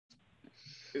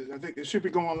I think it should be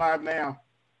going live now.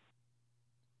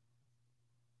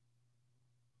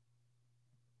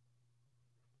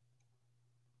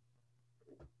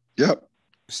 Yep.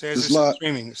 It says it's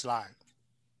streaming. It's live.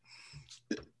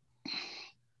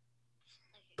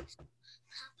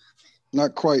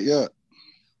 Not quite yet.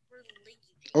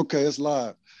 Okay, it's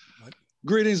live. What?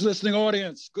 Greetings, listening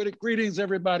audience. Greetings,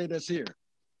 everybody that's here.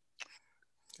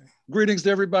 Okay. Greetings to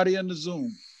everybody in the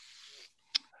Zoom.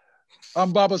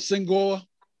 I'm Baba Senghor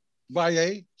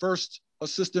Baye, First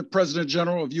Assistant President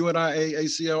General of UNIA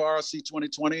ACL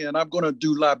RC2020, and I'm going to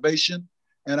do libation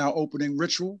and our opening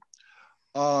ritual.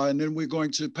 And then we're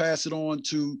going to pass it on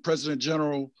to President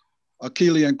General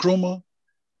Akili Nkrumah,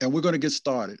 and we're going to get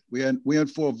started. We're in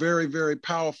for a very, very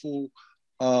powerful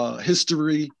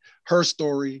history, her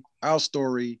story, our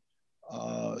story,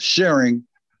 sharing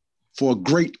for a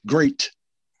great, great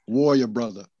warrior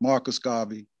brother, Marcus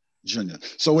Garvey Jr.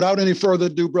 So without any further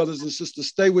ado, brothers and sisters,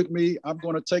 stay with me. I'm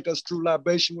going to take us through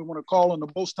libation. We want to call on the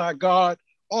Most High God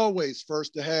always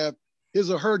first to have his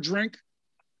or her drink.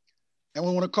 And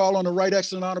we want to call on the Right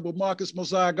Excellent Honorable Marcus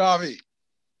Mosiah Garvey,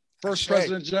 First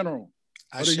President General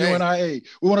of the UNIA.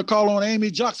 We want to call on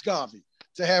Amy Jocks Garvey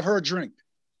to have her drink.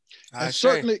 And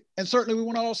certainly we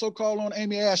want to also call on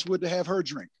Amy Ashwood to have her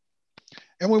drink.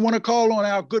 And we want to call on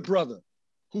our good brother,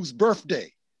 whose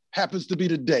birthday happens to be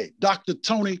today, Dr.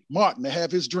 Tony Martin, to have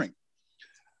his drink.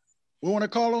 We want to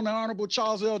call on the Honorable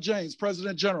Charles L. James,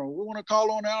 President General. We want to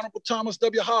call on the Honorable Thomas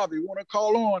W. Harvey. We want to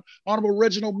call on Honorable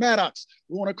Reginald Maddox.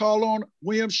 We want to call on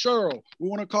William Sherrill. We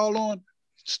want to call on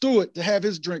Stewart to have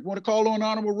his drink. We want to call on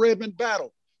Honorable Redmond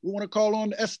Battle. We want to call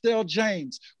on Estelle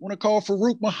James. We want to call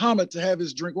Farouk Muhammad to have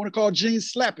his drink. We want to call Gene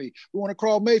Slappy. We want to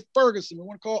call Mae Ferguson. We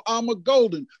want to call Alma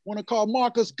Golden. We want to call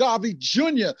Marcus Garvey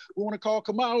Jr. We want to call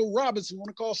Kamau Robinson. We want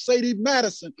to call Sadie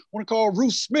Madison. We want to call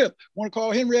Ruth Smith. We want to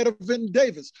call Henrietta Vinton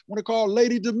Davis. We want to call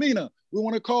Lady Demina. We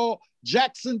want to call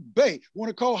Jackson Bay. We want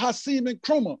to call Hasim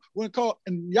Nkrumah. We want to call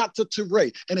Nyata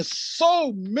Toure. And there's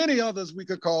so many others we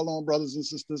could call on, brothers and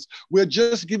sisters. We're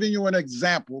just giving you an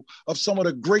example of some of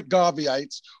the great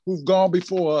Garveyites who've gone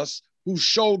before us, whose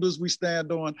shoulders we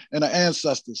stand on, and our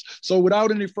ancestors. So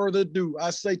without any further ado, I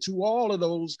say to all of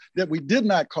those that we did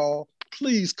not call,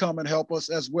 please come and help us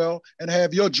as well and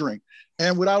have your drink.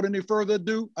 And without any further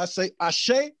ado, I say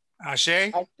Ashe.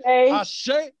 Ashe. Ashe.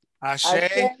 Ashe.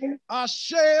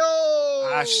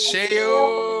 Asheo.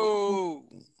 Asheo.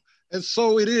 And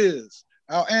so it is.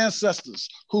 Our ancestors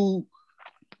who,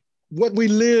 what we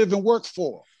live and work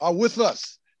for, are with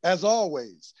us as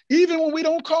always, even when we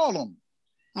don't call them,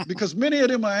 because many of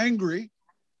them are angry,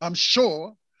 I'm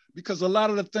sure, because a lot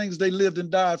of the things they lived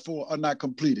and died for are not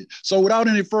completed. So without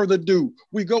any further ado,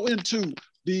 we go into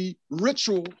the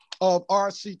ritual of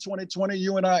RC2020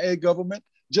 UNIA government,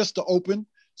 just to open.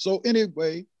 So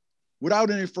anyway,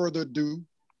 without any further ado,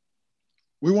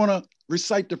 we want to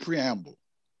recite the preamble,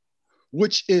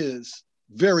 which is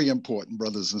very important,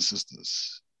 brothers and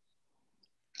sisters.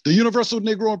 The Universal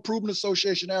Negro Improvement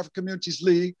Association African Communities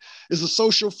League is a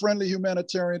social, friendly,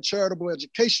 humanitarian, charitable,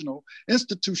 educational,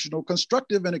 institutional,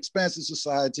 constructive, and expansive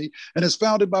society, and is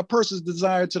founded by persons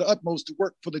desired to the utmost to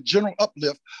work for the general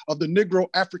uplift of the Negro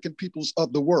African peoples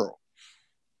of the world.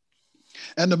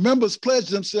 And the members pledge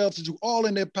themselves to do all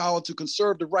in their power to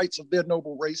conserve the rights of their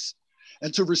noble race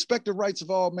and to respect the rights of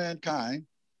all mankind,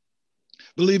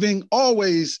 believing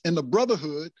always in the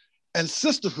brotherhood and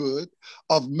sisterhood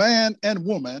of man and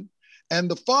woman, and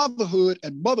the fatherhood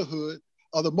and motherhood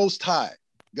of the Most High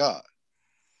God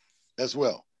as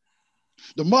well.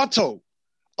 The motto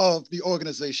of the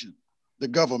organization, the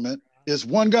government, is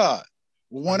one God,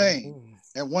 one aim,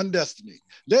 and one destiny.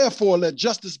 Therefore, let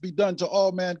justice be done to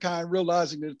all mankind,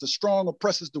 realizing that if the strong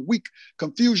oppresses the weak,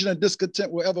 confusion and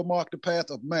discontent will ever mark the path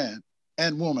of man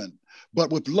and woman.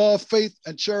 But with love, faith,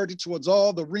 and charity towards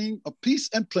all, the ring of peace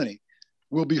and plenty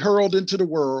will be hurled into the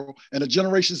world, and the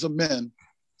generations of men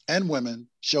and women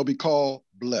shall be called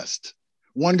blessed.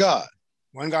 One God.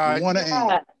 One God. One aim.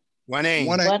 One aim.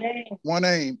 One aim. One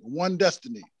aim. One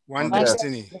destiny. One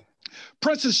destiny.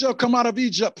 Princes shall come out of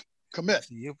Egypt. Commit.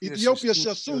 Ethiopia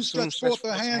shall soon stretch forth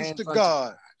her hands to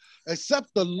God.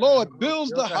 Except the Lord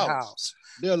builds the house.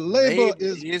 Their labor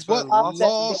is but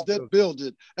laws that build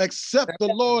it. Except the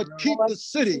Lord keep the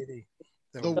city.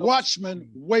 The watchman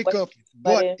waketh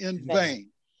but in vain.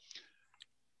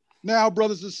 Now,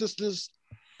 brothers and sisters,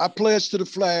 I pledge to the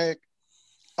flag.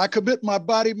 I commit my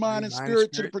body, mind, and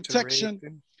spirit to the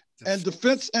protection and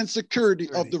defense and security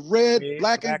of the red,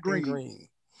 black, and green.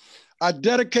 I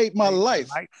dedicate my life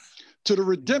to the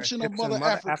redemption of Mother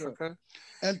Africa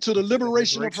and to the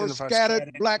liberation of her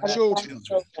scattered Black children.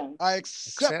 I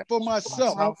accept for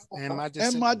myself and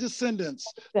my descendants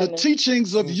the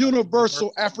teachings of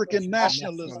universal African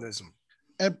nationalism,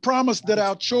 and promise that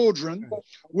our children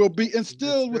will be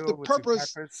instilled with the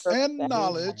purpose and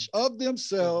knowledge of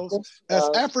themselves as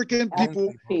African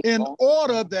people, in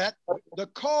order that the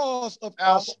cause of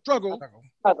our struggle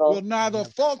will neither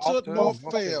falter nor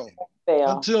fail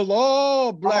until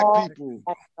all Black people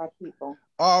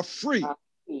are free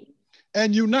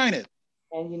and united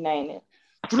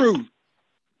through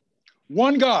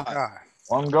one God,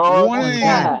 one God, one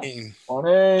aim, one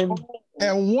aim,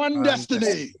 and one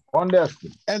destiny. one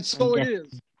destiny. And so it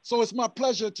is. So it's my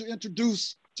pleasure to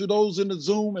introduce to those in the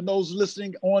Zoom and those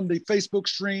listening on the Facebook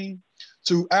stream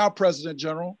to our President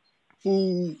General,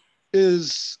 who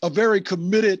is a very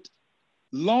committed,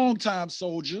 longtime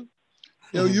soldier.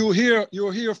 You know,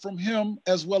 you'll hear from him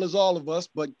as well as all of us,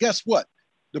 but guess what?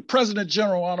 The President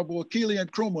General, Honorable Akili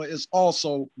Nkrumah, is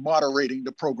also moderating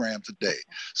the program today.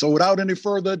 So without any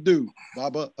further ado,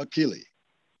 Baba Akili.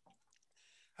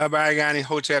 Habarigani,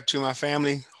 Hotep to my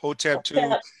family, Hotep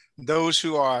to those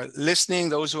who are listening,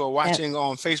 those who are watching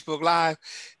on Facebook Live.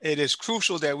 It is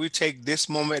crucial that we take this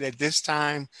moment at this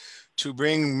time to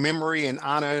bring memory and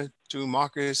honor to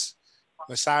Marcus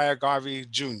Messiah Garvey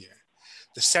Jr.,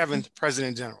 the 7th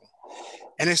President General.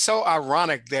 And it's so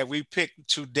ironic that we picked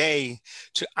today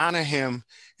to honor him,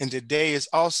 and today is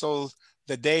also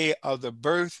the day of the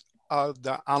birth of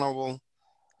the Honorable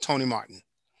Tony Martin,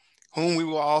 whom we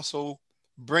will also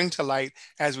bring to light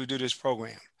as we do this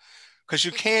program. Because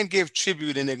you can't give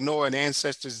tribute and ignore an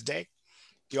ancestor's day.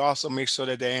 You also make sure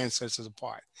that their ancestors are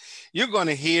part. You're going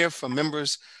to hear from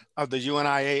members of the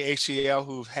UNIA ACL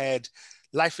who've had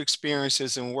life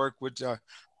experiences and work with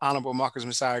Honorable Marcus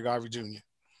Messiah Garvey Jr.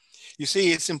 You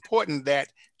see, it's important that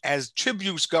as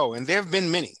tributes go, and there have been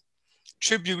many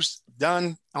tributes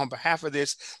done on behalf of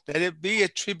this, that it be a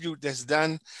tribute that's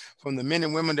done from the men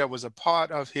and women that was a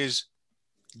part of his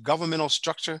governmental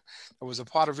structure, that was a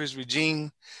part of his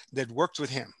regime, that worked with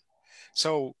him.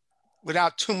 So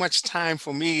without too much time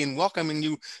for me in welcoming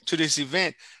you to this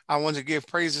event, I want to give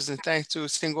praises and thanks to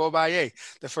Singo Obaye,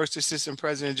 the first Assistant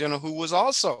President General, who was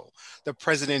also the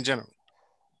President General.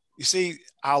 You see,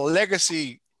 our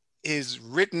legacy is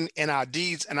written in our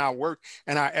deeds and our work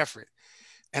and our effort.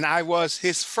 And I was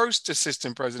his first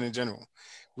Assistant President General.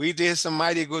 We did some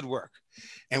mighty good work,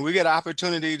 and we get an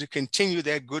opportunity to continue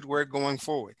that good work going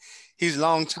forward. He's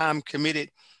long-time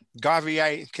committed,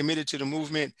 Garveyite, committed to the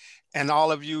movement, and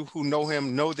all of you who know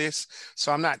him know this.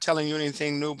 So I'm not telling you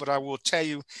anything new, but I will tell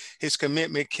you his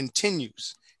commitment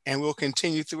continues and will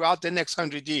continue throughout the next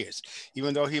 100 years.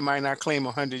 Even though he might not claim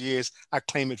 100 years, I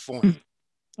claim it for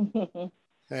him.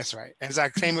 That's right. As I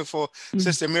claim it for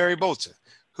Sister Mary Bolter,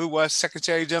 who was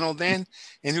Secretary General then,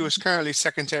 and who is currently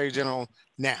Secretary General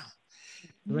now.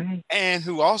 Right. And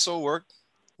who also worked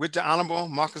with the Honorable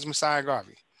Marcus Messiah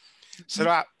Garvey.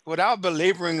 So without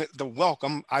belaboring the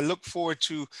welcome, I look forward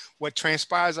to what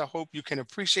transpires. I hope you can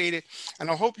appreciate it,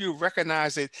 and I hope you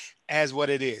recognize it as what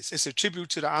it is. It's a tribute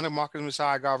to the Honorable Marcus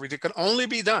Messiah Garvey that can only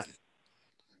be done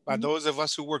by those of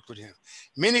us who worked with him.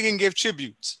 Many can give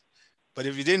tributes, but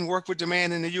if you didn't work with the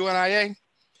man in the UNIA,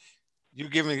 you're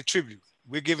giving a tribute.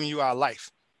 We're giving you our life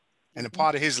and a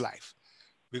part of his life.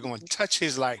 We're going to touch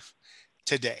his life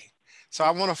today. So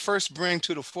I want to first bring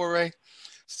to the foray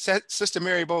Sister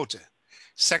Mary Bolter,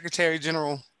 Secretary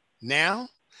General now.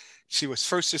 She was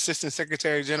first Assistant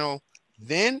Secretary General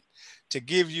then, to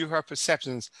give you her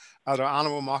perceptions of the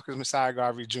Honorable Marcus Messiah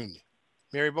Garvey Jr.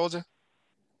 Mary Bolter?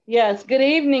 Yes, good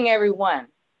evening, everyone.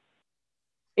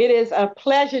 It is a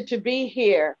pleasure to be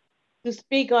here to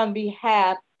speak on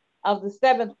behalf of the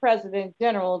 7th President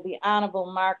General, the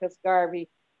Honorable Marcus Garvey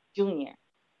Jr.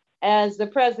 As the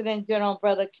President General,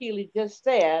 Brother Keeley, just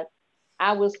said,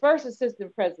 I was first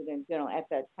Assistant President General at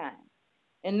that time.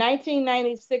 In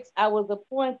 1996, I was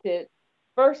appointed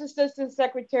first Assistant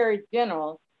Secretary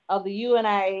General of the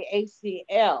UNIA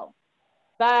ACL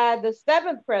by the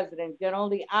 7th President General,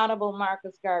 the Honorable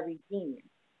Marcus Garvey Jr.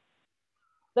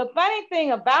 The funny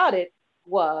thing about it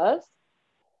was,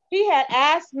 he had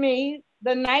asked me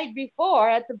the night before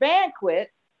at the banquet,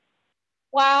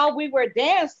 while we were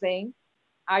dancing,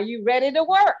 are you ready to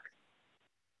work?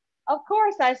 Of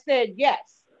course, I said yes.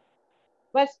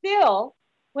 But still,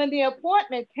 when the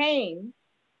appointment came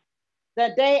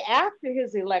the day after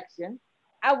his election,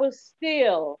 I was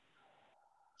still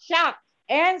shocked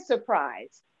and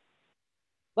surprised,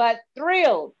 but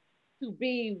thrilled to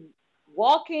be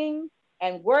walking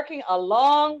and working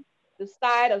along the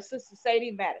side of Sister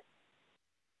Sadie Maddox,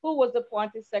 who was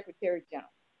appointed Secretary General.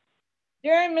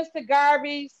 During Mr.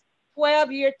 Garvey's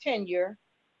 12-year tenure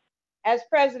as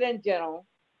President General,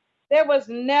 there was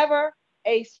never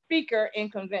a speaker in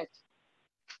convention.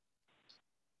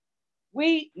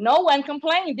 No one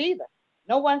complained either.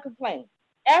 No one complained.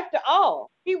 After all,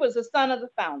 he was the son of the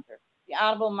founder, the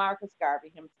Honorable Marcus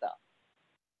Garvey himself.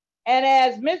 And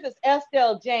as Mrs.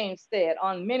 Estelle James said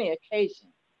on many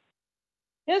occasions,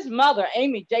 his mother,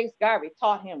 Amy Jakes Garvey,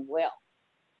 taught him well.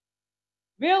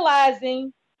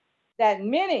 Realizing that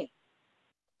many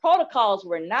protocols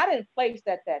were not in place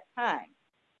at that time,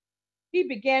 he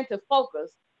began to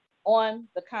focus on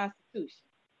the Constitution.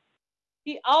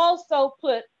 He also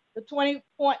put the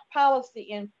 20-point policy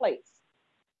in place.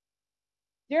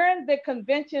 During the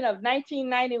convention of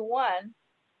 1991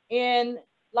 in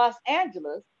Los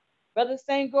Angeles, Brother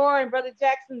Senghor and Brother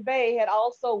Jackson Bey had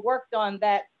also worked on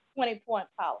that 20-point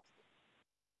policy.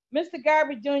 Mr.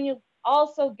 Garvey Jr.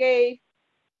 also gave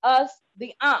us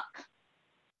the Ankh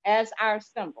as our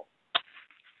symbol.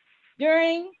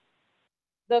 During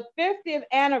the 50th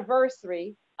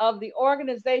anniversary of the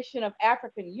Organization of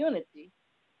African Unity,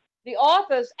 the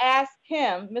authors asked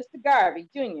him, Mr. Garvey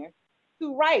Jr.,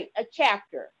 to write a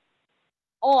chapter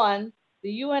on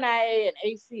the UNIA and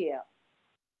ACL.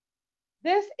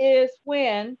 This is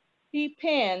when he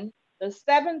penned the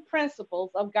 7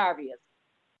 principles of Garveyism,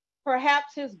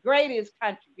 perhaps his greatest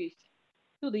contribution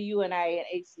to the UNIA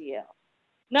and ACL.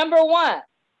 Number 1,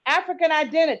 African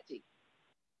identity.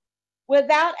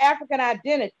 Without African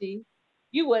identity,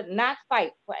 you would not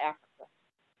fight for Africa.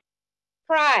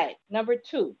 Pride, number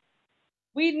 2.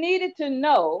 We needed to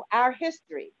know our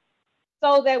history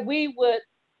so that we would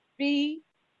be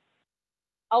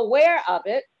aware of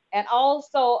it and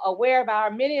also aware of our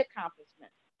many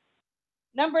accomplishments.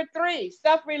 Number 3,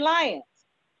 self-reliance.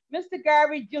 Mr.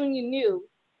 Garvey Jr. knew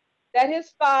that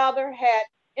his father had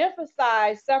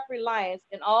emphasized self-reliance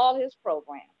in all his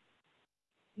programs.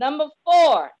 Number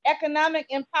 4, economic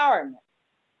empowerment.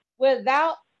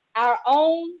 Without our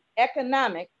own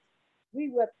economics, we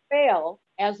would fail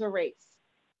as a race.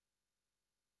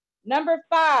 Number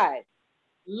 5,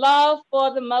 love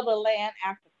for the motherland,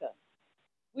 Africa.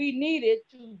 We needed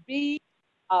to be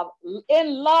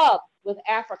in love with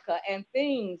Africa and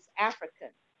things African.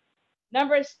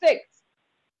 Number 6,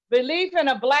 belief in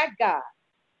a Black God.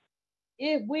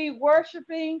 If we worship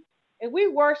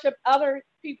other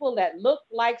people that look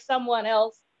like someone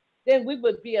else, then we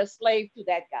would be a slave to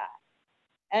that God.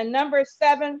 And number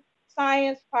 7,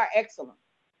 science par excellence.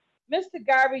 Mr.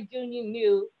 Garvey Jr.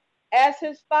 knew, as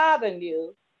his father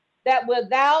knew, that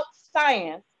without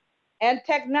science and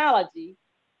technology,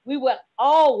 we would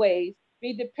always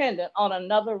be dependent on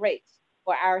another race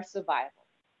for our survival.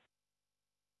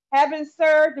 Having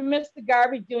served Mr.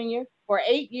 Garvey Jr. for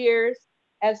 8 years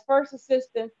as First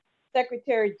Assistant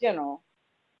Secretary General,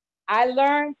 I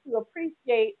learned to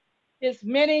appreciate his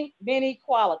many, many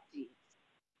qualities,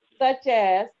 such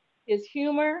as his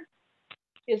humor,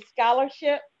 his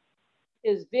scholarship,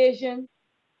 his vision,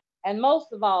 and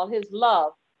most of all, his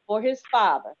love for his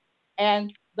father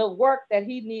and the work that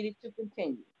he needed to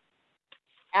continue.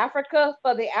 Africa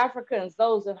for the Africans,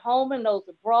 those at home and those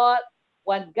abroad,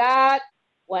 one God,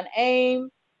 one aim,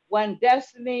 one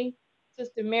destiny.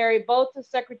 Sister Mary Botha,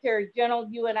 Secretary General,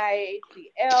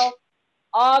 UNIA-ACL,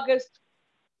 August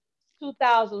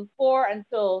 2004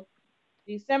 until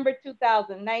December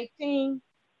 2019.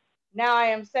 Now I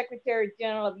am Secretary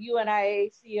General of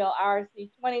UNIA-ACL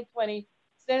RC2020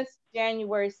 since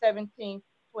January 17,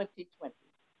 2020.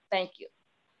 Thank you.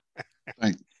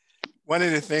 Thank you. One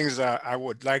of the things I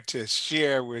would like to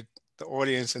share with the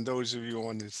audience and those of you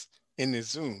on this in this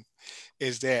Zoom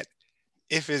is that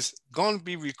if it's going to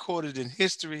be recorded in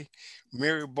history,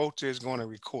 Mary Botha is going to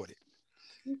record it.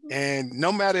 Mm-hmm. And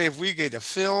no matter if we get a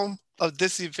film of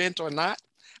this event or not,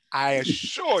 I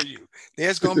assure you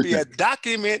there's going to be a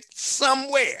document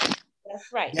somewhere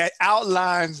That's right. that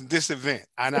outlines this event.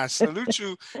 And I salute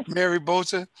you, Mary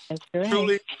Botha. Right.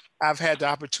 Truly, I've had the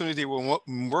opportunity to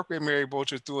work with Mary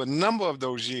Botha through a number of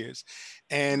those years,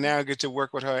 and now I get to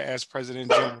work with her as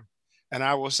President General. And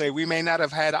I will say we may not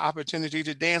have had an opportunity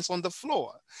to dance on the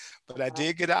floor, but I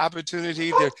did get an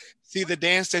opportunity to see the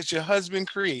dance that your husband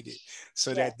created.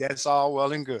 So that's all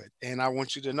well and good. And I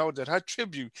want you to know that her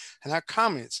tribute and her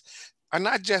comments are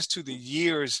not just to the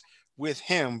years with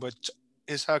him, but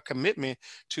is her commitment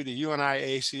to the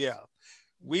UNIA ACL.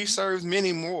 We served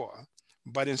many more,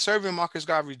 but in serving Marcus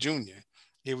Garvey Jr.,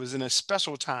 it was in a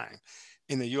special time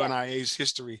in the UNIA's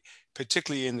history,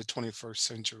 particularly in the 21st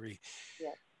century.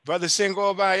 Yes. Brother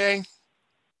Senghor Baye,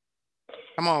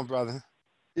 come on, brother.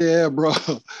 Yeah, bro.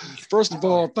 First of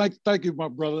all, thank you, my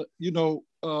brother. You know,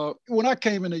 when I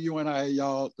came into UNIA,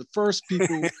 y'all, the first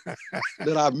people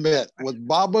that I met was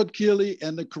Baba Keeley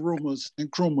and the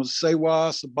Nkrumahs,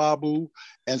 Sewa, Sababu,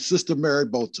 and Sister Mary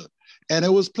Bota. And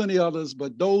there was plenty others,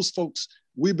 but those folks,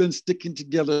 we've been sticking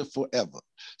together forever.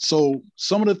 So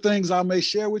some of the things I may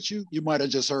share with you, you might have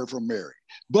just heard from Mary.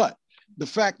 But the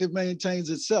fact it maintains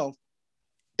itself,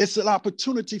 it's an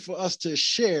opportunity for us to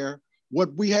share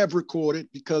what we have recorded,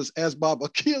 because as Baba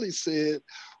Keeley said,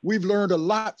 we've learned a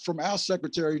lot from our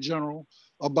Secretary General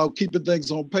about keeping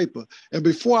things on paper. And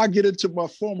before I get into my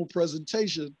formal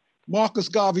presentation, Marcus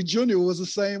Garvey Jr. was the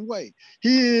same way.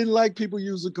 He didn't like people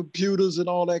using computers and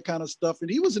all that kind of stuff. And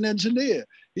he was an engineer.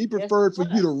 He preferred for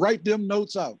you to write them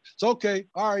notes out. So, okay,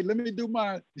 all right, let me do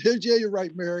mine. Yeah, you're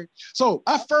right, Mary. So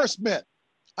I first met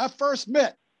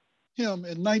him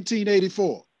in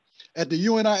 1984 at the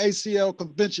UNIA ACL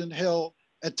convention held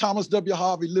at Thomas W.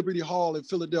 Harvey Liberty Hall in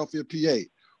Philadelphia, PA,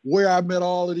 where I met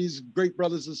all of these great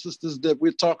brothers and sisters that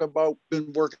we're talking about,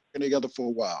 been working together for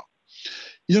a while.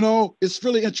 You know, it's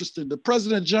really interesting. The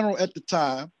President General at the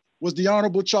time was the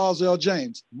Honorable Charles L.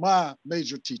 James, my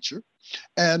major teacher,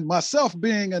 and myself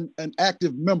being an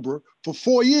active member for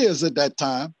 4 years at that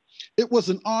time, it was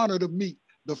an honor to meet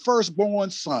the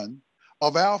firstborn son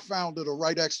of our founder, the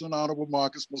Right Excellent Honorable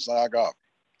Marcus Mosiah Garvey.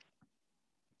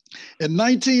 In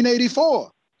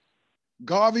 1984,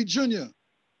 Garvey Jr.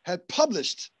 had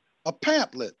published a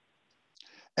pamphlet,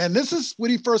 and this is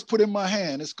what he first put in my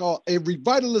hand. It's called A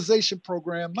Revitalization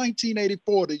Program,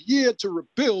 1984, the year to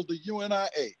rebuild the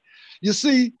UNIA. You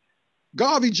see,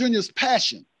 Garvey Jr.'s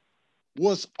passion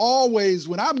was always,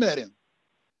 when I met him,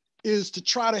 is to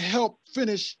try to help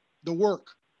finish the work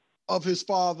of his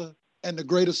father and the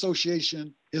great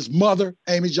association, his mother,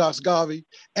 Amy Jocks Garvey,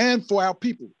 and for our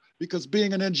people. Because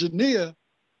being an engineer,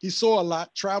 he saw a lot,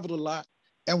 traveled a lot,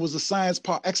 and was a science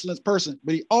excellence person.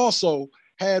 But he also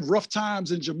had rough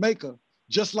times in Jamaica,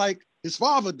 just like his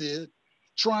father did,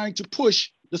 trying to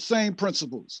push the same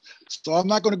principles. So I'm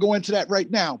not going to go into that right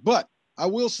now, but I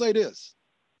will say this.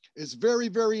 It's very,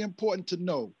 very important to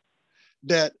know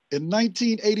that in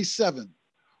 1987,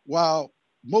 while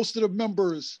most of the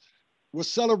members were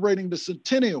celebrating the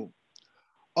centennial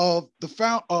of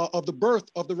the birth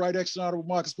of the Right Excellent Honorable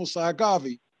Marcus Mosiah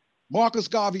Garvey, Marcus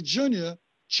Garvey Jr.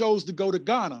 chose to go to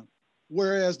Ghana,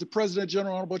 whereas the President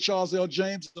General Honorable Charles L.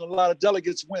 James and a lot of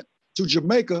delegates went to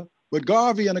Jamaica, but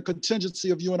Garvey and a contingency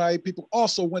of UNIA people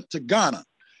also went to Ghana.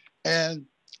 And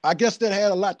I guess that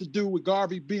had a lot to do with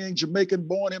Garvey being Jamaican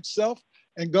born himself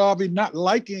and Garvey not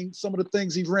liking some of the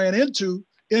things he ran into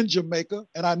in Jamaica.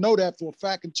 And I know that for a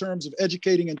fact in terms of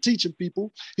educating and teaching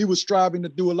people. He was striving to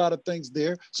do a lot of things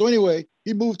there. So anyway,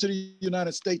 he moved to the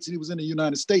United States, and he was in the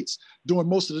United States during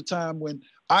most of the time when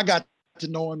I got to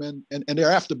know him and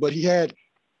thereafter, but he had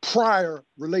prior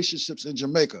relationships in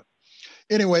Jamaica.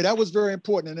 Anyway, that was very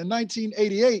important. And in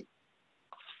 1988,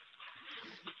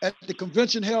 at the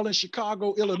convention held in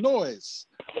Chicago, Illinois,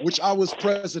 which I was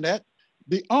present at,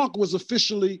 the UNC was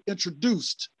officially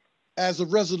introduced as a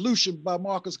resolution by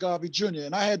Marcus Garvey Jr.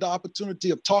 And I had the opportunity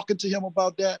of talking to him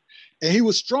about that. And he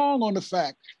was strong on the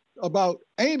fact about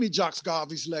Amy Jocks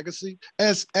Garvey's legacy,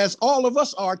 as all of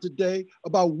us are today,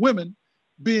 about women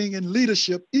being in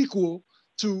leadership equal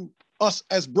to us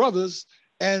as brothers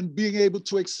and being able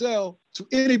to excel to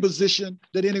any position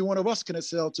that any one of us can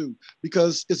excel to,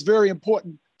 because it's very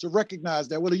important to recognize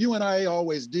that. Well, the UNIA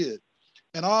always did.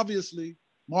 And obviously,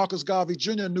 Marcus Garvey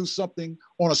Jr. knew something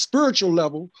on a spiritual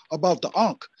level about the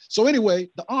UNC. So anyway,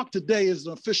 the UNC today is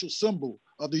an official symbol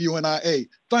of the UNIA,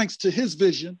 thanks to his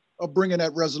vision of bringing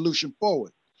that resolution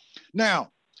forward.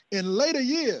 Now, in later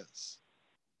years,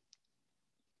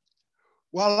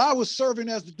 while I was serving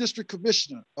as the district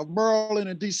commissioner of Maryland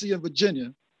and DC and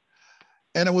Virginia,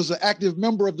 and I was an active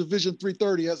member of Division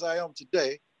 330 as I am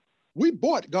today, we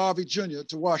brought Garvey Jr.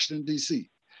 to Washington, DC.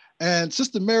 And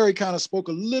Sister Mary kind of spoke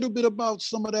a little bit about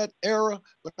some of that era,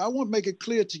 but I want to make it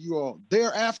clear to you all.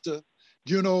 Thereafter,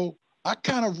 you know, I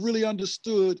kind of really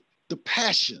understood the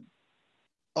passion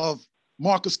of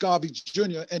Marcus Garvey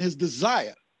Jr. and his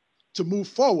desire to move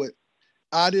forward.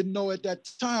 I didn't know at that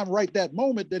time, right that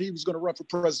moment, that he was going to run for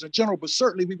President General, but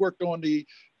certainly we worked on the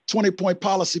 20-point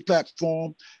policy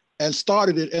platform and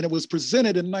started it, and it was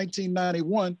presented in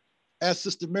 1991, as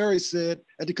Sister Mary said,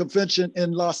 at the convention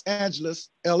in Los Angeles,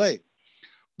 LA.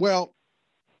 Well,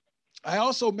 I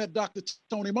also met Dr.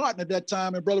 Tony Martin at that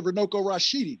time and Brother Renoko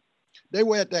Rashidi. They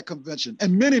were at that convention,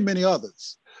 and many, many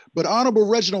others. But Honorable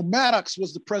Reginald Maddox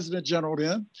was the President General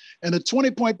then, and the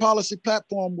 20-point policy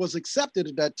platform was accepted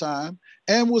at that time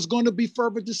and was going to be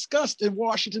further discussed in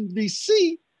Washington,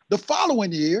 D.C. the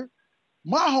following year,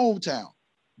 my hometown,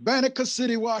 Banneker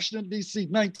City, Washington, D.C.,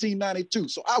 1992.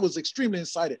 So I was extremely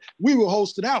excited. We were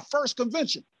hosting our first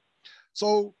convention.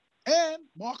 So, and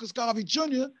Marcus Garvey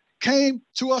Jr. came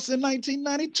to us in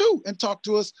 1992 and talked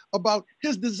to us about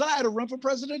his desire to run for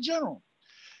president general.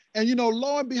 And, you know,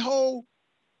 lo and behold,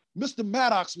 Mr.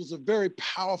 Maddox was a very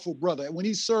powerful brother. And when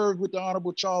he served with the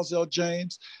Honorable Charles L.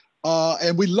 James,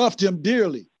 and we loved him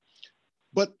dearly.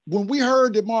 But when we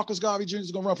heard that Marcus Garvey Jr.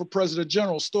 was going to run for president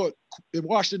general, in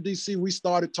Washington, D.C., we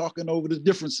started talking over the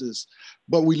differences.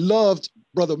 But we loved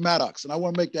Brother Maddox. And I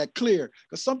want to make that clear,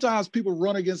 because sometimes people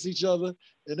run against each other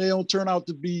and they don't turn out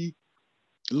to be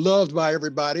loved by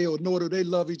everybody, or nor do they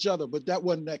love each other. But that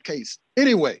wasn't that case.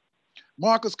 Anyway,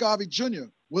 Marcus Garvey Jr.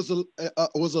 was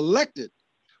elected.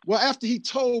 Well, after he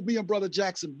told me and Brother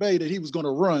Jackson Bay that he was going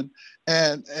to run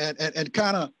and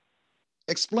kind of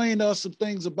explained to us some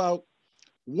things about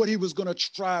what he was going to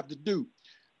strive to do,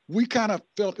 we kind of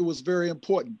felt it was very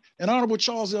important. And Honorable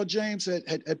Charles L. James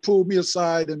had pulled me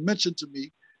aside and mentioned to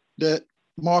me that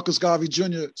Marcus Garvey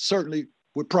Jr. certainly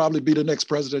would probably be the next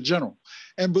president general.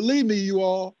 And believe me, you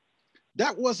all,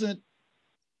 that wasn't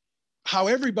how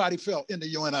everybody felt in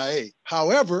the UNIA.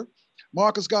 However,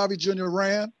 Marcus Garvey Jr.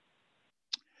 ran,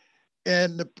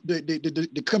 and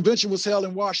the convention was held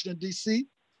in Washington, D.C.,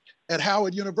 at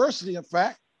Howard University, in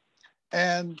fact.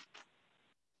 And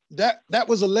that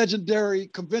was a legendary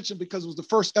convention because it was the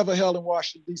first ever held in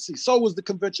Washington, D.C. So was the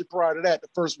convention prior to that, the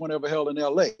first one ever held in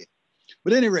L.A.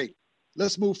 But at any rate,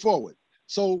 let's move forward.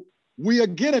 So we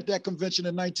again at that convention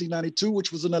in 1992,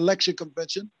 which was an election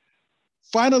convention,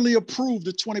 finally approved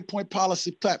the 20-point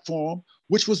policy platform,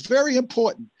 which was very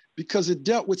important because it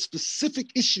dealt with specific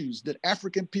issues that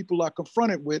African people are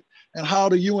confronted with and how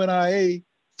the UNIA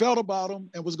felt about them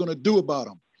and was going to do about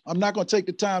them. I'm not going to take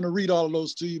the time to read all of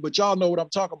those to you, but y'all know what I'm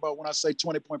talking about when I say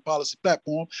 20-point policy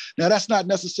platform. Now, that's not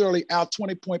necessarily our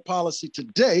 20-point policy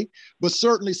today, but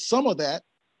certainly some of that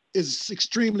is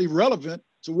extremely relevant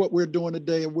to what we're doing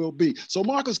today and will be. So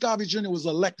Marcus Garvey Jr. was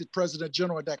elected president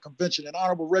general at that convention, and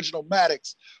Honorable Reginald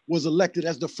Maddox was elected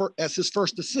as his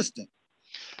first assistant.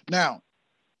 Now,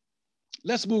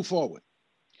 let's move forward.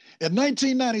 In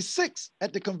 1996,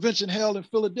 at the convention held in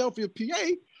Philadelphia, PA,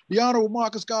 the Honorable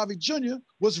Marcus Garvey Jr.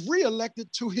 was reelected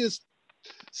to his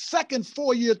second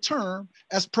four-year term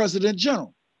as president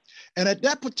general. And at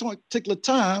that particular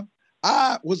time,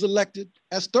 I was elected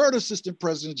as third assistant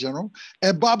president general,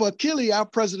 and Baba Akili, our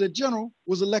president general,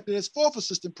 was elected as fourth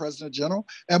assistant president general,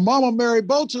 and Mama Mary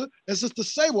Bota and Sister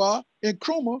Sewa and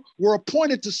Nkrumah were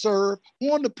appointed to serve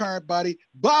on the parent body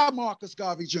by Marcus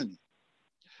Garvey Jr.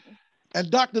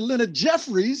 And Dr. Leonard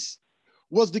Jeffries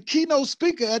was the keynote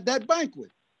speaker at that banquet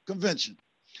convention.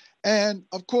 And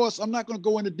of course, I'm not going to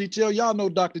go into detail. Y'all know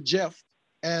Dr. Jeff,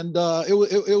 and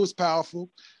it was powerful.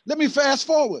 Let me fast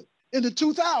forward into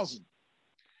 2000.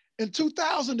 In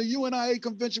 2000, the UNIA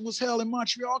convention was held in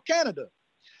Montreal, Canada.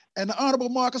 And the Honorable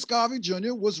Marcus Garvey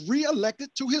Jr. was reelected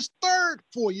to his third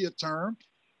four-year term.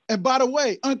 And by the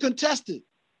way, uncontested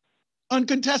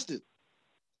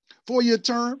four-year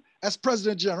term as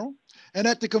president general. And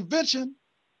at the convention,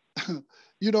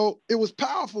 you know, it was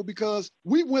powerful because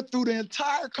we went through the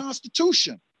entire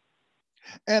Constitution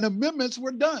and amendments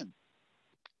were done.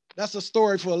 That's a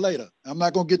story for later. I'm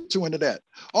not going to get too into that.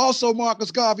 Also,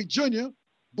 Marcus Garvey Jr.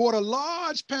 bought a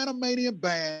large Panamanian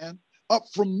band up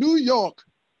from New York.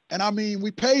 And I mean,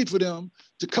 we paid for them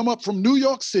to come up from New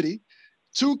York City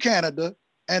to Canada.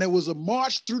 And it was a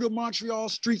march through the Montreal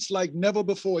streets like never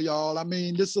before, y'all. I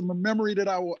mean, this is a memory that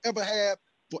I will ever have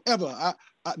forever. I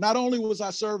not only was I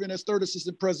serving as third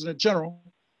assistant president general,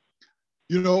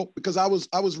 you know, because I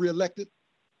was reelected,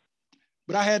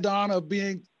 but I had the honor of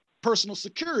being personal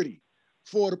security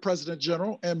for the president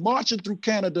general and marching through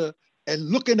Canada and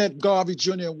looking at Garvey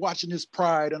Jr. and watching his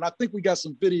pride. And I think we got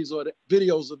some videos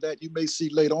of that you may see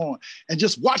later on. And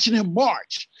just watching him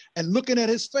march and looking at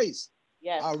his face.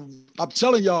 Yes. I'm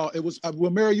telling y'all, it was,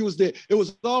 when Mary, you was there, it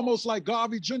was almost like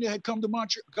Garvey Jr. had come to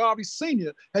Montreal, Garvey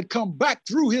Sr. had come back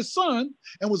through his son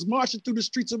and was marching through the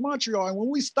streets of Montreal. And when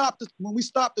we stopped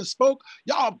and spoke,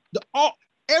 y'all,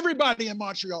 everybody in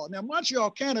Montreal. Now,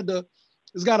 Montreal, Canada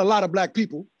has got a lot of Black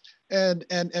people and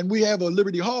we have a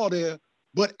Liberty Hall there,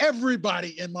 but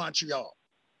everybody in Montreal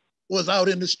was out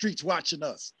in the streets watching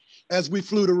us as we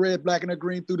flew the red, black, and the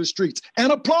green through the streets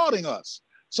and applauding us.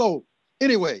 So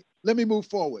anyway, let me move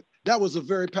forward. That was a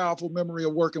very powerful memory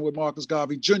of working with Marcus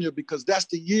Garvey Jr. because that's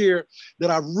the year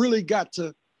that I really got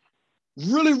to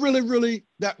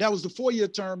that was the four-year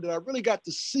term that I really got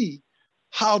to see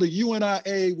how the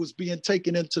UNIA was being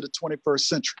taken into the 21st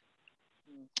century.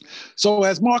 So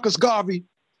as Marcus Garvey,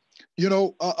 you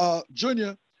know,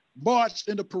 Jr. marched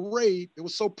in the parade. It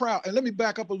was so proud. And let me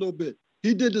back up a little bit.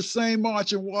 He did the same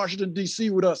march in Washington, D.C.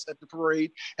 with us at the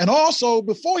parade. And also,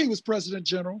 before he was President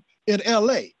General, in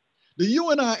L.A. The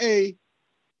UNIA,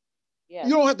 you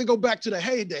don't have to go back to the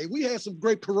heyday. We had some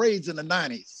great parades in the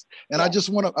 90s. And I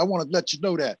want to let you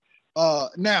know that.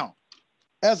 Now,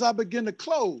 as I begin to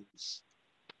close,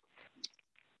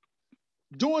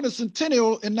 during the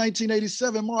centennial in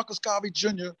 1987, Marcus Garvey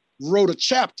Jr. wrote a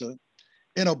chapter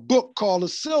in a book called The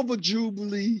Silver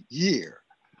Jubilee Year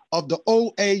of the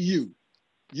OAU.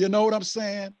 You know what I'm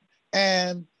saying?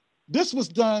 And this was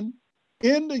done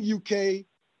in the UK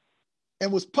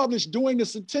and was published during the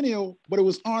centennial, but it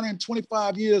was honoring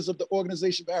 25 years of the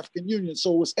Organization of African Union.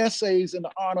 So it was essays in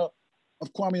the honor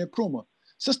of Kwame Nkrumah.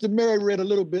 Sister Mary read a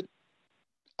little bit.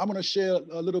 I'm gonna share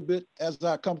a little bit as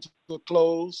I come to a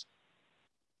close.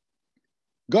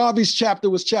 Garvey's chapter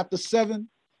was chapter 7,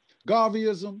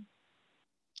 Garveyism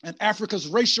and Africa's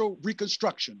Racial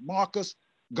Reconstruction. Marcus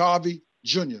Garvey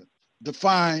Jr.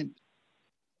 defined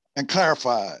and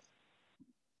clarified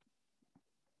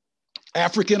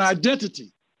African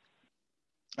identity,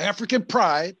 African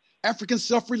pride, African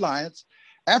self-reliance,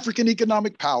 African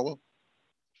economic power,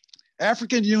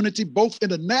 African unity, both in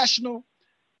the national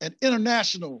and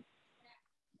international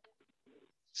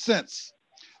sense.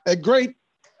 A great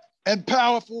and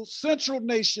powerful central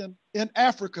nation in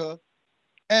Africa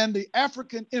and the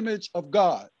African image of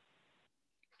God.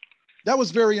 That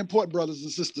was very important, brothers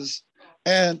and sisters.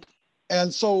 And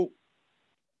so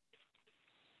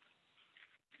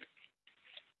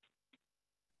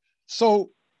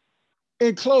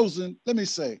in closing, let me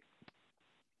say,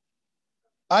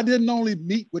 I didn't only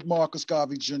meet with Marcus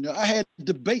Garvey Jr., I had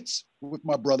debates with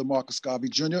my brother Marcus Garvey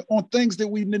Jr. on things that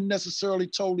we didn't necessarily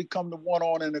totally come to one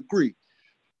on and agree.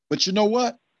 But you know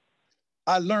what?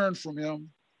 I learned from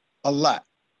him a lot.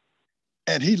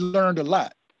 And he learned a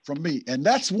lot from me. And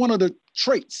that's one of the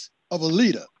traits of a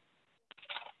leader.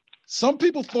 Some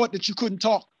people thought that you couldn't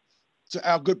talk to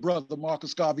our good brother,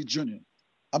 Marcus Garvey Jr.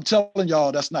 I'm telling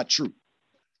y'all, that's not true.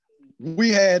 We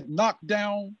had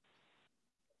knockdown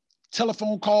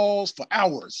telephone calls for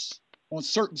hours on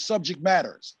certain subject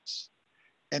matters.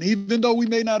 And even though we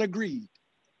may not agree,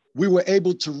 we were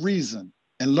able to reason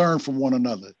and learn from one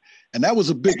another. And that was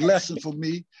a big lesson for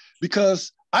me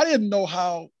because I didn't know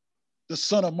how the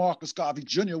son of Marcus Garvey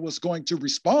Jr. was going to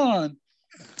respond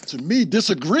to me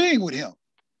disagreeing with him.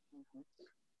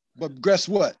 But guess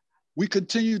what? We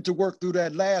continued to work through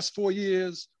that last 4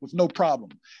 years with no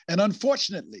problem. And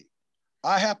unfortunately,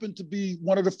 I happened to be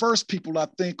one of the first people, I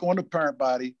think, on the parent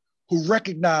body who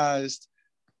recognized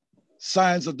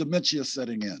signs of dementia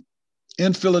setting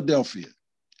in Philadelphia.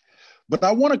 But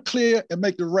I want to clear and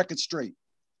make the record straight.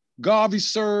 Garvey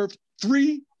served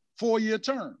 3 4-year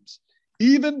terms,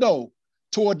 even though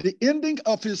toward the ending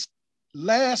of his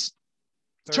last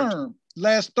term,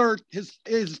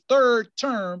 his third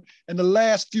term in the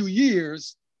last few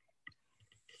years,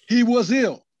 he was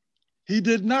ill. He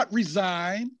did not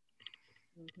resign.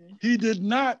 He did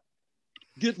not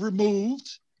get removed.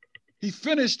 He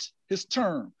finished his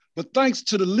term. But thanks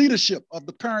to the leadership of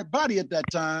the parent body at that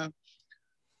time,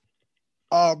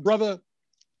 brother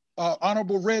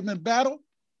Honorable Redmond Battle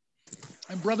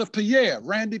and brother Pierre,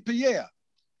 Randy Pierre,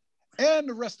 and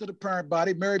the rest of the parent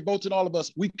body, Mary Bolton, all of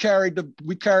us, we carried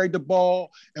the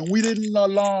ball, and we didn't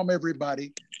alarm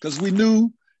everybody because we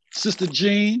knew Sister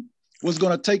Jean was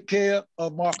going to take care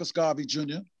of Marcus Garvey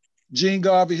Jr., Jean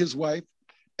Garvey, his wife,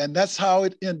 and that's how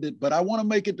it ended. But I want to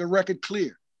make it the record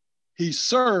clear. He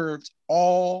served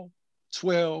all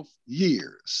 12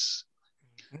 years.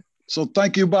 So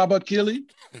thank you, Baba Kili.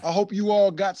 I hope you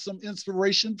all got some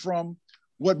inspiration from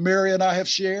what Mary and I have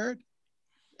shared.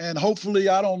 And hopefully,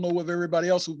 I don't know if everybody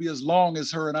else will be as long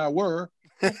as her and I were,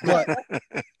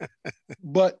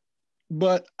 but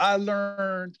I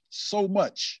learned so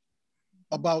much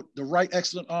about the Right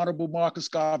Excellent Honorable Marcus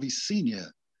Garvey Sr.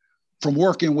 from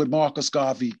working with Marcus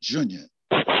Garvey Jr.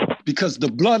 because the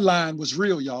bloodline was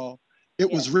real, y'all. It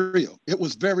was real. It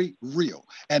was very real.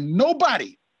 And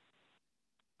nobody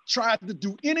tried to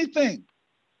do anything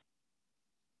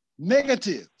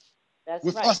negative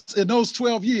with us in those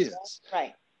 12 years. That's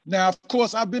right. Now, of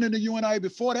course, I've been in the UNIA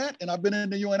before that, and I've been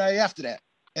in the UNIA after that.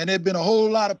 And there've been a whole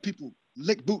lot of people,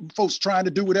 lick booting folks trying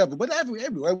to do whatever. But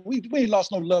everywhere, we ain't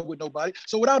lost no love with nobody.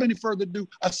 So without any further ado,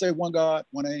 I say one God,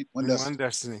 one aim, one destiny. One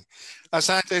destiny.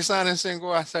 Asante Sana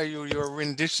Singo, I say your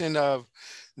rendition of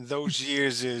those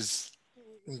years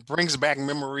brings back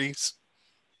memories.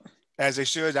 As they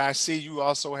should. I see you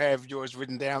also have yours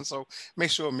written down. So make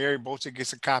sure Mary Bolton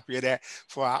gets a copy of that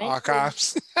for our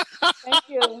archives. Thank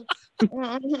you.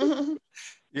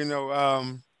 You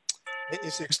know,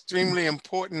 It's extremely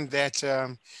important that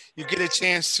you get a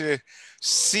chance to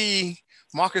see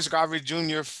Marcus Garvey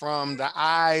Jr. from the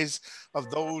eyes of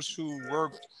those who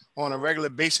worked on a regular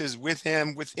basis with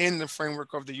him within the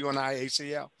framework of the UNIA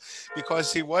ACL,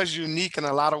 because he was unique in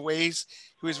a lot of ways.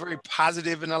 He was very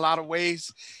positive in a lot of ways.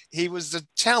 He was a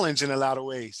challenge in a lot of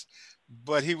ways,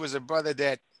 but he was a brother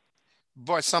that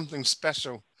brought something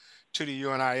special to the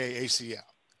UNIA ACL.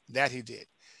 That he did.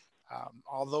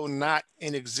 Although not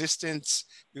in existence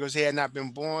because he had not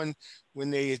been born when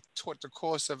they taught the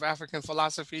course of African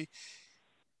philosophy,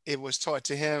 it was taught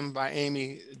to him by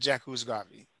Amy Jacques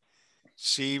Garvey.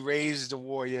 She raised the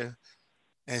warrior,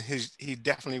 and he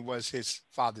definitely was his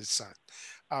father's son.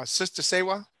 Sister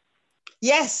Sewa?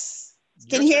 Yes.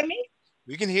 Can you hear me?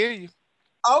 We can hear you.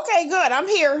 Okay, good. I'm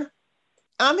here.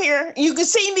 I'm here. You can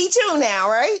see me too now,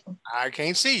 right? I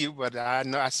can't see you, but I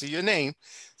know I see your name.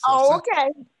 Oh, okay.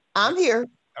 I'm here.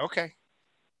 Okay.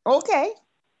 Okay.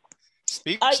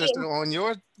 Speak, sister, on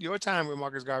your time with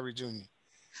Marcus Garvey Jr.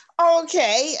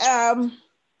 Okay.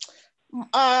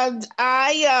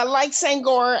 I like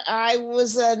Senghor. I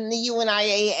was in the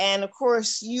UNIA, and of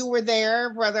course you were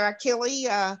there, Brother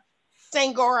Achille.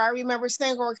 Senghor, I remember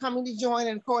Senghor coming to join,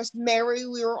 and of course Mary,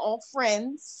 we were all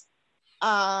friends.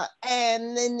 And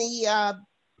in the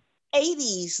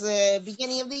 80s, the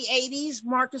beginning of the 80s,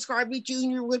 Marcus Garvey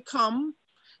Jr. would come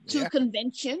to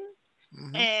convention,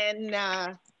 and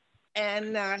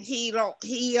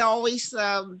he always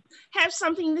had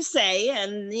something to say,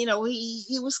 and you know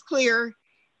he was clear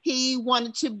he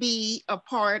wanted to be a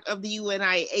part of the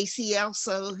UNI ACL,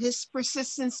 so his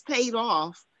persistence paid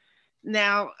off.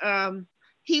 Now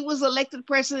he was elected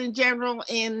President General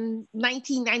in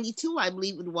 1992, I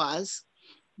believe it was,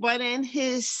 but in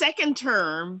his second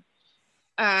term,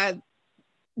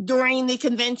 during the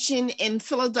convention in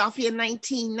Philadelphia in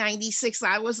 1996,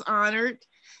 I was honored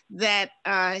that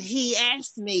he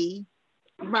asked me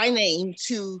by name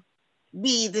to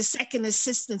be the second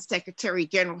Assistant Secretary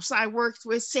General. So I worked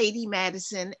with Sadie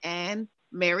Madison and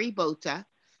Mary Bota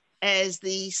as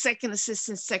the second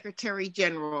Assistant Secretary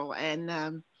General. And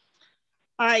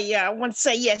I want to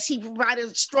say, yes, he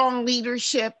provided strong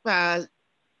leadership,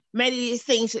 many of the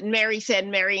things that Mary said,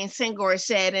 Mary and Senghor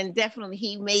said, and definitely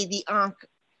he made the Ankh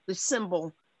the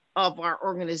symbol of our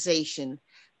organization.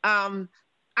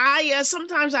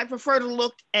 Sometimes I prefer to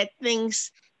look at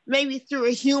things maybe through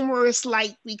a humorous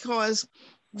light, because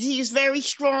he's very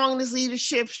strong in his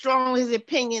leadership, strong in his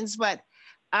opinions, but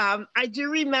I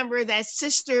do remember that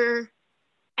Sister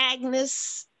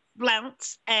Agnes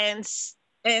Blount and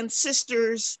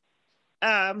sisters,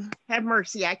 have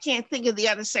mercy, I can't think of the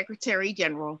other Secretary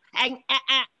General.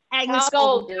 Agnes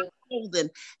Golden.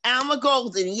 Alma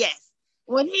Golden, yes.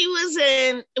 When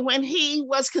he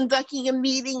was conducting a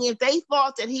meeting, if they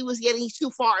thought that he was getting too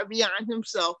far beyond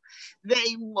himself,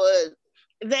 they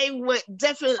would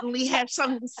definitely have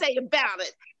something to say about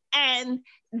it. And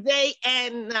I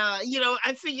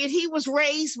figured he was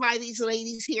raised by these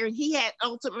ladies here, and he had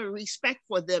ultimate respect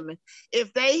for them.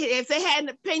 If they had an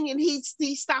opinion, he'd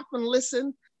stop and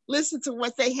listen to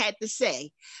what they had to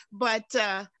say. But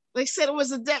like I said, it was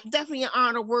definitely an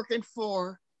honor working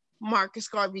for Marcus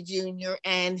Garvey Jr.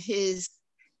 and his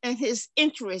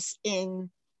interest in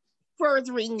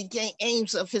furthering the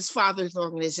aims of his father's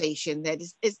organization. That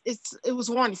it was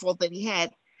wonderful that he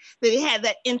had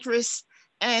that interest,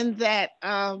 and that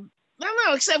I don't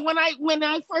know. Except when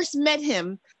I first met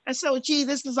him, I said, oh, "Gee,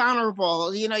 this is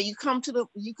honorable." You know, you come to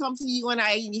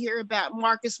UNIA and you hear about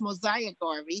Marcus Mosiah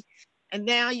Garvey, and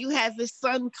now you have his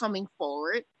son coming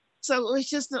forward. So it was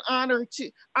just an honor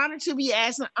to be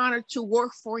asked, an honor to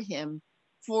work for him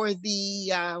for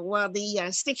the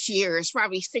 6 years,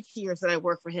 probably 6 years that I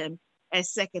worked for him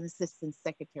as second Assistant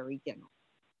Secretary General.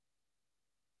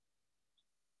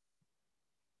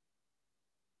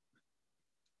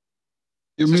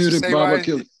 You're muted, Baba.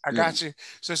 I got you.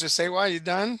 Sister Sewa, you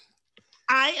done?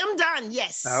 I am done,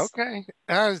 yes. Okay.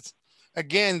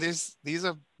 Again, these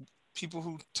are people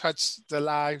who touched the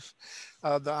life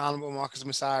of the Honorable Marcus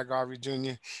Mosiah Garvey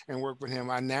Jr. and worked with him.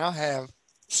 I now have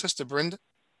Sister Brenda.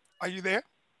 Are you there?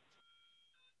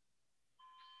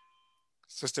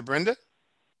 Sister Brenda?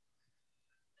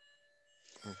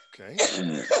 Okay.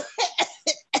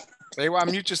 Say why,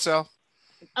 mute yourself.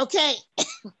 Okay.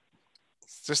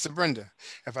 Sister Brenda.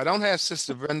 If I don't have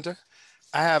Sister Brenda,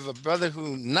 I have a brother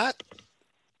who not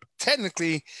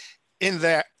technically in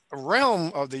that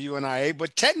realm of the UNIA,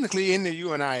 but technically in the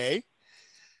UNIA.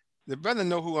 The brother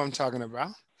know who I'm talking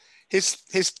about. His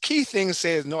key thing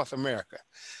says North America,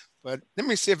 but let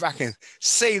me see if I can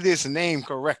say this name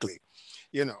correctly.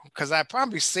 you know, because I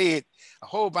probably say it a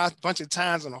whole bunch of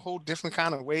times in a whole different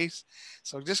kind of ways.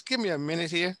 So just give me a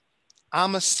minute here.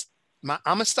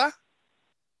 Amistad?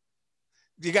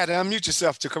 You got to unmute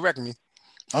yourself to correct me.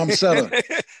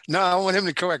 Amseta. No, I want him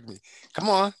to correct me. Come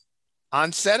on.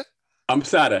 Anseta?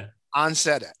 Amsata.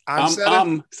 Anseta.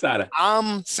 Amsata.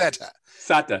 Amseta.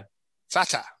 Sata.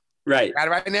 Sata. Right. Got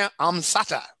it right now?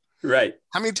 Amsata. Right.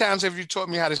 How many times have you taught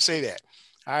me how to say that?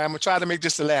 All right, I'm going to try to make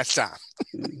this the last time.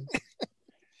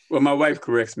 Well, my wife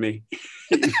corrects me.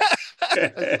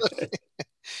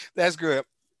 That's good.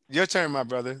 Your turn, my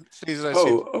brother. Please let's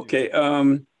Oh, okay.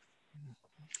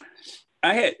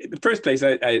 I had in the first place.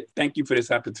 I thank you for this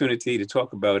opportunity to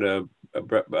talk about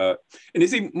and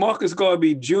is he Marcus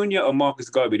Garvey Jr. or Marcus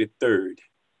Garvey the third?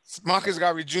 Marcus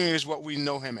Garvey Jr. is what we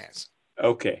know him as.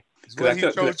 Okay. It's what he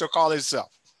chose to call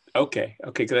himself. Okay.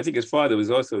 Because I think his father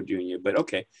was also junior. But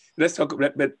okay, let's talk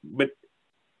about but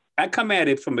I come at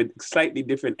it from a slightly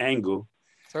different angle.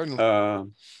 Certainly.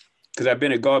 Because I've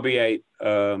been a Garveyite.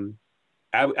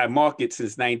 I market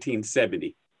since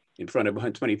 1970 in front of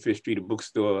 125th Street, a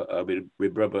bookstore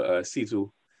with brother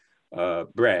Cecil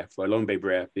Braff, or Lombe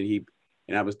Braff.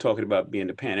 And I was talking about being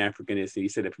a Pan-Africanist. And he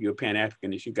said, if you're a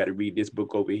Pan-Africanist, you got to read this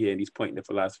book over here. And he's pointing the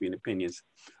philosophy and opinions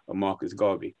of Marcus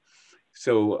Garvey.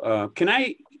 So can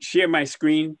I share my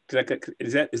screen?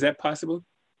 Is that possible?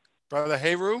 Brother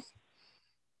Heru?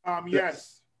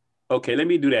 Yes. Okay, let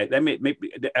me do that. Maybe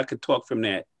I could talk from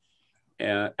that.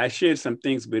 I shared some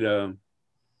things, but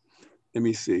let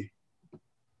me see.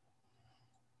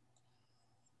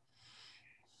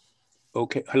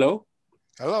 Okay, hello?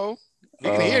 Hello, we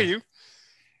can hear you.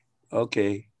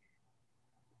 Okay.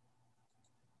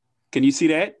 Can you see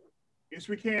that? Yes,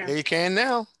 we can. Yeah, you can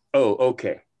now. Oh,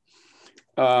 okay.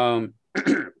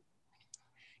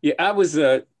 Yeah, I was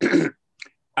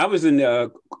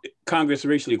in Congress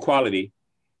Racial Equality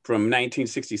from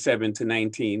 1967 to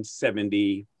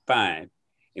 1975.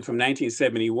 And from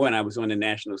 1971, I was on the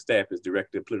national staff as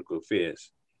Director of Political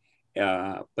Affairs.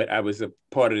 But I was a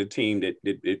part of the team that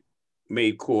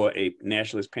made CORE a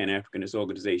nationalist Pan-Africanist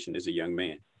organization as a young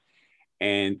man.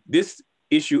 And this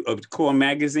issue of CORE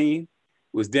magazine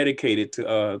was dedicated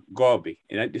to Garvey.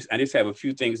 And I just have a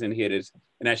few things in here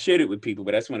and I shared it with people,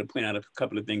 but I just want to point out a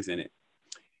couple of things in it.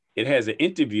 It has an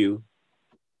interview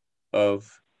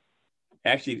of,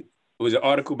 actually, it was an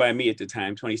article by me at the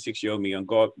time, 26-year-old me, on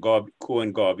CORE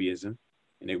and Garveyism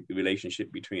and the relationship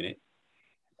between it.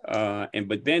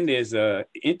 But then there's an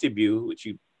interview, which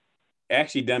you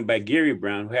actually done by Gary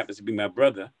Brown, who happens to be my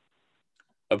brother,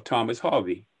 of Thomas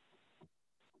Harvey.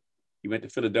 He went to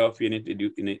Philadelphia and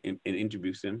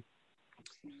introduced him.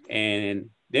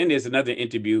 And then there's another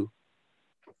interview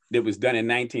that was done in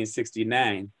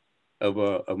 1969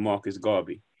 of Marcus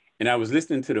Garvey. And I was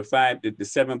listening to the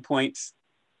 7 points,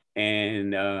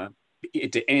 and at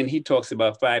the end he talks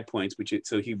about 5 points,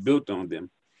 so he built on them.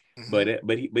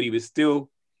 Mm-hmm. But he was still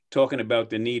talking about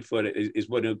the need for is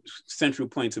one of the central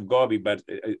points of Garvey, but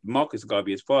Marcus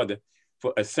Garvey, his father,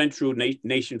 for a central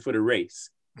nation for the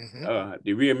race. Mm-hmm.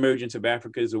 The reemergence of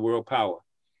Africa as a world power,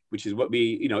 which is what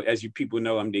we, as you people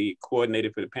know, I'm the coordinator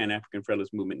for the Pan-African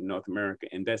Federalist Movement in North America,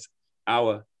 and that's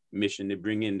our mission to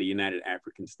bring in the United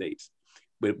African States.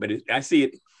 But I see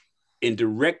it in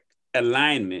direct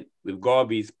alignment with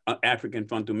Garvey's African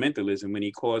fundamentalism when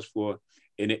he calls for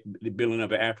the building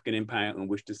of an African empire on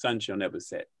which the sun shall never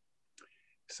set.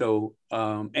 So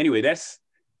anyway, that's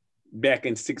back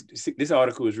in this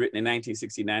article was written in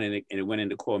 1969 and it went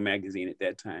into CORE magazine at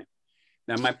that time.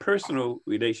 Now, my personal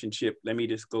relationship, let me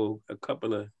just go a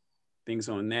couple of things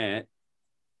on that.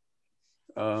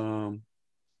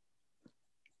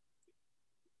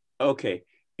 Okay,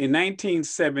 in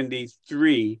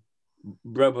 1973,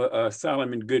 brother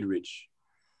Solomon Goodrich,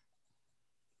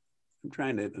 I'm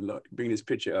trying to bring this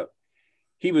picture up.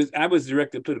 I was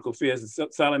Director of Political Affairs,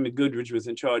 and Solomon Goodrich was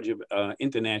in charge of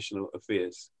international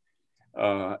affairs,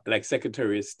 like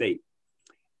Secretary of State.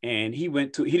 And he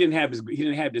didn't have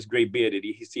this gray beard that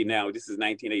you see now. This is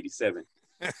 1987.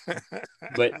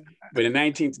 but in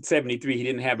 1973,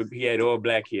 he had all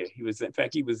black hair. He was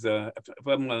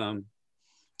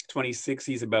 26.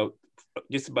 He's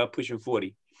just about pushing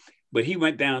 40. But he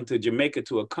went down to Jamaica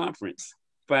to a conference,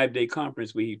 5-day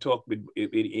conference, where he talked with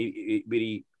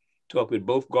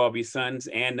both Garvey's sons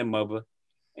and the mother.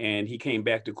 And he came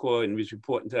back to CORE and was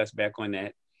reporting to us back on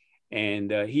that.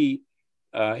 And he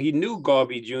knew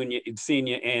Garvey Jr. and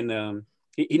Sr. and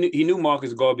he knew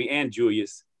Marcus Garvey and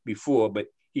Julius before, but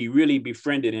he really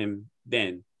befriended him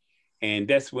then. And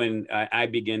that's when I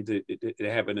began to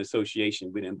have an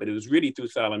association with him. But it was really through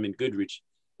Solomon Goodrich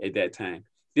at that time.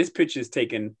 This picture is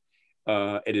taken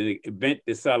at an event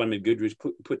that Solomon Goodrich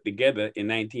put together in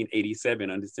 1987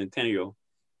 on the centennial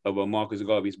of Marcus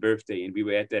Garvey's birthday. And we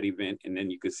were at that event, and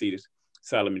then you could see this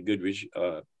Solomon Goodrich,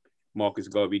 Marcus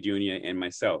Garvey Jr. and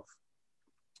myself.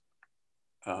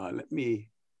 There's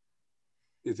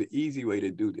an easy way to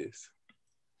do this.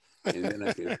 And then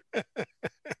I can,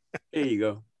 there you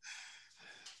go.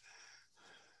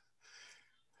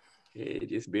 Yeah,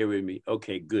 just bear with me.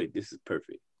 Okay, good, this is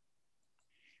perfect.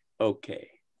 Okay.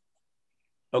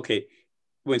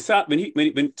 When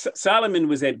Solomon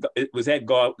was at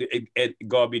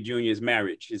Garvey Jr.'s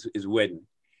marriage, his wedding,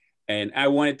 and I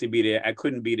wanted to be there. I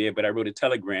couldn't be there, but I wrote a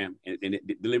telegram and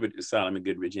it delivered to Solomon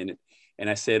Goodrich in it. And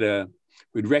I said,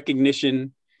 with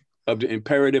recognition of the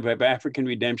imperative of African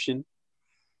redemption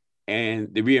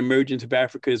and the reemergence of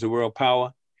Africa as a world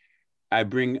power, I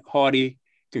bring hearty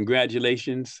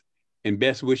congratulations and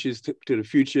best wishes to the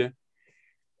future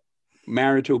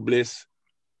marital bliss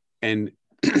and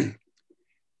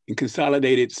in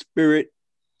consolidated spirit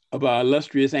of our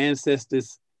illustrious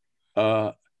ancestors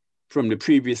from the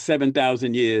previous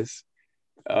 7,000 years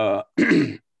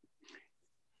and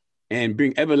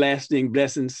bring everlasting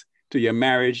blessings to your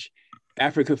marriage,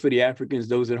 Africa for the Africans,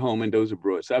 those at home and those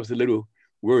abroad. So I was a little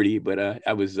wordy, but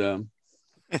I was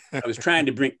trying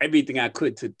to bring everything I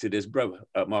could to this brother,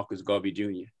 Marcus Garvey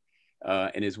Jr.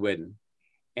 And his wedding.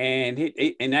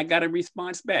 And I got a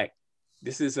response back.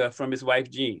 This is from his wife,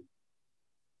 Jean.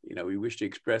 You know, we wish to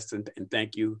express and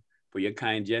thank you for your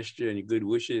kind gesture and your good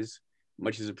wishes.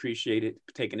 Much is appreciated,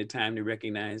 taking the time to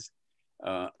recognize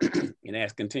and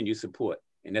ask continued support.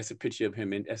 And that's a picture of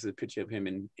him,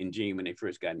 and and Jean when they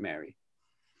first got married.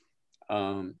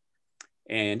 And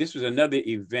this was another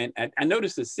event. I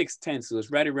noticed the 610, so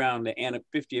it's right around the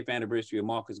 50th anniversary of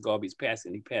Marcus Garvey's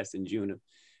passing. He passed in June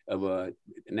of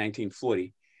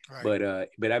 1940. Right.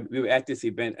 But we were at this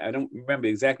event. I don't remember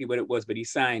exactly what it was, but he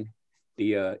signed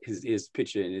his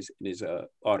picture in his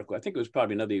article. I think it was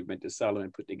probably another event that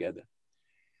Solomon put together.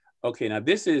 Okay, now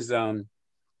this is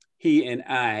he and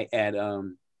I at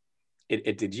the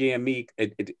GME.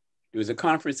 It was a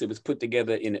conference that was put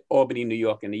together in Albany, New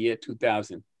York in the year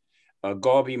 2000.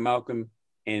 Garvey, Malcolm,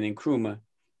 and Nkrumah,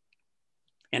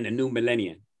 and the new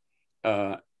millennium.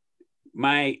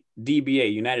 My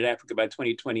DBA, United Africa by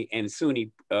 2020, and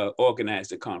SUNY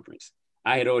organized the conference.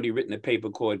 I had already written a paper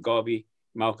called Garvey,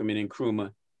 Malcolm, and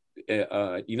Nkrumah,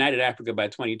 United Africa by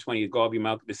 2020, Garvey,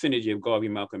 Malcolm, the synergy of Garvey,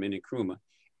 Malcolm, and Nkrumah.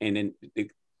 And then the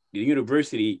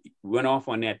university went off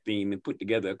on that theme and put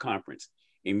together a conference.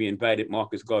 And we invited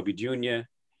Marcus Garvey Jr.,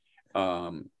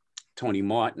 Tony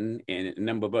Martin, and a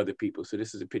number of other people. So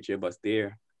this is a picture of us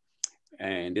there.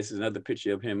 And this is another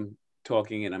picture of him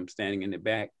talking, and I'm standing in the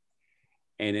back.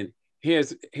 And then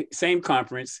here's same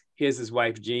conference. Here's his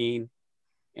wife, Jean,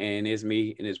 and there's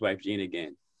me and his wife, Jean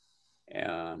again.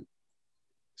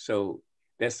 So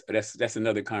that's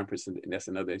another conference, and that's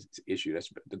another issue.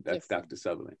 That's Dr.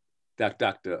 Sutherland,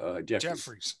 Dr.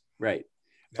 Jeffries. Right.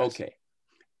 Yes.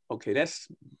 Okay, that's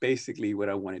basically what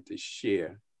I wanted to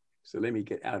share. So let me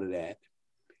get out of that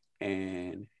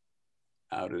and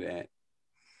out of that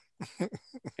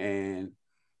and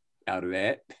out of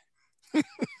that.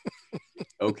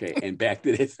 Okay, and back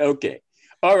to this. Okay,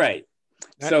 all right.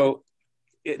 So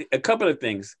a couple of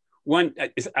things. One,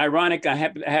 it's ironic. I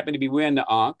happen to be wearing the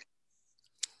Ankh,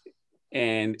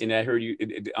 and I heard you.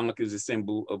 The Ankh is a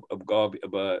symbol of Garvey,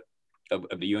 of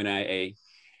the UNIA.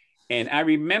 And I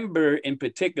remember in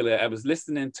particular, I was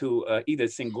listening to either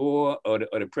Senghor or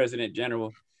the President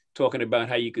General talking about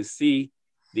how you could see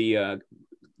the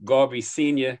Garvey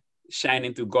Sr.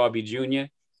 shining through Garvey Jr.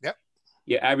 Yep.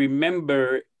 Yeah, I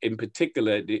remember in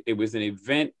particular, it was an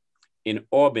event in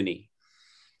Albany.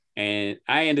 And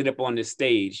I ended up on the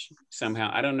stage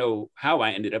somehow. I don't know how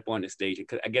I ended up on the stage.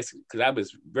 I guess because I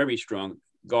was very strong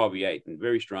Garveyite and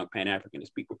very strong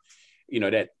Pan-Africanist people. You know,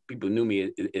 that people knew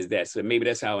me as that. So maybe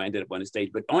that's how I ended up on the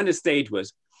stage. But on the stage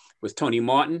was Tony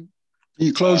Martin. Can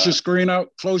you close your screen out?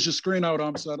 Close your screen out,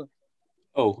 Amsada.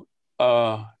 Oh.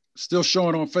 Still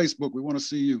showing on Facebook. We want to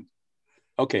see you.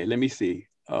 Okay, let me see.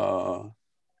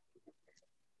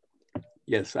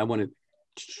 Yes, I want to.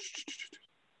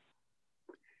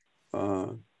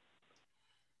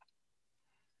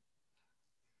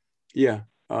 Yeah,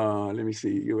 let me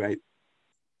see. You're right.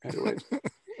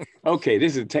 Okay,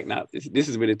 this is technology. This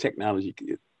is where the technology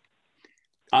is.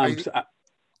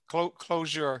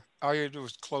 Close your. All you do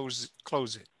is close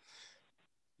it.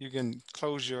 You can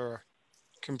close your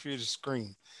computer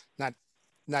screen, not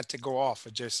to go off,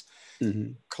 or just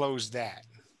close that.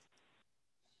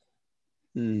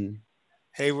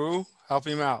 Hey, Ru, help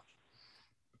him out.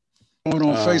 Showing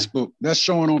on Facebook. That's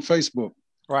showing on Facebook.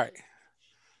 Right.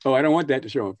 Oh, I don't want that to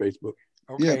show on Facebook.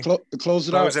 Okay. Yeah, close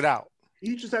it out. Close it out.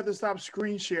 You just have to stop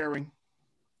screen sharing.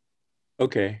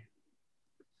 Okay.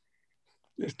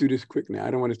 Let's do this quick now.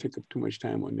 I don't want to take up too much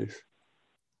time on this.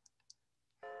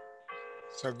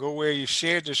 So go where you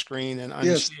shared the screen and unshare.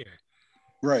 Yes.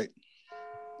 Right.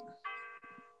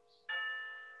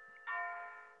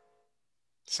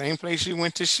 Same place you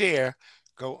went to share,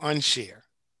 go unshare.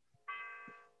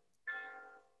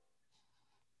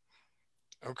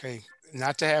 Okay,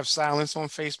 not to have silence on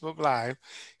Facebook Live.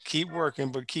 Keep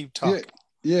working, but keep talking.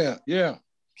 Yeah.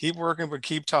 Keep working, but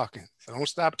keep talking. So don't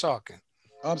stop talking.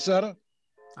 Ansetta?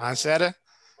 Ansetta?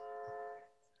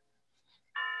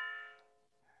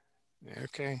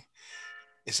 Okay.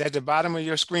 It's at the bottom of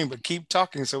your screen, but keep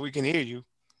talking so we can hear you.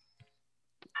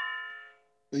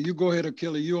 You go ahead,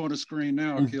 Achille. You on the screen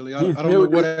now, Achille. I don't know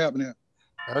what happened there.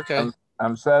 Okay.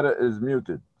 Ansetta is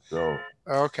muted, so.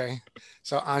 Okay.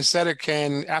 So Ansetta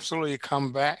can absolutely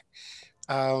come back.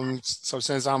 So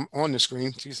since I'm on the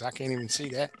screen, geez, I can't even see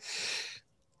that.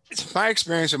 My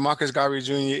experience with Marcus Garvey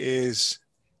Jr. is,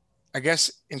 I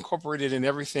guess, incorporated in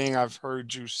everything I've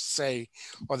heard you say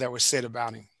or that was said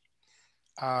about him.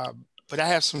 But I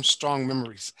have some strong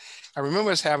memories. I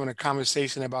remember us having a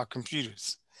conversation about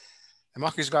computers. And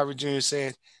Marcus Garvey Jr.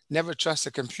 said, never trust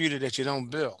a computer that you don't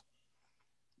build.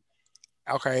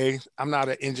 Okay, I'm not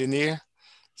an engineer.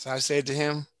 So I said to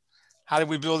him, how did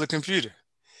we build a computer?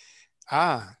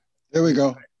 There we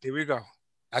go. There we go.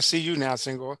 I see you now,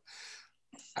 Senghor.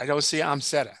 I don't see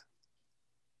Ansetta.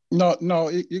 No,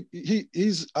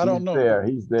 he's, I don't know.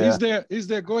 He's there. He's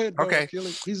there. Go ahead. Okay. Achille.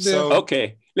 He's there. So,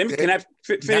 Okay. Can I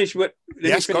finish what?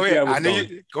 Yes, go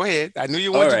ahead. Go ahead. I knew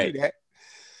you wanted to do that.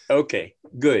 Okay,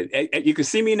 good. You can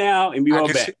see me now and we all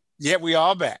back. Yeah, we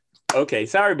all back. Okay,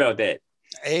 sorry about that.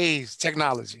 Hey,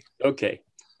 technology. Okay.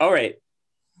 All right.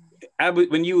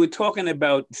 When you were talking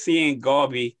about seeing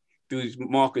Garvey through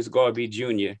Marcus Garvey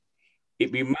Jr.,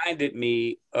 it reminded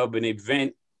me of an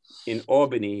event in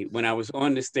Albany when I was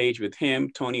on the stage with him,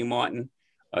 Tony Martin,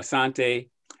 Asante,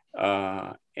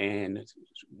 and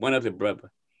one other brother.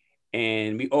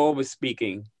 And we all were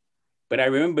speaking. But I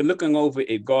remember looking over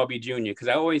at Garvey Jr. because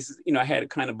I always, I had a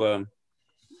kind of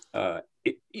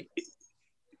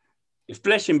the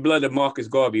flesh and blood of Marcus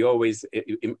Garvey always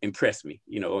impressed me,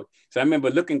 So I remember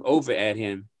looking over at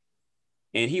him,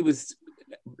 and he was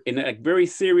in a very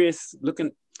serious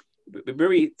looking.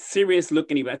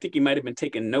 I think he might have been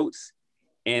taking notes,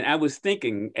 and I was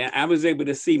thinking, and I was able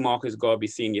to see Marcus Garvey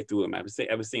Sr. through him. I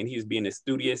was saying he was being as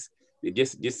studious,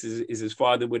 just as his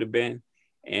father would have been.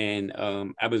 And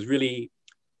I was really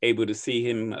able to see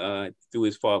him through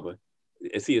his father,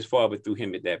 through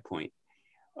him at that point.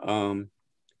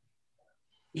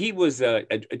 He was when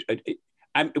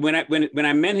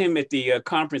I met him at the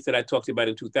conference that I talked about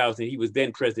in 2000. He was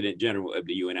then President General of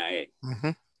the UNIA,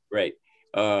 right?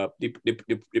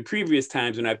 The previous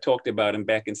times when I've talked about him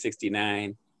back in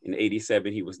 '69 and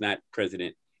 '87, he was not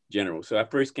President General. So I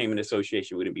first came in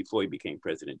association with him before he became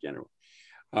President General.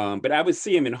 But I would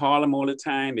see him in Harlem all the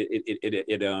time. With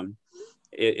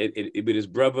his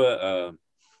brother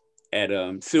at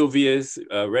Sylvia's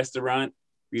restaurant.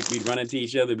 We'd run into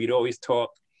each other. We'd always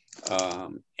talk.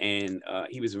 And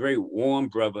he was a very warm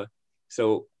brother.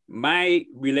 So my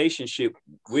relationship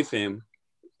with him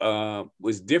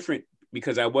was different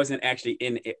because I wasn't actually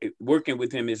working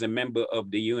with him as a member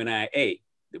of the UNIA,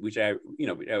 which I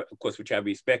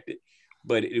respected.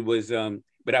 But it was,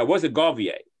 but I was a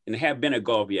Garveyite. And have been a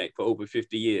Garveyite for over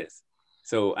 50 years.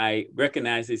 So I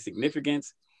recognize his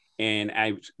significance. And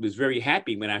I was very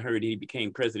happy when I heard he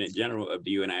became President General of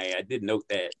the UNIA. I did note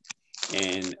that.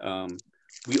 And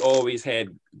we always had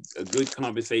good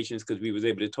conversations because we was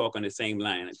able to talk on the same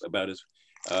line about his,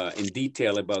 in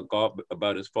detail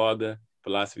about his father,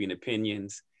 philosophy and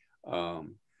opinions.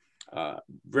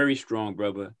 Very strong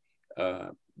brother,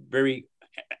 very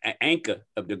anchor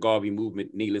of the Garvey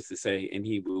movement, needless to say, and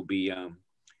he will be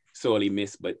sorely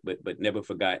missed, but never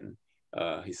forgotten.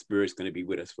 His spirit's going to be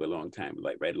with us for a long time,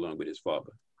 like right along with his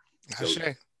father.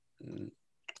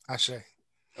 Ashe.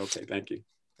 Okay, thank you.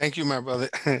 Thank you, my brother.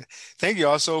 Thank you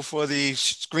also for the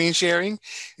screen sharing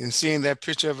and seeing that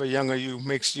picture of a younger you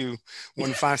makes you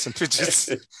want to find some pictures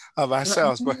of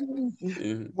ourselves. But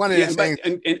one of the things,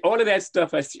 and all of that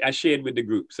stuff I shared with the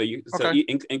group. So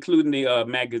including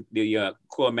the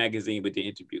core magazine with the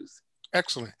interviews.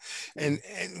 Excellent. And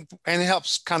it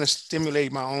helps kind of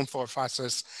stimulate my own thought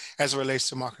process as it relates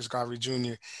to Marcus Garvey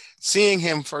Jr. Seeing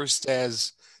him first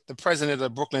as the president of the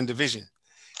Brooklyn Division.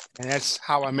 And that's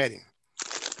how I met him.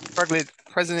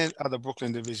 President of the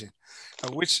Brooklyn Division,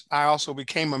 of which I also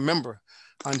became a member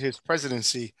under his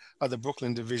presidency of the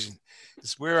Brooklyn Division.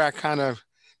 It's where I kind of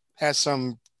has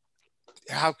some,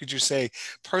 how could you say,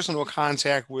 personal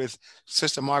contact with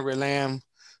Sister Margaret Lamb,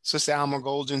 Sister Alma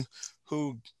Golden,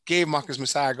 who gave Marcus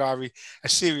Messiah Garvey a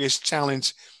serious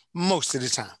challenge most of the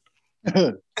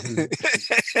time.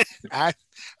 I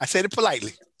said it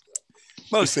politely,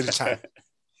 most of the time,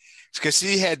 because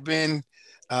she had been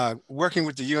working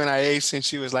with the UNIA since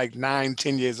she was like 9,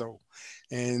 10 years old.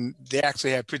 And they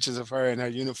actually had pictures of her in her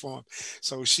uniform.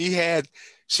 So she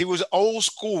was old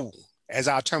school, as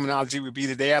our terminology would be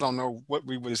today. I don't know what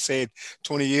we would have said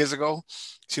 20 years ago.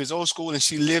 She was old school, and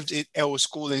she lived at old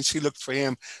school, and she looked for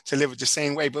him to live it the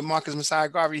same way. But Marcus Messiah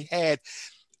Garvey had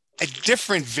a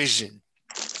different vision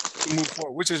to move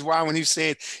forward, which is why when he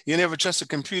said, you never trust a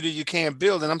computer you can't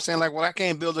build. And I'm saying, like, well, I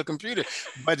can't build a computer,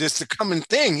 but it's the common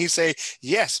thing. He said,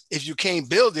 yes, if you can't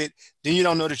build it, then you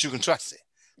don't know that you can trust it.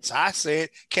 So I said,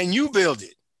 can you build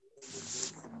it?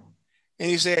 And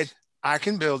he said, I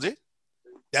can build it.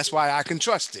 That's why I can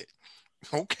trust it.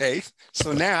 Okay,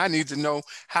 so now I need to know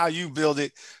how you build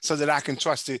it so that I can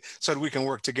trust it, so that we can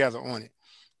work together on it.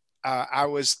 I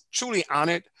was truly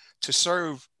honored to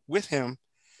serve with him,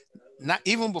 not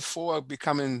even before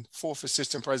becoming 4th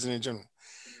Assistant President General.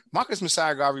 Marcus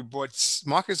Messiah Garvey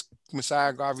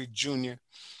Jr.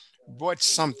 brought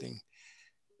something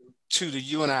to the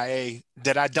UNIA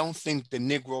that I don't think the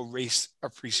Negro race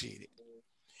appreciated.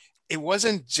 It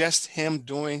wasn't just him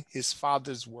doing his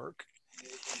father's work.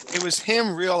 It was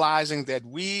him realizing that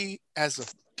we as a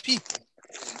people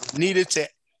needed to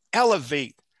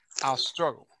elevate our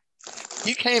struggle.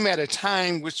 He came at a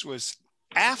time which was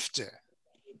after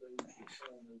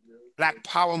Black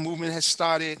Power movement had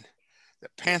started, the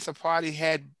Panther Party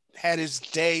had its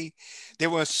day. There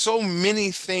were so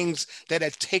many things that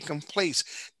had taken place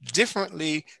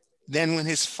differently than when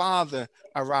his father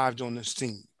arrived on the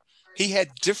scene. He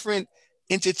had different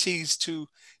entities to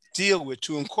deal with,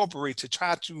 to incorporate, to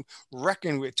try to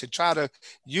reckon with, to try to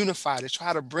unify, to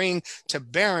try to bring to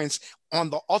bearance on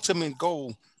the ultimate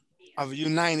goal of a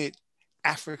united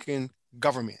African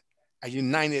government, a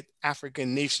united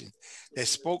African nation that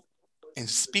spoke and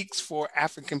speaks for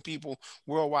African people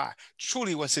worldwide.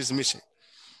 Truly was his mission.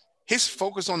 His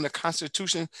focus on the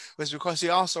Constitution was because he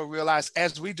also realized,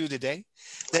 as we do today,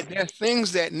 that there are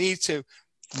things that need to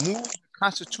move the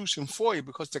Constitution forward,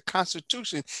 because the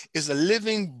Constitution is a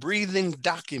living, breathing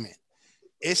document.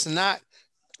 It's not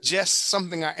just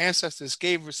something our ancestors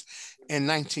gave us in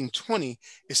 1920.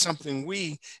 It's something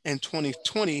we in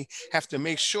 2020 have to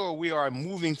make sure we are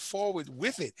moving forward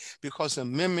with it, because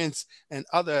amendments and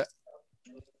other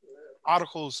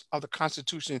articles of the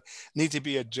Constitution need to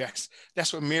be addressed.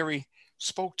 That's what Mary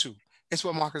spoke to. It's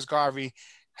what Marcus Garvey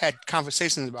had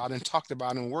conversations about and talked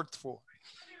about and worked for.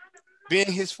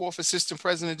 Being his 4th Assistant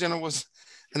President General was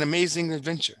an amazing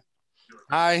adventure.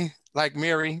 I, like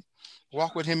Mary,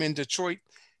 walked with him in Detroit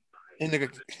in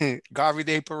the Garvey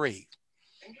Day Parade.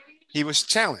 He was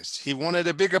challenged. He wanted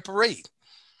a bigger parade.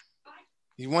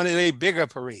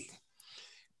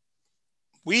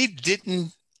 We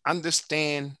didn't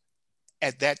understand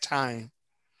at that time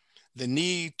the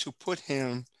need to put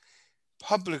him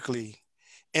publicly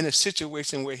in a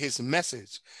situation where his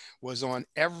message was on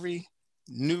every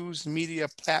news media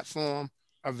platform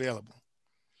available,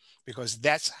 because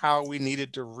that's how we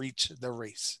needed to reach the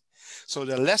race. So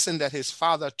the lesson that his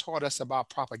father taught us about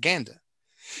propaganda,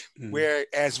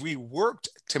 whereas we worked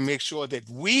to make sure that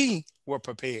we were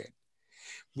prepared,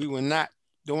 we were not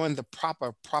doing the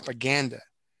proper propaganda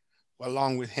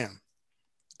along with him.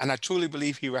 And I truly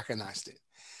believe he recognized it.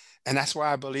 And that's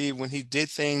why I believe when he did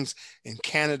things in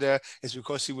Canada, is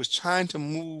because he was trying to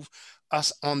move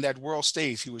us on that world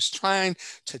stage. He was trying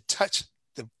to touch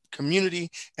the community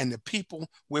and the people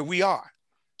where we are,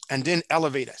 and then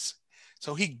elevate us.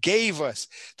 So he gave us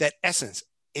that essence.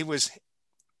 It was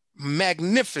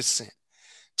magnificent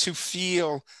to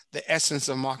feel the essence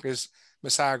of Marcus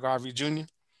Messiah Garvey Jr. And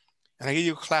I'll give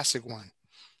you a classic one.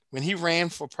 When he ran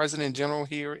for President General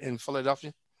here in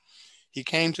Philadelphia, he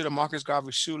came to the Marcus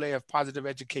Garvey Shule of Positive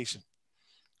Education,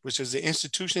 which is the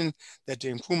institution that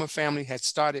the Nkrumah family had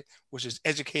started, which is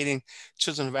educating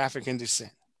children of African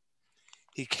descent.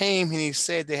 He came and he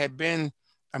said there had been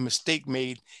a mistake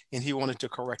made and he wanted to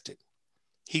correct it.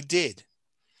 He did.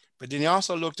 But then he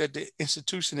also looked at the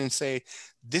institution and said,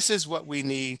 this is what we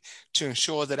need to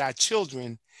ensure that our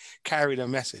children carry the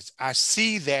message. I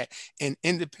see that in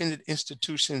independent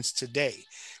institutions today.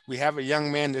 We have a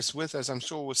young man that's with us, I'm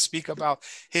sure will speak about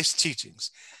his teachings.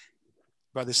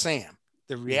 Brother Sam,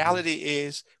 the reality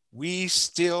is we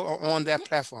still are on that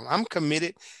platform. I'm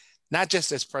committed, not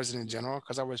just as President General,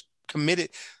 because I was committed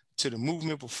to the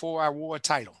movement before I wore a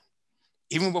title.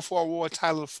 even before I wore a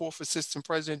title of 4th Assistant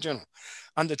President General.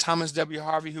 Under Thomas W.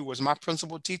 Harvey, who was my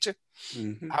principal teacher,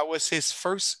 I was his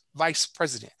first vice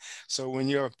president. So when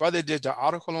your brother did the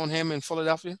article on him in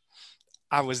Philadelphia,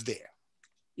 I was there.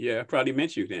 Yeah, I probably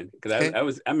met you then, because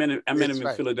I met him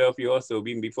in Philadelphia also,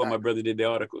 even before my brother did the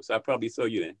article. So I probably saw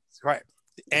you then. Right,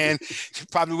 and you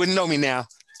probably wouldn't know me now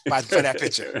for that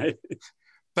picture. Right.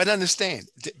 But understand,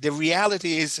 the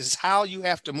reality is how you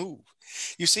have to move.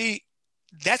 You see,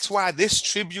 that's why this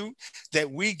tribute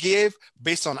that we give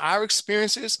based on our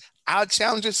experiences, our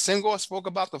challenges. Senghor spoke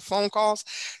about the phone calls.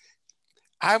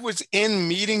 I was in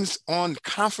meetings on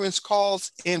conference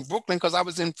calls in Brooklyn because I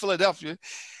was in Philadelphia.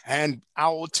 And I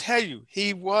will tell you,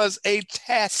 he was a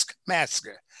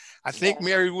taskmaster. I think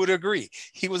Mary would agree.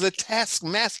 He was a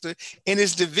taskmaster in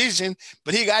his division,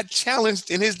 but he got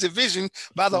challenged in his division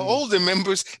by the older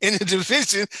members in the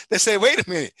division that said, wait a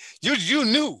minute, you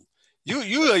knew.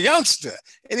 You're a youngster.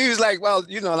 And he was like, well,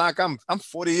 like I'm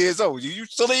 40 years old. You're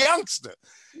still a youngster.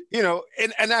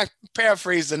 And I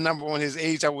paraphrase the number on his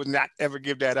age. I would not ever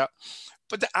give that up.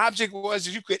 But the object was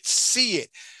you could see it.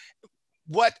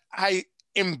 What I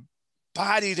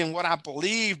embodied and what I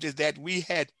believed is that we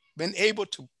had been able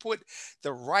to put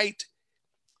the right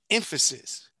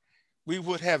emphasis. We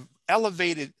would have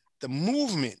elevated the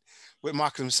movement with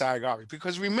Marcus Messiah Garvey,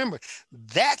 because remember,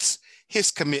 that's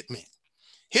his commitment.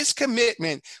 His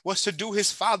commitment was to do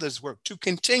his father's work, to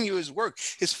continue his work.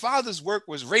 His father's work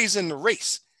was raising the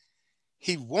race.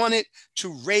 He wanted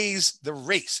to raise the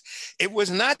race. It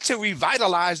was not to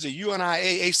revitalize the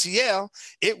UNIA ACL.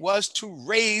 It was to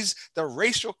raise the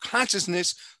racial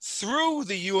consciousness through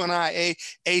the UNIA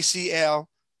ACL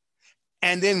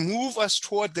and then move us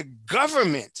toward the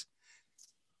government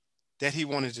that he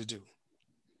wanted to do.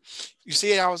 You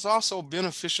see, I was also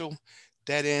beneficial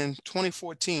that in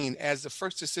 2014, as the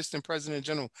first Assistant President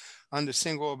General under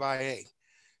Senghor Baye,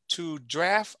 to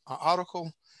draft an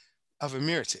article of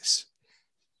emeritus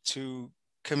to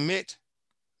commit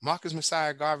Marcus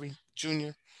Messiah Garvey Jr.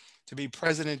 to be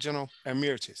President General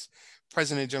Emeritus,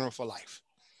 President General for life,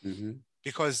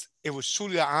 because it was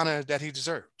truly an honor that he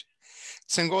deserved.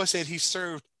 Senghor said he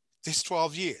served this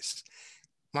 12 years.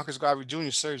 Marcus Garvey Jr.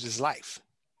 serves his life.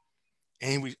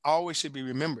 And we always should be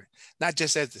remembered, not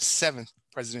just as the 7th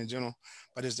President General,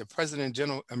 but as the President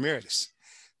General Emeritus,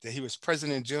 that he was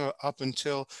President General up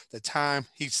until the time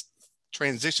he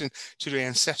transitioned to the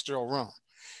ancestral realm.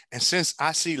 And since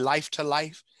I see life to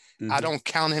life, I don't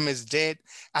count him as dead.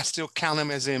 I still count him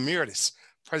as the Emeritus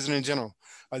President General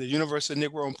of the Universal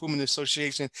Negro Improvement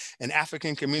Association and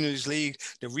African Communities League,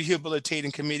 the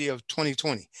Rehabilitating Committee of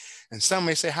 2020. And some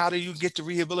may say, how do you get the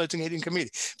Rehabilitating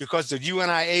Committee? Because the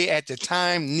UNIA at the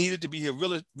time needed to be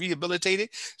rehabilitated,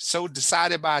 so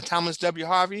decided by Thomas W.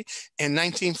 Harvey in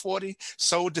 1940,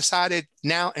 so decided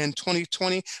now in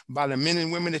 2020 by the men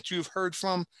and women that you've heard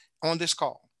from on this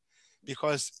call.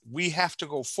 Because we have to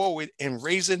go forward in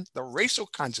raising the racial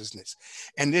consciousness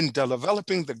and then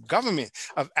developing the government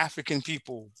of African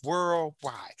people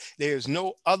worldwide. There is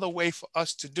no other way for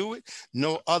us to do it,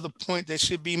 no other point that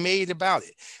should be made about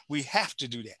it. We have to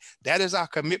do that. That is our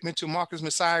commitment to Marcus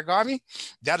Messiah Garvey.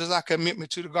 That is our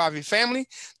commitment to the Garvey family.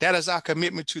 That is our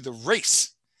commitment to the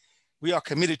race. We are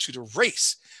committed to the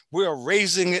race. We are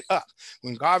raising it up.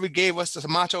 When Garvey gave us the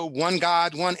motto, one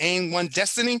God, one aim, one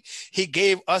destiny, he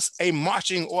gave us a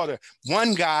marching order.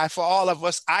 One God for all of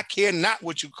us. I care not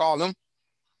what you call them.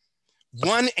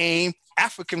 One aim,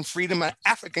 African freedom, and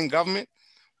African government.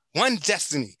 One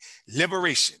destiny,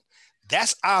 liberation.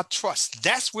 That's our trust.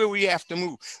 That's where we have to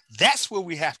move. That's where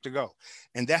we have to go.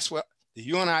 And that's what the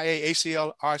UNIA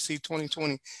ACL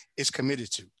RC2020 is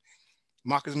committed to.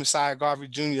 Marcus Messiah Garvey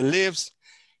Jr. lives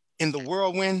in the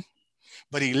whirlwind,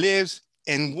 but he lives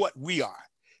in what we are.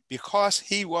 Because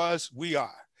he was, we are.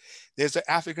 There's an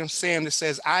African saying that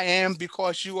says, I am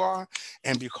because you are,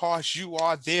 and because you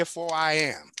are, therefore I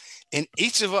am. In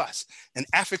each of us, an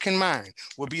African mind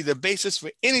will be the basis for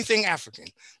anything African.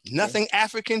 Nothing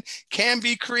African can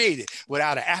be created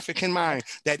without an African mind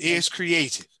that is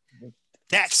creative.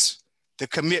 That's the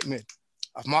commitment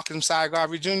of Marcus Messiah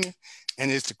Garvey Jr., and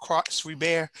it's the cross we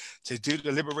bear to do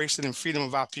the liberation and freedom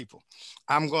of our people.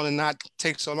 I'm going to not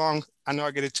take so long. I know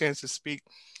I get a chance to speak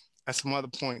at some other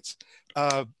points.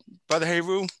 Brother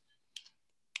Heru,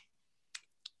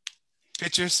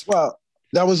 pictures? Wow,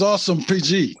 that was awesome,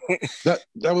 PG. that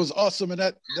was awesome, and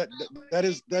that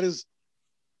is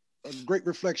a great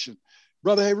reflection.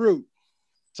 Brother Heru,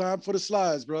 time for the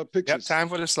slides, bro. Pictures. Yep, time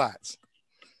for the slides.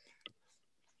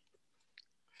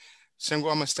 Senghor, I'm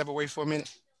going to step away for a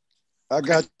minute. I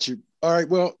got you. All right.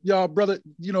 Well, y'all, brother,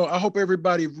 I hope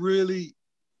everybody really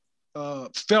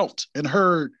felt and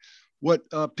heard what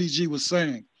PG was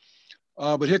saying.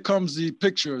 But here comes the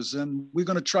pictures, and we're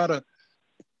gonna try to,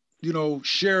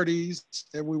 share these,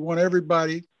 and we want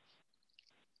everybody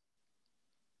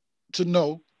to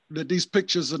know that these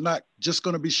pictures are not just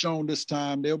gonna be shown this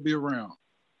time, they'll be around.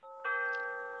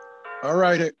 All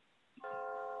right.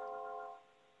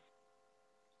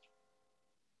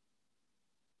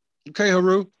 Okay,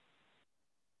 Haru.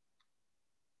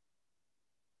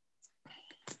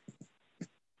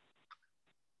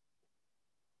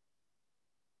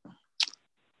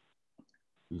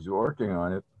 He's working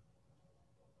on it.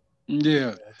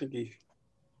 Yeah. I think he.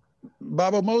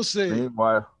 Baba Mose.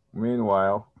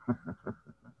 Meanwhile.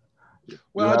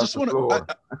 Well, I just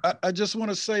want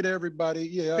to say to everybody,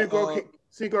 yeah.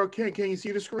 Seagull, can you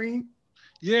see the screen?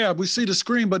 Yeah, we see the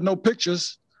screen, but no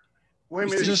pictures. Wait a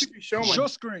minute, just showing. Your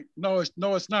screen. No, it's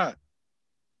not.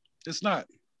 It's not.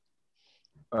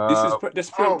 That's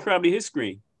probably his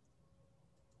screen.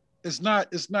 It's not,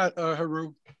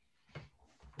 Haru.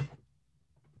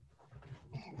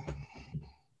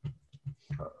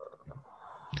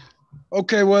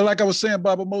 Okay, well, like I was saying,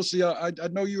 Baba Mosi, I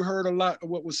know you heard a lot of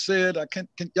what was said.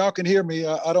 Y'all can hear me.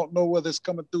 I don't know whether it's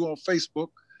coming through on Facebook,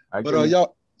 but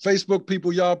y'all, Facebook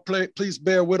people, y'all please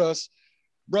bear with us.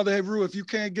 Brother Haru, if you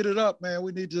can't get it up, man,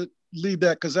 we need to leave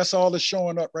that because that's all that's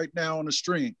showing up right now on the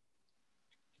stream.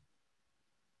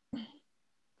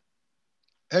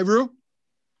 Haru?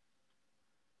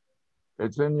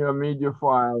 It's in your media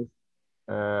files,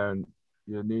 and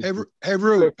you need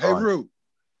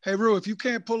Haru, if you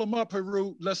can't pull them up,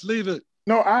 Haru, let's leave it.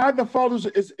 No, I had the photos.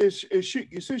 You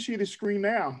see the screen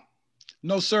now.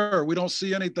 No, sir, we don't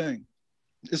see anything.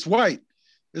 It's white.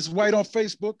 It's white on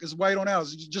Facebook. It's white on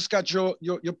ours. You just got your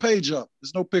page up.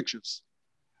 There's no pictures.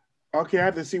 Okay, I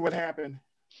have to see what happened.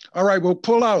 All right, well,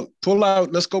 pull out.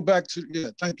 Let's go back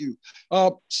to, thank you.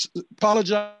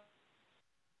 Apologize.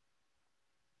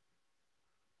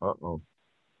 Uh-oh.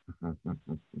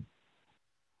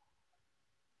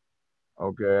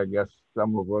 Okay, I guess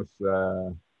some of us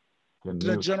can.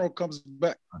 The general comes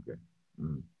back. Okay.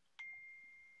 Mm.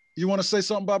 You want to say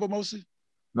something, Baba Mosi?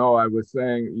 No, I was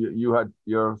saying you had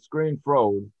your screen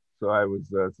froze, so I was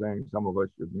saying some of us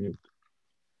should mute.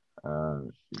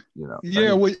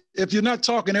 Yeah, if you're not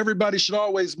talking, everybody should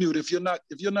always mute. If you're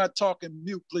not talking,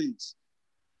 mute, please.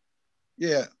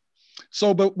 Yeah.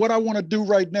 So, but what I want to do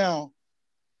right now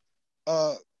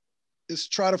is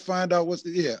try to find out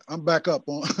I'm back up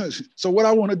on. So what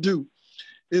I want to do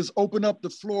is open up the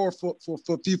floor for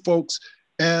a few folks.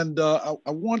 And I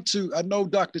know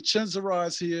Dr. Chenzara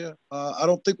is here. I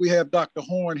don't think we have Dr.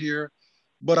 Horn here,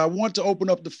 but I want to open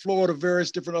up the floor to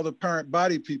various different other parent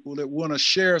body people that want to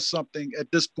share something at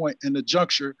this point in the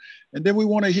juncture. And then we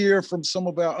want to hear from some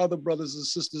of our other brothers and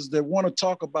sisters that want to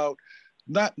talk about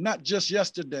not just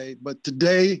yesterday, but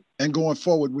today and going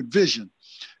forward with vision.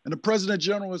 And the President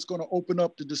General is going to open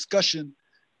up the discussion,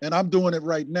 and I'm doing it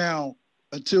right now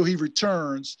until he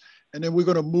returns. And then we're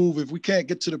going to move if we can't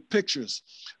get to the pictures.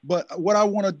 But what I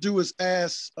want to do is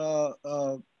ask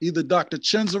either Dr.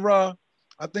 Chenzara,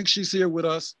 I think she's here with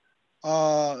us,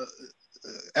 our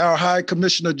High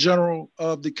Commissioner General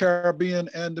of the Caribbean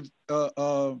and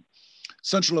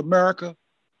Central America.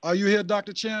 Are you here,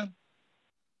 Dr. Chen?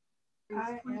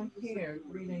 I am here.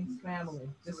 Greetings, family.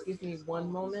 Just give me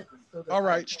one moment. So that all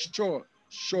right, sure.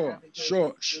 So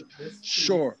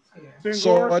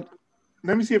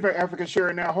let me see if I can share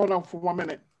it now. Hold on for 1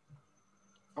 minute.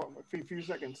 Oh, a few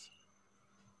seconds.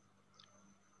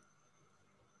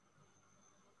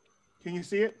 Can you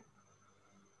see it?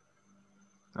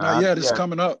 Not yet. It's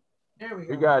coming up. There we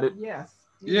go. You got it. Yes.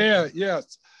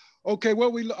 Yes. Okay.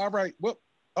 All right. Well,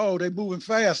 oh, they moving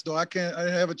fast though. I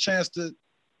didn't have a chance to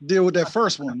deal with that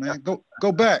first one, man.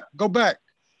 Go back,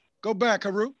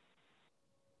 Haru.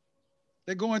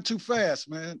 They're going too fast,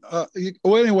 man.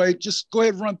 Well, anyway, just go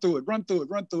ahead and run through it,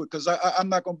 because I'm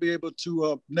not going to be able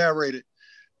to narrate it.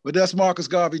 But that's Marcus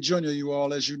Garvey Jr., you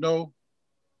all, as you know.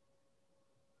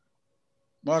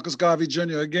 Marcus Garvey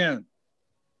Jr. again.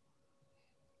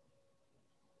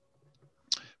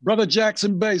 Brother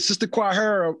Jackson Bay, Sister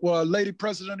Quahara, Lady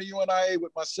President of UNIA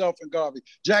with myself and Garvey.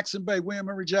 Jackson Bay, William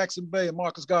Henry Jackson Bay, and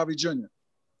Marcus Garvey Jr.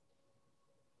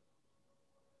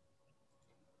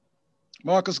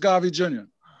 Marcus Garvey Jr.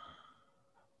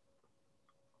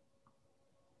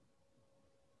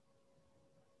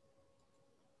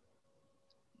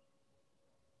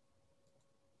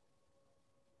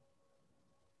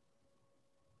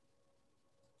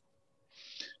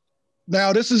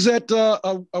 Now, this is at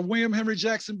a William Henry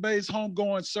Jackson Bay's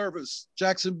homegoing service,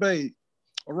 Jackson Bay,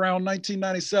 around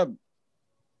 1997.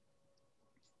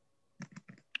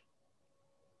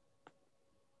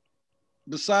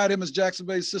 Beside him is Jackson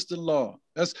Bay's sister-in-law.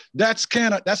 That's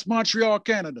Canada. That's Montreal,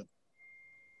 Canada.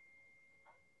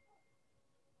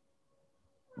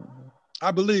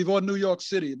 I believe, or New York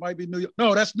City. It might be New York.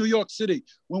 No, that's New York City.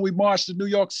 When we marched to New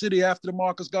York City after the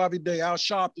Marcus Garvey Day, Al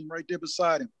Sharpton right there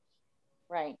beside him.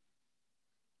 Right.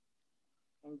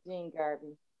 And Gene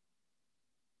Garvey.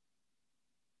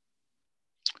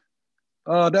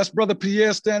 That's Brother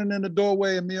Pierre standing in the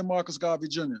doorway, and me and Marcus Garvey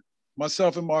Jr.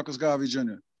 Myself and Marcus Garvey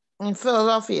Jr. In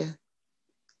Philadelphia.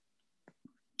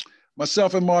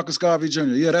 Myself and Marcus Garvey Jr.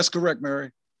 Yeah, that's correct,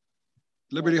 Mary.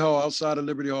 Liberty Hall, outside of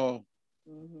Liberty Hall.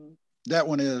 Mm-hmm. That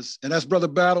one is. And that's Brother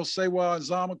Battle, Sewa, and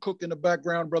Zama Cook in the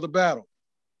background, Brother Battle.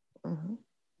 Mm-hmm.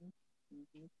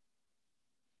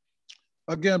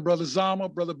 Again, Brother Zama,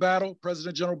 Brother Battle,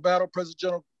 President General Battle, President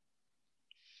General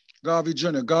Garvey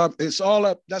Jr. It's all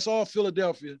up. That's all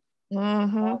Philadelphia.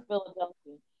 Mm-hmm. All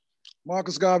Philadelphia.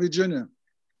 Marcus Garvey Jr.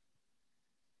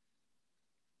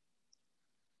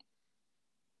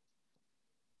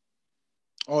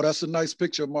 Oh, that's a nice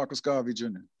picture of Marcus Garvey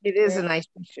Jr. It is a nice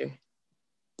picture.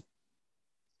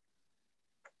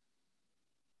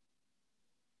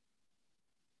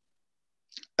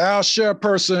 Al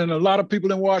Chairperson, a lot of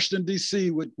people in Washington,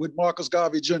 D.C. with Marcus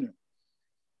Garvey Jr.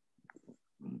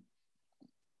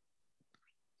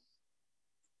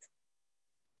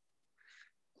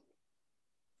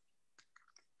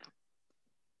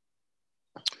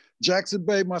 Jackson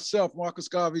Bay, myself, Marcus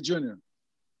Garvey Jr.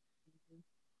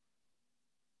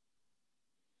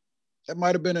 That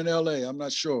might have been in LA, I'm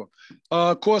not sure.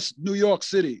 Of course, New York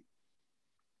City.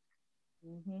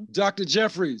 Mm-hmm. Dr.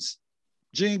 Jeffries,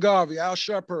 Gene Garvey, Al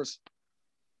Sharpers,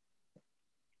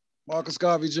 Marcus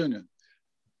Garvey Jr.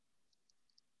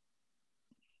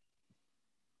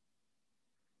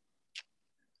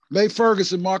 May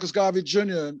Ferguson, Marcus Garvey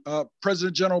Jr.,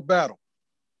 President General Battle.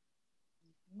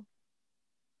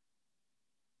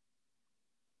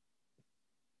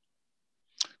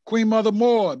 Queen Mother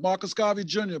Moore, Marcus Garvey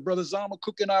Jr., Brother Zama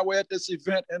Cook and I were at this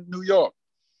event in New York,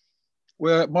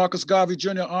 where Marcus Garvey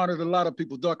Jr. honored a lot of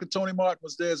people. Dr. Tony Martin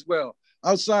was there as well,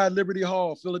 outside Liberty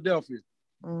Hall, Philadelphia.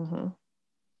 Mm-hmm.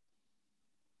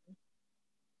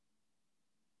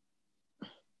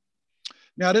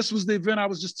 Now, this was the event I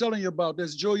was just telling you about.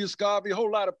 There's Julius Garvey, a whole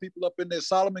lot of people up in there.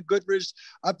 Solomon Goodrich.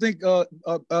 I think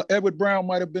Edward Brown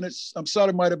might have been at,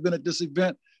 might have been at this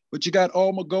event. But you got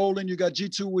Alma Golden, you got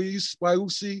G2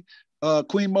 Waiusi,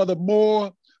 Queen Mother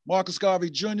Moore, Marcus Garvey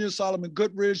Jr., Solomon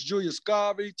Goodrich, Julius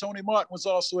Garvey. Tony Martin was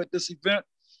also at this event.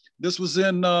 This was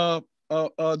in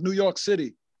New York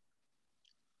City.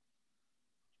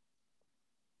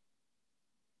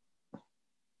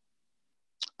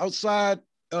 Outside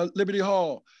Liberty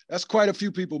Hall, that's quite a few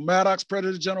people. Maddox,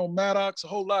 President General Maddox, a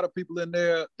whole lot of people in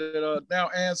there that are now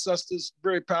ancestors.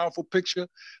 Very powerful picture.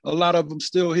 A lot of them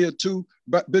still here too.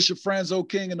 Bishop Franzo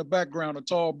King in the background, a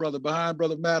tall brother behind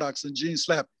Brother Maddox and Gene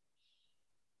Slappy.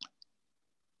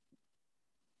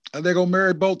 And they're gonna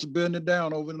Mary Bolter bending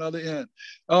down over another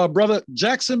end. Brother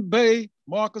Jackson Bay,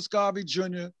 Marcus Garvey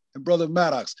Jr., and Brother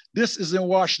Maddox. This is in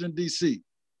Washington, D.C.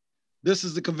 This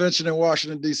is the convention in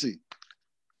Washington, D.C.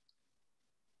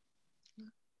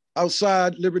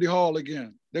 Outside Liberty Hall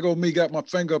again. There go me, got my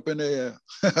finger up in the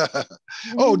air.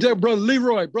 Oh, there, Brother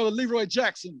Leroy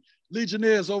Jackson,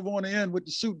 Legionnaires over on the end with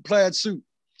the suit, plaid suit.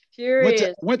 Sure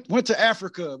went to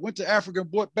Africa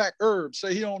and brought back herbs.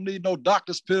 Say he don't need no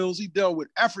doctor's pills. He dealt with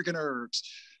African herbs.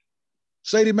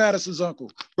 Sadie Madison's uncle.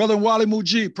 Brother Wally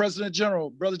Muji, President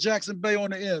General. Brother Jackson Bay on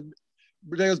the end.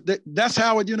 That's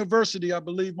Howard University, I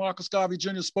believe. Marcus Garvey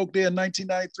Jr. spoke there in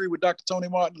 1993 with Dr. Tony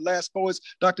Martin, Last Poets,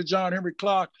 Dr. John Henry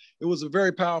Clark. It was a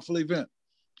very powerful event.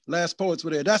 Last Poets were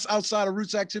there. That's outside of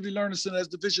Roots Activity Learning Center. That's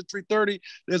Division 330.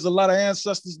 There's a lot of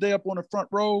ancestors there up on the front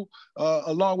row,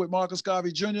 along with Marcus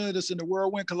Garvey Jr. That's in the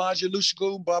Whirlwind, Kalanja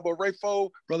Lushagoon, Baba Rafo,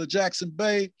 Brother Jackson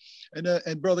Bay,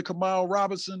 and Brother Kamal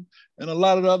Robinson, and a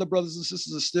lot of the other brothers and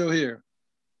sisters are still here.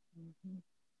 Mm-hmm.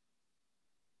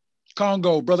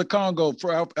 Congo, Brother Congo,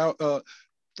 for our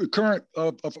current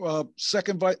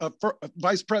second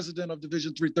vice president of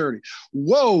Division 330.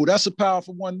 Whoa, that's a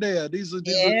powerful one there. These are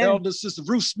the elder sisters,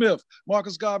 Ruth Smith,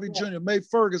 Marcus Garvey Jr., Mae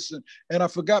Ferguson, and I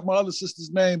forgot my other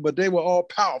sister's name, but they were all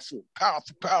powerful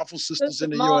sisters Sister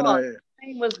in the Maud. UNIA. Her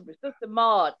name was Sister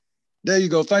Maud. There you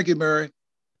go. Thank you, Mary.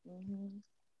 Mm-hmm.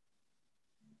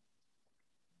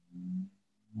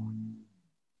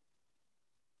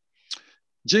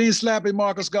 Gene Slappy,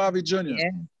 Marcus Garvey Jr.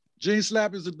 Yeah. Gene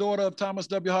Slappy is the daughter of Thomas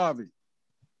W. Harvey.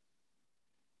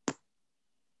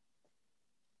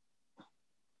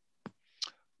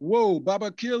 Whoa,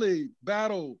 Baba Kili,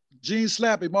 Battle, Gene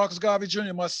Slappy, Marcus Garvey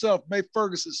Jr., myself, May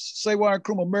Ferguson, Saywa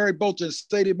Nkrumah, Mary Bolton, and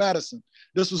Sadie Madison.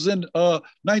 This was in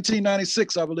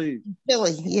 1996, I believe.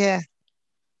 Philly, yeah.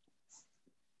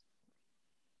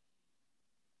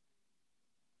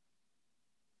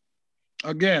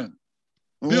 Again,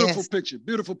 beautiful picture,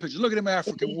 beautiful picture. Look at them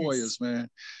African warriors, man.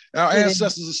 Our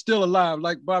ancestors are still alive.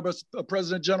 Like Barbara,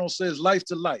 President General says, life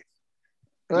to life.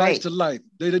 Life to life.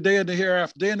 They in the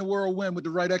hereafter. They in the whirlwind with the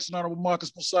right ex honorable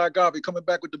Marcus Mosiah Garvey coming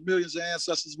back with the millions of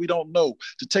ancestors we don't know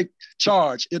to take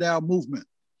charge in our movement.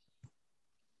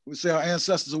 We say our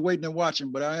ancestors are waiting and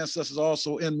watching, but our ancestors are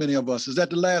also in many of us. Is that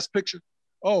the last picture?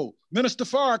 Oh, Minister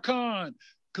Farrakhan,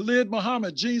 Khalid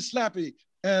Muhammad, Gene Slappy,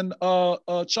 and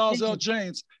Charles L.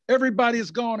 James. Everybody is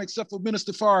gone except for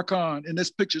Minister Farrakhan in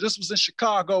this picture. This was in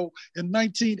Chicago in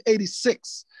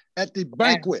 1986 at the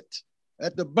banquet.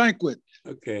 At the banquet.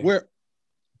 Okay. Where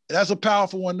that's a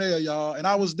powerful one there, y'all. And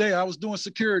I was there. I was doing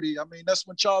security. I mean, that's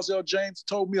when Charles L. James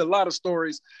told me a lot of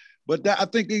stories. But that, I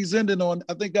think he's ending on,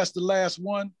 I think that's the last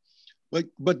one.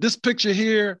 But this picture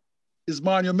here is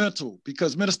monumental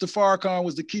because Minister Farrakhan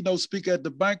was the keynote speaker at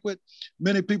the banquet.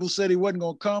 Many people said he wasn't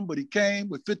going to come, but he came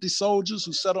with 50 soldiers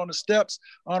who sat on the steps.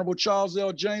 Honorable Charles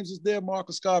L. James was there,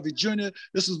 Marcus Garvey Jr.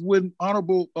 This is when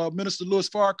Honorable Minister Louis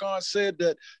Farrakhan said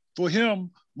that for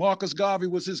him, Marcus Garvey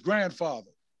was his grandfather.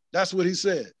 That's what he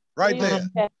said, right there.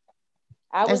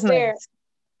 I was there.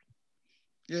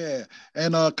 Yeah,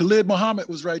 and Khalid Muhammad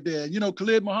was right there. You know,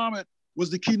 Khalid Muhammad was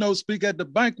the keynote speaker at the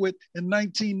banquet in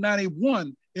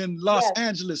 1991 in Los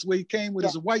Angeles, where he came with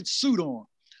his white suit on.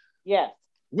 Yes.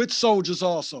 With soldiers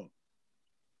also.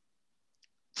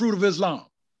 Fruit of Islam.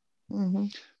 Mm-hmm.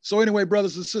 So anyway,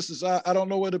 brothers and sisters, I don't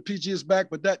know whether PG is back,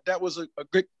 but that was a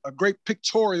great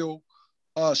pictorial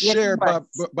shared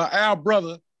by our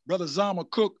brother Zama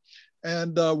Cook.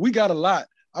 And we got a lot.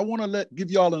 I want to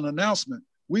give y'all an announcement.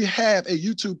 We have a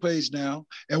YouTube page now,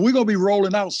 and we're going to be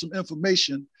rolling out some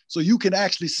information so you can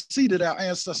actually see that our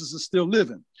ancestors are still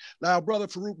living. Now, our brother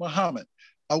Farouk Muhammad,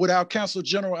 with our Council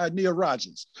General Ania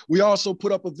Rogers. We also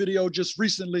put up a video just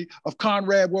recently of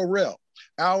Conrad Worrell,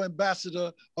 our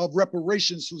ambassador of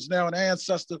reparations, who's now an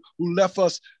ancestor who left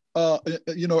us,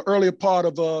 earlier part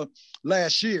of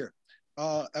last year.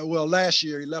 Last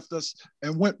year he left us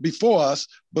and went before us,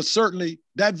 but certainly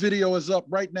that video is up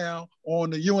right now on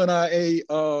the UNIA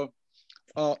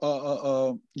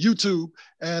YouTube.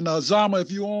 And Zama,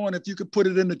 if you could put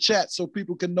it in the chat so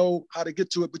people can know how to get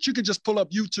to it, but you can just pull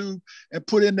up YouTube and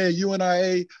put in there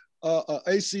UNIA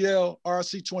ACL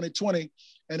RC2020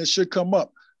 and it should come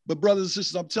up. But brothers and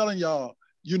sisters, I'm telling y'all,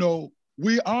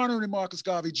 we're honoring Marcus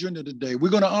Garvey Jr. today. We're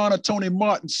going to honor Tony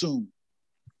Martin soon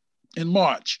in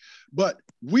March. But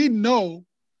we know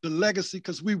the legacy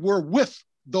because we were with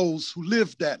those who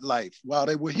lived that life while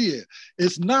they were here.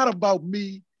 It's not about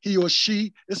me, he or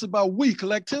she, it's about we,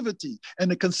 collectivity. And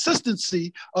the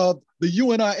consistency of the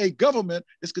UNIA government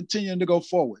is continuing to go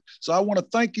forward. So I want to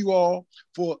thank you all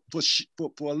for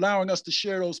allowing us to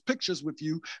share those pictures with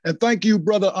you. And thank you,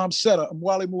 Brother Mwalimu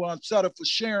Amseta, for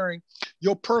sharing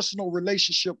your personal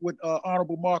relationship with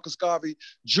Honorable Marcus Garvey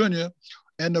Jr.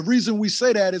 And the reason we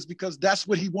say that is because that's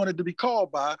what he wanted to be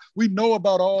called by. We know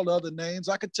about all the other names.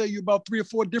 I could tell you about 3 or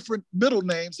 4 different middle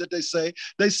names that they say.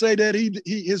 They say that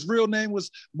his real name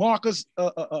was Marcus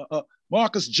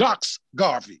Jocks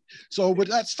Garvey. So, but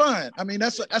that's fine. I mean,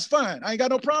 that's fine. I ain't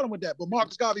got no problem with that. But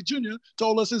Marcus Garvey Jr.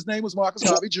 told us his name was Marcus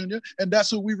Garvey Jr. And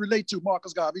that's who we relate to,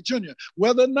 Marcus Garvey Jr.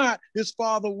 Whether or not his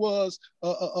father was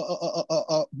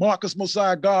Marcus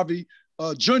Mosiah Garvey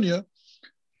Jr.,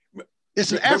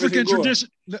 it's an African tradition.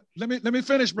 Let me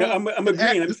finish, bro. No, I'm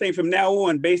agreeing. I'm saying from now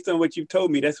on, based on what you've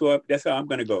told me, that's how I'm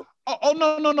going to go.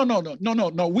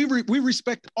 No. We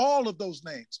respect all of those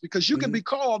names because you can be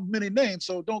called many names.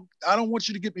 So I don't want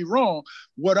you to get me wrong.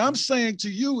 What I'm saying to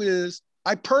you is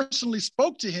I personally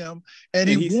spoke to him and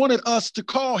he wanted us to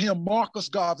call him Marcus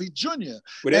Garvey Jr.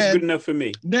 Well, that's good enough for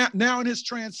me. Now in his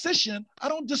transition, I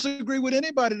don't disagree with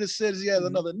anybody that says he has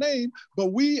another name,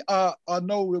 but we know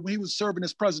that when he was serving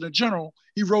as President General,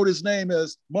 he wrote his name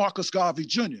as Marcus Garvey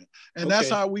Jr. And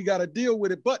that's how we got to deal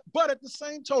with it. But at the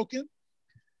same token,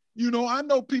 I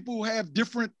know people who have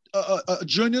different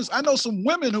juniors. I know some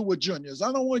women who were juniors. I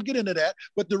don't want to get into that,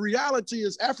 but the reality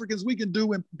is Africans, we can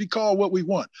do and be called what we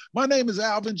want. My name is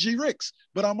Alvin G. Ricks,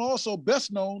 but I'm also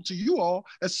best known to you all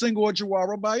as Senghor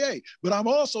Jawara Baye, but I'm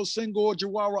also Senghor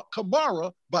Jawara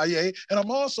Kamara Baye, and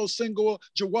I'm also Senghor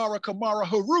Jawara Kamara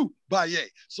Haru Baye.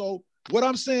 So what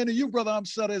I'm saying to you, Brother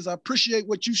Amseta, is I appreciate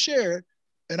what you shared,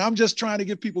 and I'm just trying to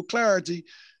give people clarity.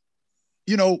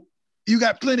 You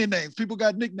got plenty of names. People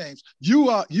got nicknames. You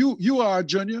are a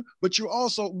junior, but you're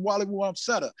also Wally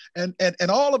Wamsetta. And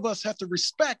all of us have to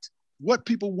respect what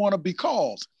people want to be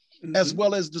called, as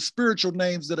well as the spiritual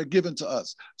names that are given to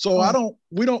us. So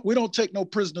we don't take no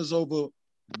prisoners over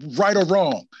right or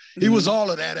wrong. He was all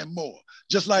of that and more.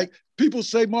 Just like people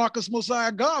say Marcus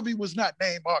Mosiah Garvey was not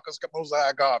named Marcus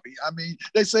Mosiah Garvey. I mean,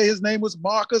 they say his name was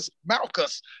Marcus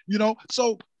Malchus, you know?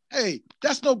 So, hey,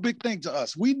 that's no big thing to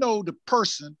us. We know the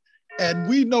person and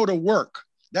we know the work.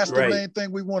 That's the main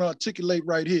thing we want to articulate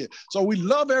right here. So we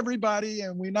love everybody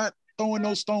and we're not throwing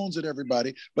no stones at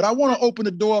everybody, but I want to open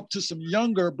the door up to some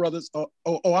younger brothers.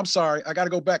 I'm sorry. I got to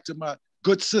go back to my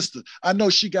good sister. I know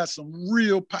she got some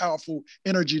real powerful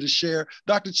energy to share.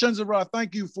 Dr. Chenzara,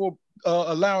 thank you for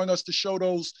allowing us to show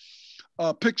those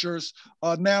pictures.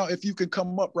 Now, if you can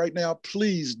come up right now,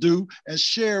 please do, and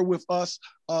share with us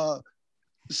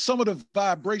some of the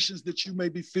vibrations that you may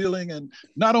be feeling, and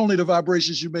not only the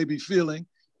vibrations you may be feeling,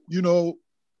 you know,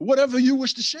 whatever you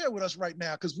wish to share with us right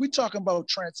now, because we're talking about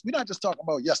we're not just talking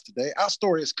about yesterday. Our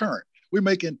story is current. We're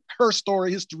making her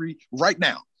story history right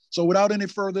now. So without any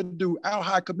further ado, our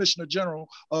High Commissioner General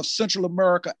of Central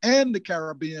America and the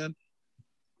Caribbean,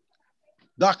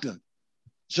 Dr.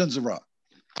 Chenzara.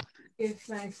 Give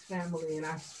thanks, family. And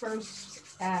I first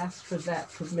asked for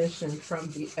that permission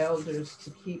from the elders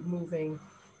to keep moving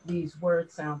these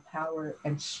words, sound, power,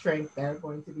 and strength that are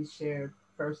going to be shared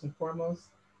first and foremost.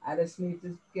 I just need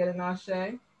to get an ashe.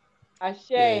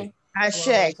 Ashe. Ashe.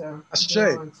 Ashe.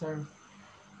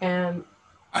 And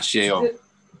Ashe.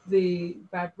 The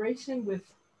vibration with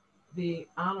the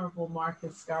Honorable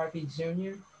Marcus Garvey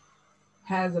Jr.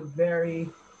 has a very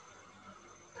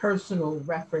personal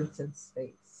reference in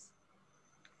space.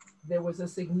 There was a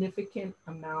significant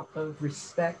amount of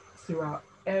respect throughout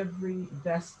every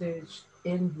vestige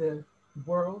in the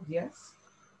world, yes,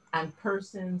 and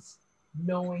persons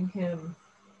knowing him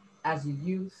as a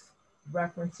youth,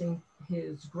 referencing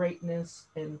his greatness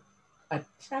and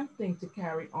attempting to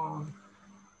carry on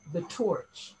the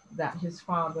torch that his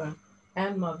father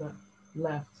and mother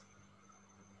left.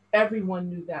 Everyone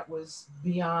knew that was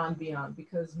beyond,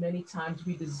 because many times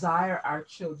we desire our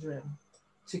children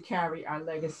to carry our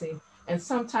legacy, and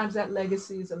sometimes that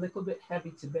legacy is a little bit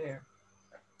heavy to bear.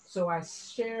 So I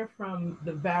share from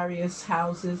the various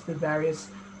houses, the various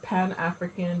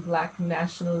Pan-African, Black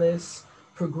nationalists,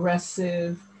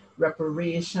 progressive,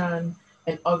 reparation,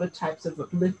 and other types of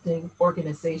uplifting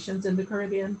organizations in the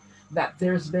Caribbean, that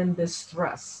there's been this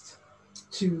thrust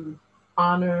to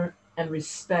honor and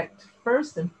respect,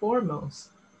 first and foremost,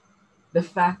 the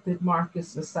fact that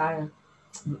Marcus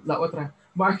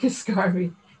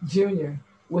Garvey Jr.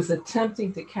 was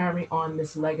attempting to carry on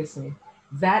this legacy.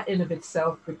 That in of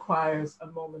itself requires a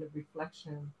moment of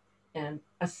reflection and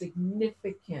a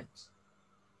significant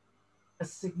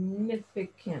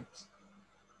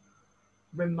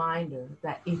reminder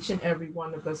that each and every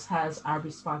one of us has our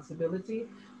responsibility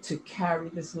to carry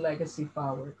this legacy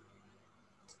forward.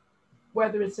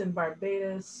 Whether it's in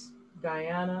Barbados,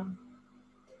 Guyana,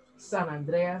 San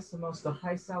Andreas, amongst the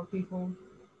Haisal people,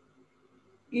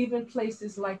 even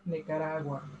places like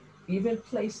Nicaragua, even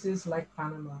places like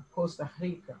Panama, Costa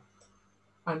Rica,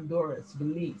 Honduras,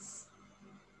 Belize,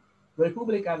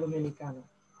 República Dominicana,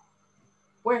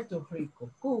 Puerto Rico,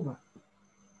 Cuba,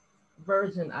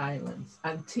 Virgin Islands,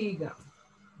 Antigua,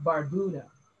 Barbuda,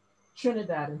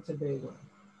 Trinidad and Tobago,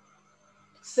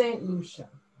 St. Lucia,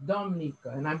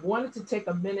 Dominica. And I wanted to take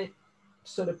a minute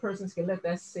so the persons can let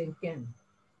that sink in,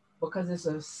 because it's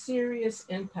a serious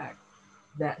impact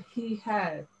that he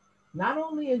had, not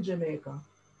only in Jamaica,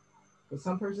 but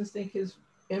some persons think his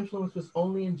influence was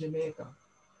only in Jamaica.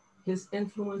 His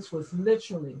influence was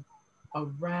literally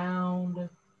around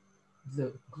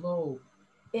the globe.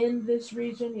 In this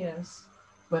region, yes,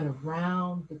 but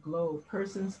around the globe.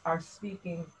 Persons are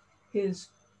speaking his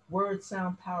word,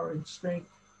 sound, power, and strength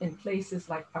in places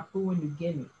like Papua New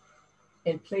Guinea,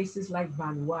 in places like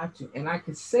Vanuatu. And I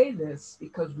could say this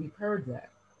because we've heard that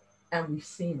and we've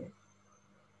seen it.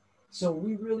 So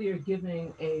we really are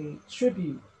giving a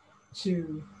tribute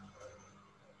to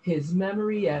his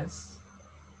memory, yes,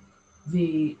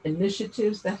 the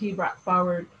initiatives that he brought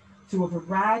forward through a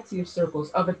variety of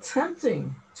circles of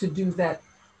attempting to do that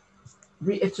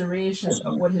reiteration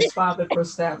of what his father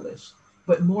established,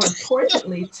 but more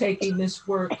importantly, taking this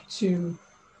work to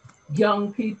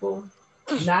young people,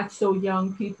 not so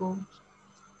young people,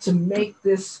 to make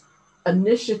this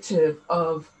initiative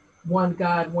of one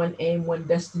God, one aim, one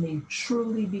destiny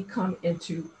truly become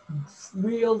into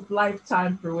real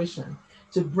lifetime fruition,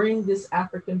 to bring this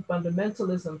African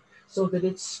fundamentalism so that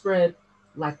it's spread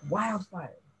like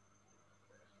wildfire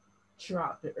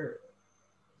throughout the earth.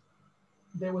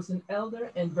 there was an elder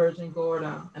in Virgin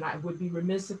Gorda, and I would be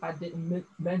remiss if I didn't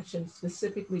mention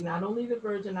specifically not only the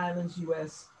Virgin Islands,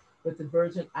 U.S., but the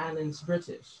Virgin Islands,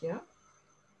 British. Yeah,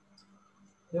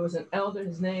 there was an elder.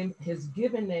 His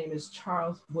given name was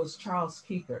Charles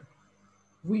Keeper.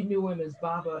 We knew him as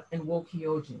Baba and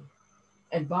Wokioji.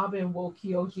 And Baba and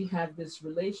Wokioji had this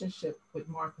relationship with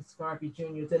Marcus Garvey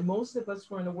Jr. that most of us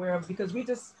weren't aware of, because we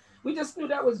just knew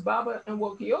that was Baba and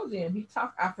Wokioji, and he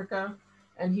talked Africa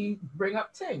and he bring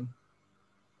up Ting.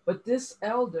 But this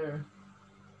elder,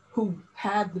 who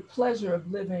had the pleasure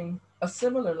of living a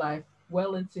similar life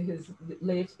well into his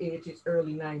late 80s,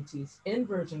 early 90s in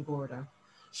Virgin Gorda,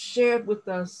 shared with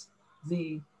us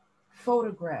the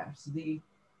photographs, the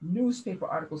newspaper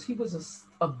articles. He was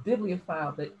a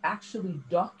bibliophile that actually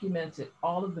documented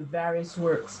all of the various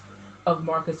works of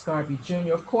Marcus Garvey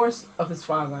Jr., of course, of his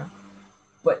father,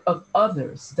 but of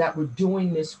others that were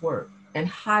doing this work, and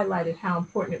highlighted how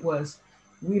important it was.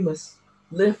 We must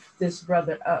lift this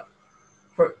brother up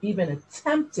for even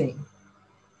attempting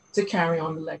to carry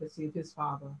on the legacy of his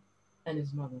father and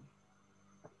his mother.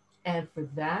 And for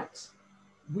that,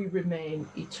 we remain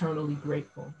eternally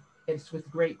grateful. It's with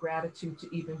great gratitude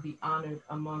to even be honored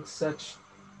amongst such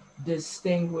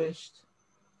distinguished,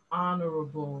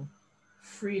 honorable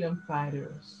freedom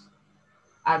fighters.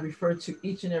 I refer to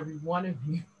each and every one of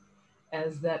you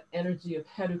as that energy of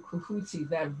Heru Kuhuti,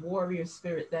 that warrior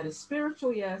spirit that is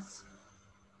spiritual, yes,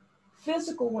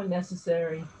 physical when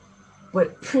necessary,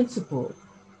 but principled,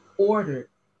 ordered,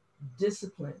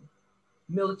 disciplined,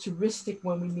 militaristic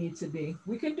when we need to be.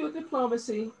 We can do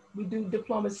diplomacy. We do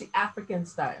diplomacy African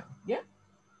style, yeah?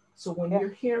 So when you're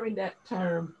hearing that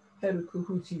term, Heru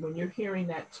Kuhuti, when you're hearing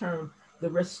that term, the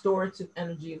restorative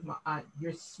energy of Ma'at,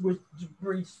 we're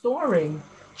restoring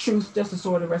truth, justice,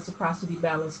 order, reciprocity,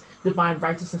 balance, divine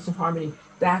righteousness, and harmony.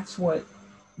 That's what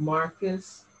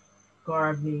Marcus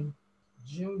Garvey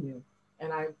Jr.,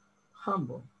 and I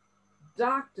humble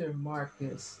Dr.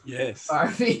 Marcus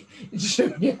Garvey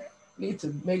Jr. need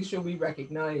to make sure we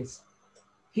recognize.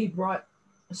 He brought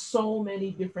so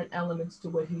many different elements to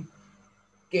what he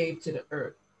gave to the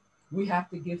earth. We have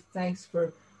to give thanks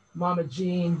for Mama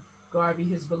Jean Garvey,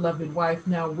 his beloved wife,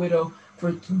 now widow,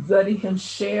 for letting him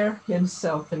share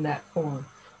himself in that form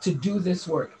to do this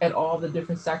work at all the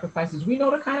different sacrifices. We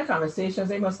know the kind of conversations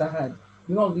they must have had.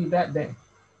 We're going to leave that there,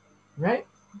 right?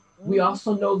 We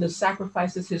also know the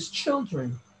sacrifices his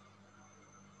children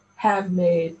have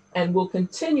made and will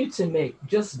continue to make,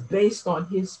 just based on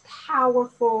his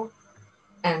powerful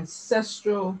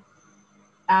ancestral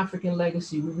African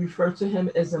legacy. We refer to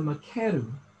him as a Makeru.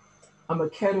 A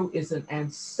Makeru is an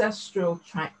ancestral,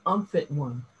 triumphant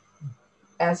one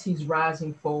as he's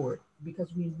rising forward,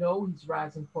 because we know he's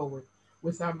rising forward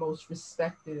with our most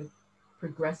respected,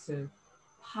 progressive,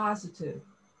 positive,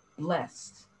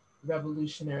 blessed,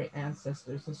 revolutionary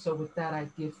ancestors. And so with that, I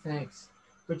give thanks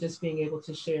for just being able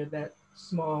to share that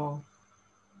small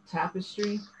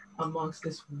tapestry amongst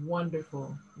this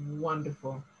wonderful,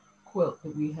 wonderful quilt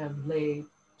that we have laid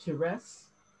to rest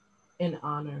in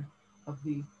honor of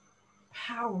the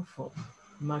powerful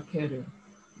Makeru,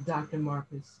 Dr.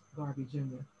 Marcus Garvey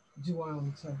Jr. Do our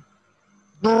own turn.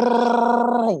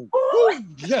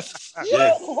 Yes.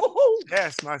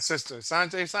 Yes, my sister,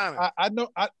 Sanjay Sana.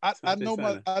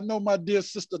 I know my dear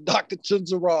sister, Dr.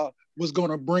 Chinzara, was going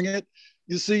to bring it.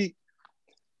 You see,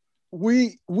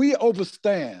 we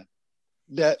understand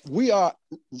that we are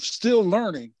still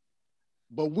learning,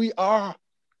 but we are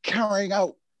carrying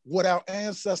out what our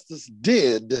ancestors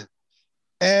did,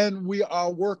 and we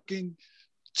are working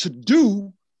to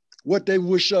do what they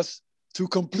wish us to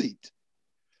complete.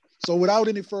 So without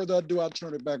any further ado, I'll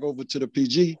turn it back over to the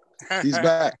PG. He's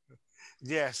back.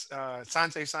 Yes,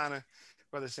 Sanjay Sana,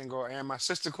 Brother Senghor, and my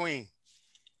sister Queen.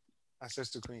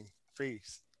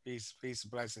 Peace, peace, peace,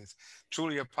 blessings.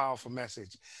 Truly a powerful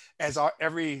message. As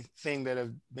everything that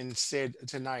have been said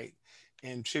tonight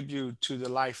in tribute to the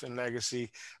life and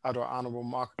legacy of the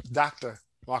Honorable Dr.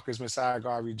 Marcus Messiah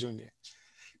Garvey Jr.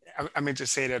 I meant to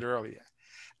say that earlier.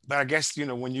 But I guess,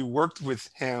 when you worked with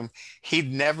him,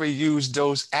 he'd never used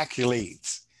those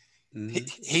accolades.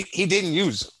 Mm-hmm. He didn't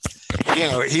use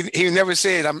them. He never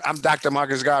said, I'm Dr.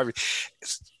 Marcus Garvey.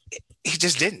 He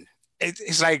just didn't.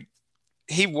 It's like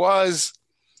he was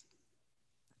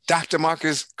Dr.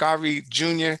 Marcus Garvey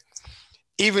Jr.,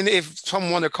 even if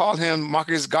someone to call him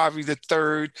Marcus Garvey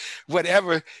III,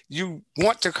 whatever you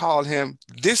want to call him,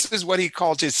 this is what he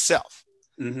called himself.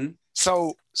 Mm-hmm.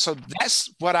 So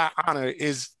that's what I honor,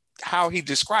 is how he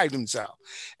described himself.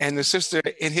 And the sister,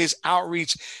 in his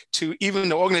outreach to even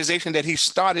the organization that he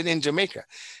started in Jamaica,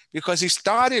 because he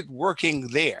started working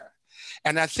there.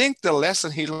 And I think the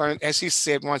lesson he learned, as he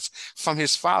said once from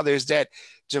his father, is that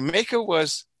Jamaica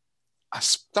was a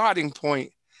starting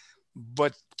point,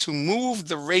 but to move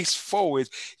the race forward,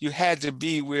 you had to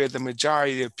be where the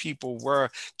majority of people were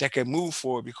that could move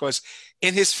forward. Because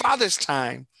in his father's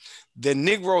time, the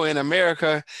Negro in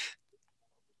America,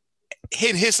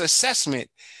 in his assessment,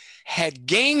 had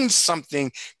gained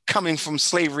something coming from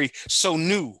slavery so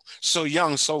new, so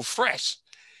young, so fresh.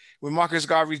 When Marcus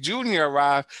Garvey Jr.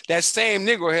 arrived, that same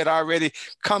Negro had already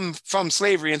come from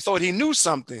slavery and thought he knew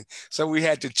something. So we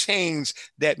had to change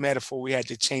that metaphor. We had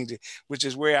to change it, which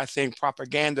is where I think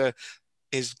propaganda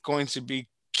is going to be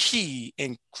key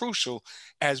and crucial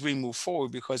as we move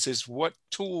forward, because it's what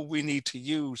tool we need to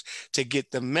use to get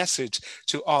the message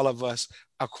to all of us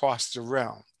across the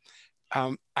realm.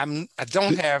 I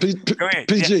don't have. Go ahead.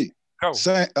 PG. Yeah, go.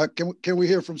 Sam, can we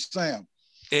hear from Sam?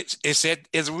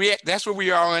 That's where we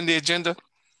are on the agenda.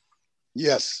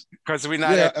 Yes, because we're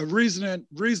not. Reasoning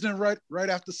right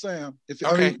after Sam.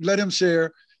 Let him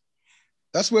share.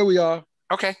 That's where we are.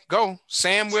 Okay, go,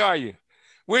 Sam. Where are you?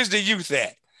 Where's the youth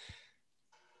at?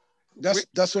 That's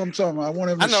what I'm talking about. I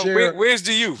want him to share. Where's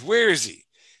the youth? Where is he?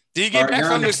 Did he get back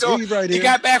from the store? He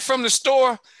got back from the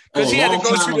store because he had to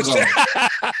go through the store.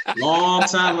 Long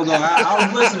time ago. I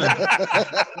was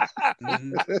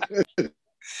listening.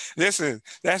 Listen,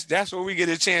 that's what we get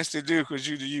a chance to do because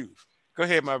you're the youth. Go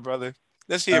ahead, my brother.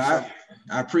 Let's hear from you.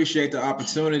 I appreciate the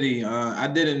opportunity. I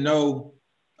didn't know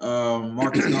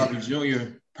Marcus Garvey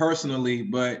Jr. personally,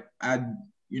 but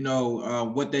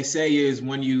what they say is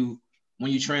when you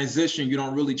transition, you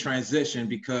don't really transition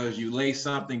because you lay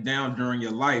something down during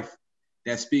your life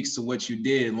that speaks to what you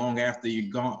did long after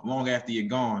you're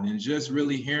gone. And just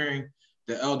really hearing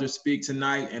the elders speak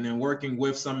tonight and then working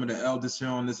with some of the elders here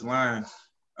on this line,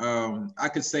 I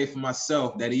could say for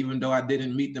myself that even though I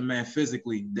didn't meet the man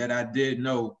physically, that I did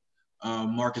know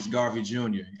Marcus Garvey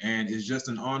Jr. And it's just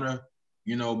an honor,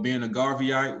 being a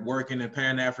Garveyite, working in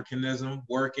Pan-Africanism,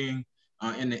 working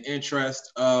in the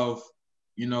interest of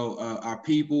our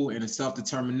people and in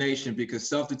self-determination, because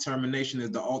self-determination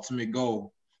is the ultimate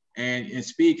goal. And in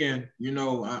speaking,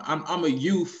 I'm a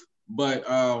youth, but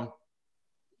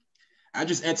I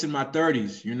just entered my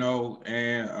 30s,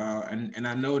 and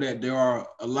I know that there are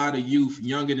a lot of youth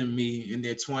younger than me in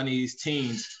their 20s,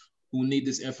 teens, who need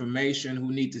this information,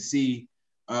 who need to see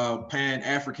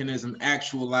Pan-Africanism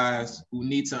actualized, who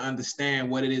need to understand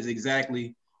what it is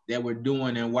exactly that we're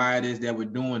doing and why it is that we're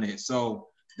doing it. So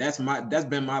that's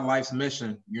been my life's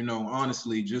mission,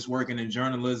 honestly, just working in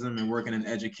journalism and working in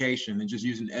education and just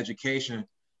using education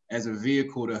as a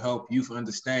vehicle to help youth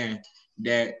understand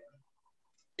that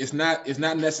it's not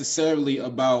necessarily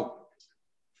about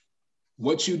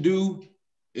what you do,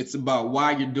 it's about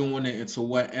why you're doing it and to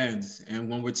what ends. And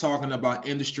when we're talking about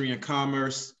industry and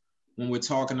commerce, when we're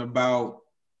talking about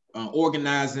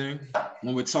organizing,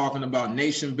 when we're talking about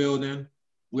nation building,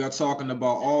 we are talking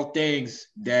about all things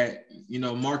that,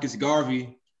 Marcus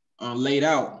Garvey laid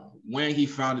out when he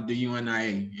founded the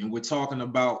UNIA. And we're talking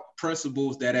about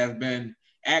principles that have been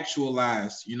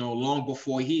actualized, long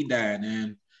before he died.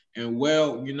 And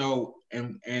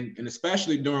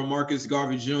especially during Marcus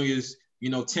Garvey Jr.'s,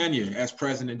 tenure as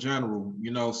President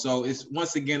General, so it's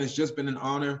just been an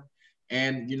honor.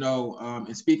 And,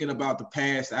 and speaking about the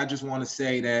past, I just want to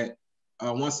say that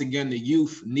once again, the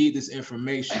youth need this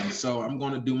information. So I'm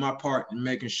going to do my part in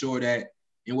making sure that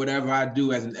in whatever I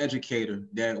do as an educator,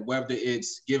 that whether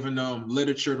it's giving them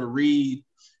literature to read,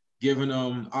 giving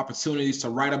them opportunities to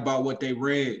write about what they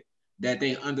read, that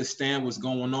they understand what's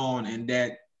going on and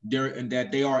that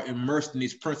they are immersed in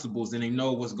these principles and they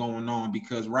know what's going on.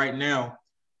 Because right now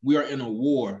we are in a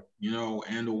war,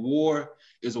 and the war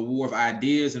is a war of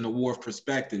ideas and a war of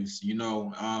perspectives,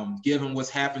 given what's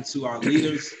happened to our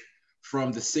leaders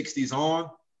from the 60s on,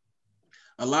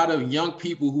 a lot of young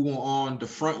people who are on the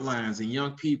front lines and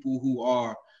young people who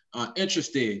are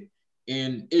interested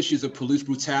in issues of police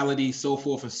brutality, so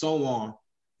forth and so on,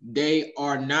 they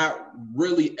are not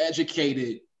really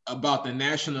educated about the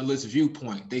nationalist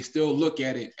viewpoint. They still look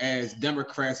at it as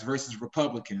Democrats versus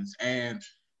Republicans. And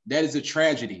that is a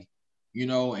tragedy,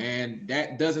 and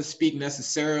that doesn't speak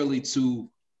necessarily to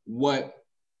what,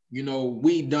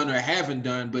 we done or haven't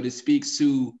done, but it speaks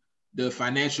to the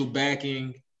financial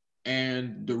backing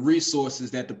and the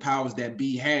resources that the powers that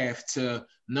be have to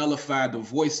nullify the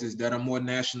voices that are more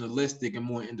nationalistic and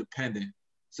more independent.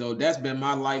 So that's been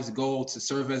my life's goal, to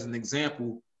serve as an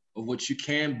example of what you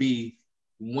can be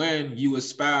when you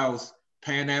espouse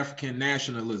Pan-African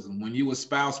nationalism, when you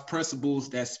espouse principles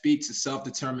that speak to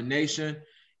self-determination,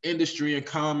 industry and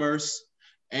commerce,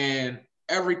 and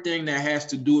everything that has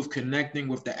to do with connecting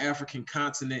with the African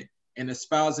continent and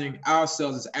espousing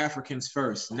ourselves as Africans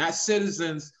first, not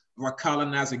citizens of our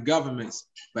colonizing governments,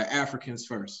 but Africans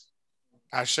first.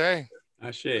 I say.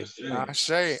 I say.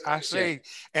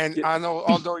 And I know,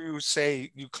 although you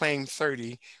say you claim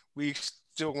 30, we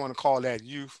still want to call that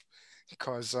youth,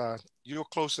 because you're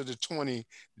closer to 20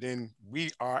 than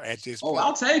we are at this point.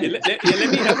 I'll take it.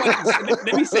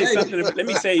 Let me say something. Let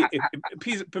me say, if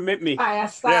please permit me.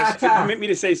 Permit me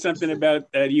to say something about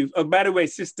youth. Oh, by the way,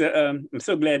 sister, I'm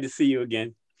so glad to see you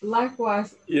again.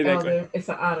 Likewise, Elder. It's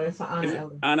an honor. It's an honor,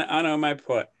 Elder. Honor on my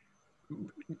part.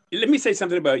 Let me say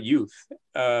something about youth.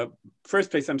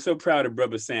 First place, I'm so proud of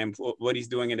Brother Sam for what he's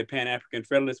doing in the Pan-African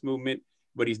Federalist Movement,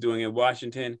 what he's doing in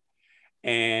Washington.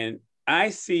 And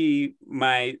I see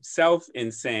myself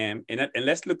in Sam, and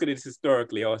let's look at it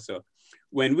historically also.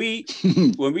 When we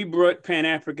brought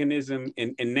Pan-Africanism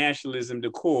and nationalism to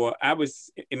core, I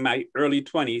was in my early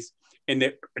 20s,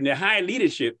 and the high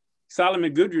leadership,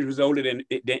 Solomon Goodrich was older than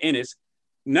Ennis.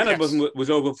 None of us was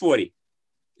over 40.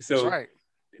 So that's right.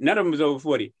 None of them was over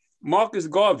 40. Marcus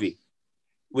Garvey,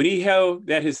 when he held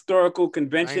that historical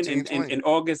convention in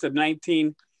August of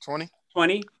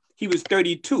 1920, he was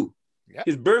 32. Yep.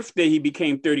 His birthday, he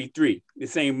became 33 the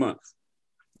same month.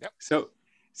 Yep. So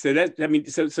that, I mean,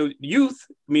 so youth,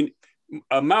 I mean,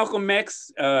 Malcolm X,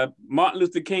 Martin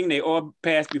Luther King, they all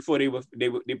passed before they were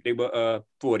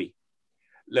 40.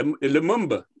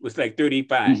 Lumumba was like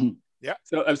 35. Mm-hmm. Yeah.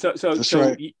 So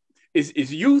right.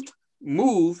 Is youth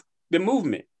move the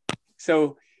movement?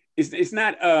 So it's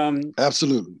not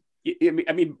absolutely.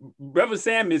 I mean, Brother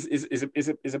Sam is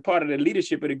a part of the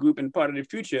leadership of the group and part of the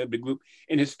future of the group.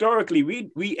 And historically,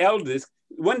 we elders,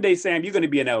 one day, Sam, you're going to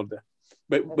be an elder,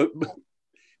 but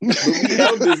we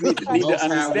elders need to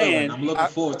understand. I'm looking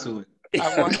forward to it. We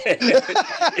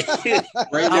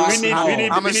need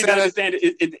to understand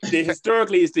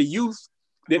historically it's the youth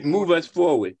that move us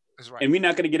forward. That's right. And we're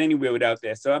not going to get anywhere without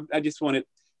that. So I just wanted,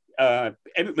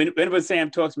 whenever Sam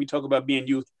talks, we talk about being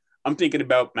youth. I'm thinking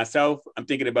about myself. I'm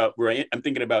thinking about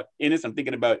Ennis. I'm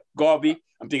thinking about Garvey.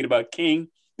 I'm thinking about King.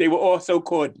 They were all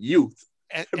so-called youth.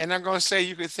 And I'm going to say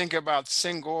you could think about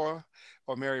Senghor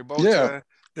or Mary Botha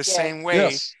the same way.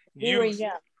 Yes. Youth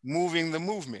moving the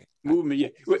movement. Move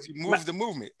the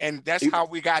movement. And that's how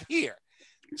we got here.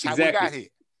 That's how we got here.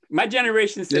 My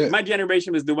generation said, my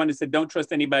generation was the one that said, don't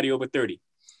trust anybody over 30.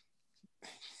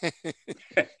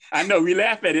 I know we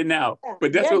laugh at it now,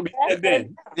 but that's what we said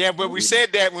then. Yeah, but we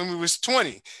said that when we was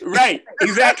 20. Right.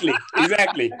 Exactly.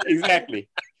 Anyway,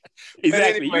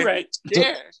 you're right.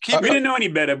 Yeah. We didn't know any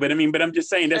better, but I'm just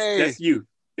saying that's you.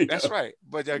 That's right.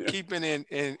 But keeping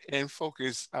in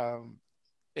focus,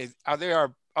 there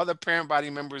are other parent body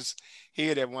members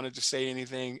here that wanted to say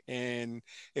anything, and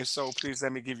if so, please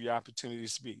let me give you opportunity to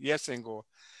speak. Yes, Senghor.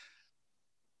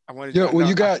 You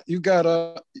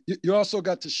also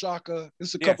got Tashaka.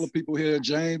 There's a couple of people here,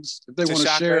 James, if they want to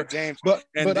share. James. But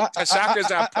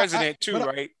Tashaka's our president too,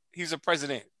 right? He's a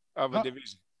president of a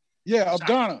division. Yeah, of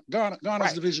Ghana's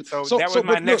right. division. So that was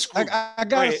my next group. I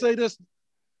gotta say this.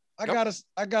 I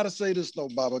gotta say this though,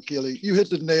 Baba Kelly. You hit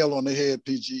the nail on the head,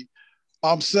 PG.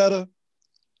 Seta,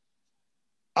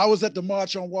 I was at the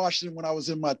March on Washington when I was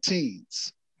in my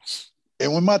teens.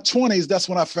 And in my 20s, that's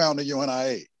when I found the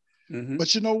UNIA. Mm-hmm.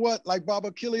 But you know what? Like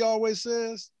Baba Kelly always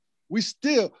says, we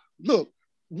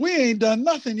ain't done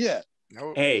nothing yet.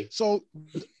 No. Hey. So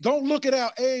don't look at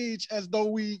our age as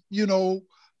though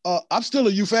I'm still a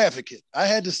youth advocate. I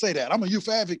had to say that. I'm a youth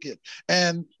advocate.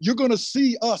 And you're going to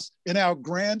see us in our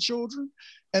grandchildren.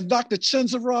 And Dr.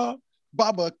 Chenzara,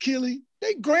 Baba Kelly,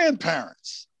 they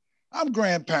grandparents. I'm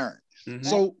grandparent. Mm-hmm.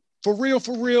 So for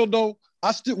real though,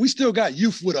 we still got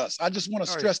youth with us. I just want to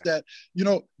stress that,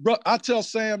 bro, I tell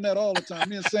Sam that all the time.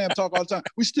 Me and Sam talk all the time.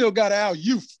 We still got our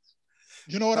youth.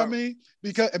 You know what I mean?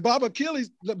 Because Baba Kelly,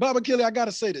 I got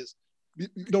to say this.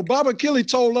 Baba Kelly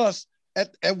told us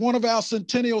at one of our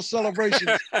centennial celebrations,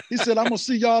 he said, I'm going to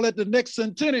see y'all at the next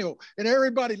centennial. And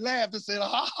everybody laughed and said,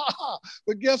 ha, ha, ha.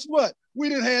 But guess what? We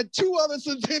done had 2 other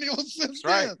centennials since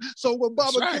then. So what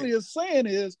Baba Kelly is saying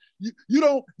is,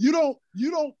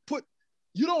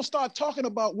 you don't start talking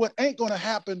about what ain't going to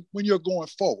happen when you're going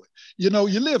forward. You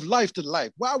live life to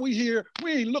life. While we here,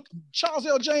 we ain't looking. Charles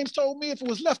L. James told me if it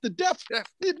was left to death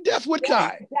would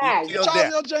die. Charles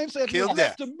L. James said, if it was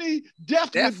left to me,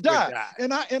 death would die.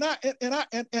 And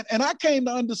I came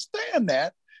to understand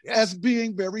that as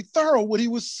being very thorough, what he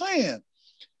was saying.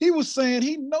 He was saying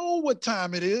he know what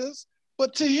time it is,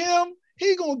 but to him,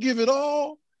 he going to give it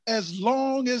all as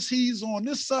long as he's on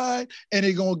this side, and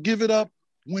he going to give it up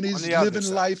when he's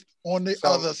living life on the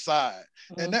other side.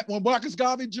 And that when Marcus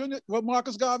Garvey Jr., what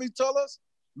Marcus Garvey tell us,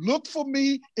 look for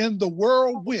me in the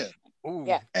whirlwind. Ooh.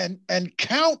 Yeah. And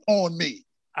count on me.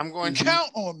 I'm going to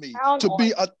count on me to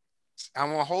be a. I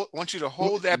want you to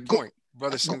hold that point,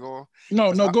 Brother Senghor.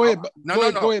 No, go ahead.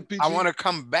 Go ahead, PG. I want to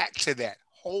come back to that.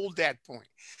 Hold that point.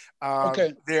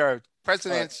 Okay. There are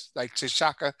presidents like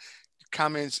Tshaka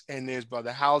comments, and there's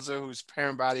Brother Hauser, who's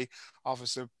parent body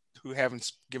officer, who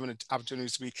haven't given an opportunity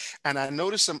to speak. And I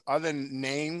noticed some other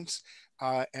names,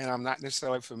 and I'm not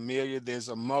necessarily familiar. There's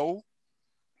a Mo.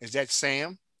 Is that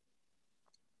Sam?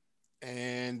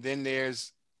 And then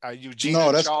there's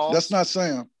Eugenia Charles. That's not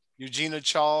Sam. Eugenia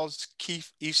Charles,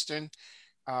 Keith Easton.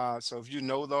 So if you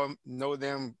know them,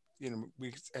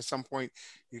 we at some point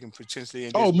you can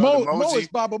potentially. Mo is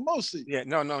Baba Mosi. Yeah,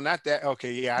 no, not that.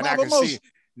 Okay, yeah, and Baba I can see.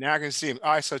 Now I can see him.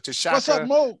 All right, so Tshaka. What's up,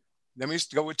 Mo? Let me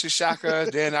go with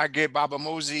Tshaka. Then I get Baba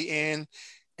Mosey in,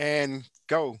 and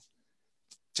go.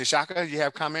 Tshaka, you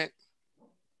have comment?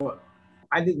 Well,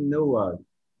 I didn't know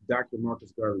Dr.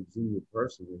 Marcus Garvey Jr.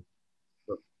 personally,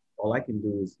 but all I can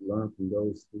do is learn from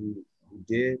those who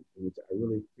did, which I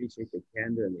really appreciate the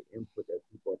candor and the input that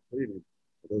people are putting in.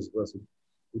 For those of us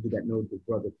who did not know the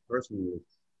brother personally,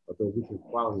 although we can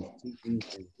follow his teachings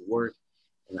and his work,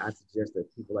 and I suggest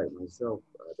that people like myself,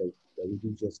 that we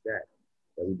do just that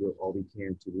we do all we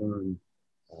can to learn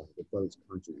the brother's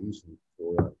contribution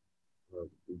for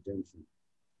redemption.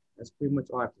 That's pretty much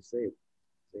all I have to say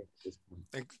at this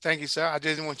point. Thank you, sir. I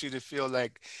didn't want you to feel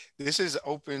like this is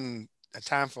a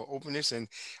time for openness. And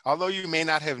although you may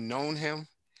not have known him,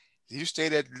 you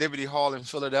stayed at Liberty Hall in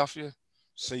Philadelphia,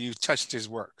 so you touched his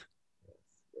work.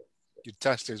 You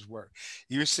touched his work.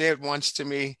 You said once to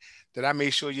me that I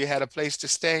made sure you had a place to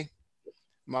stay.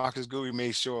 Marcus Garvey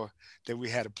made sure that we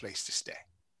had a place to stay.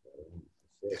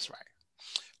 That's right.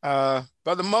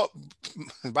 Brother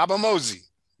Baba Mosey,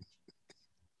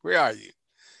 where are you?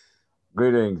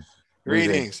 Greetings.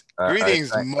 Greetings,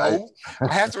 Mo.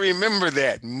 I have to remember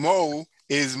that. Mo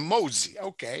is Mosey.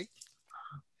 Okay.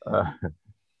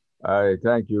 I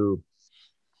thank you,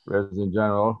 President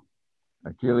General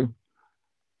Akili,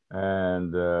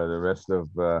 and the rest of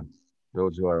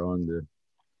those who are on the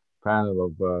panel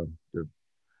of the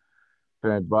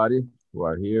parent body who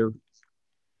are here.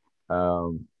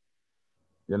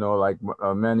 Like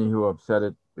many who have said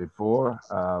it before,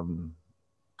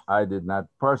 I did not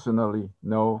personally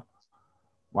know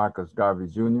Marcus Garvey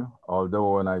Jr.,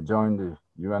 although when I joined the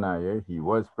UNIA, he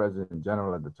was President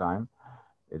General at the time.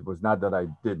 It was not that I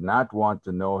did not want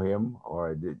to know him,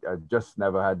 or I just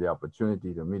never had the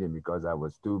opportunity to meet him because I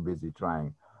was too busy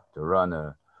trying to run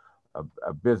a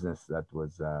business that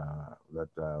was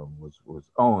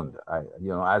owned.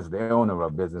 As the owner of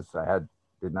a business,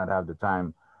 did not have the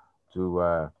time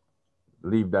to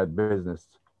leave that business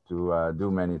to do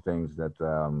many things that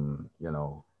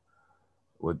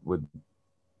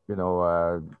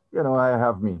I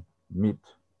have me meet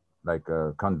like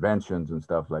conventions and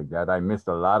stuff like that. I missed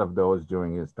a lot of those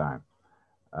during his time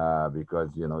because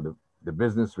the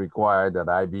business required that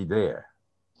I be there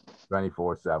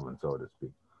 24/7, so to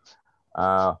speak.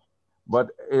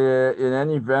 But in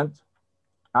any event,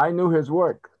 I knew his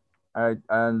work. I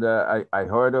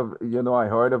heard of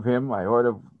him. I heard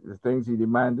of the things he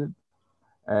demanded,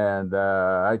 and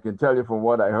I can tell you from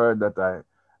what I heard that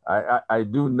I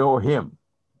do know him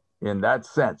in that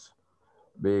sense,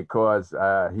 because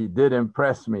he did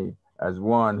impress me as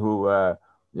one who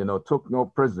took no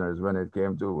prisoners when it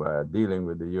came to dealing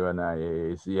with the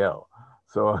UNIA ACL.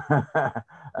 So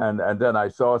and then I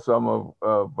saw some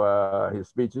of his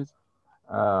speeches,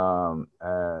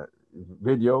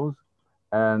 videos.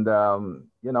 And,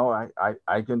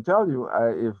 I can tell you,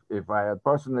 if I had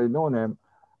personally known him,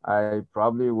 I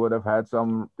probably would have had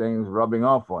some things rubbing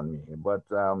off on me. But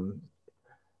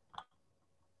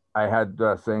I had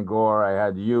Senghor, I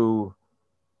had you,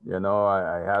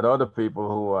 I had other people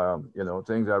who,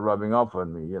 things are rubbing off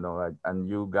on me, and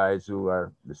you guys who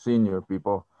are the senior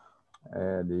people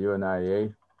at the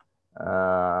UNIA.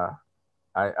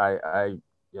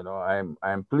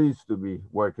 I'm pleased to be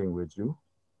working with you.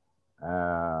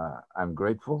 I'm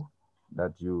grateful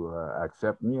that you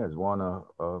accept me as one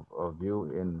of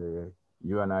you in the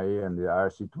UNIA and the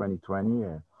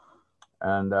RC2020.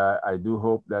 And I do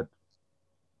hope that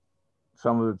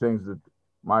some of the things that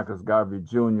Marcus Garvey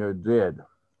Jr. did,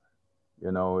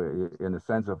 in the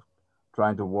sense of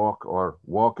trying to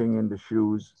walking in the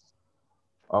shoes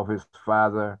of his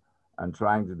father and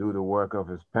trying to do the work of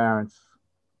his parents,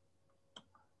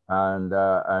 and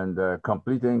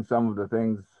completing some of the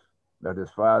things that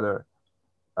his father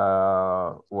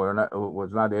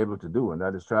was not able to do, and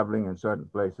that is traveling in certain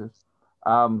places.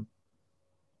 I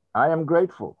am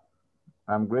grateful.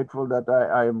 I'm grateful that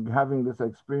I am having this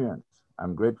experience.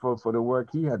 I'm grateful for the work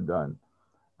he had done.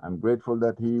 I'm grateful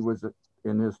that he was,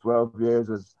 in his 12 years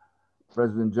as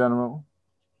President General,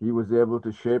 he was able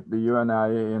to shape the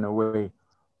UNIA in a way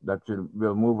that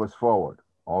will move us forward.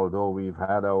 Although we've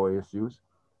had our issues,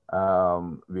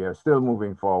 we are still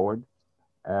moving forward.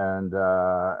 And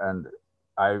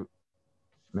I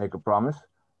make a promise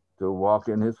to walk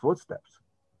in his footsteps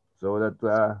so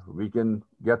that we can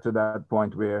get to that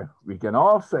point where we can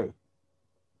all say,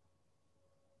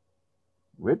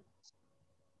 with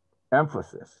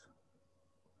emphasis,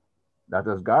 that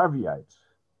as Garveyites,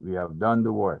 we have done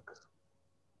the work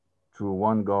through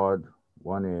one God,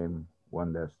 one aim,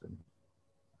 one destiny.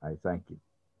 I thank you.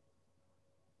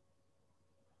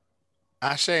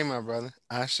 Ashe, my brother.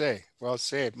 Ashe. Well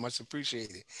said. Much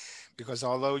appreciated. Because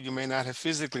although you may not have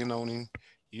physically known him,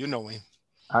 you know him.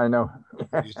 I know.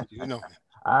 You know him.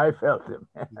 I felt him.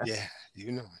 Yeah,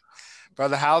 you know him.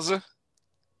 Brother Hauser?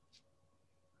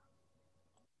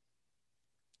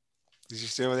 Is you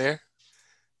still there?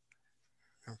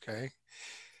 Okay.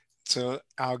 So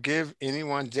I'll give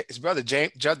anyone, Brother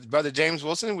James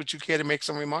Wilson, would you care to make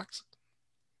some remarks?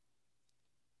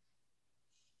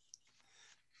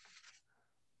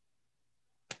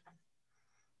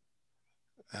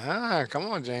 Ah, come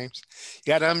on, James.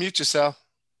 You got to unmute yourself.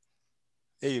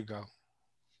 There you go.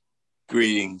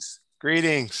 Greetings.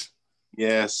 Greetings.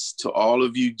 Yes, to all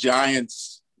of you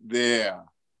giants there.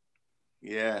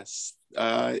 Yes,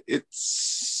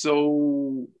 it's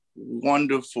so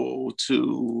wonderful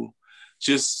to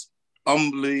just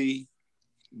humbly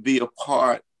be a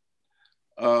part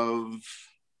of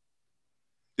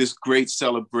this great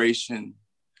celebration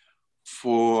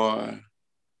for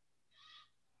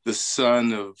the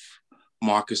son of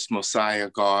Marcus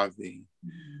Mosiah Garvey,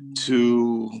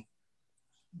 to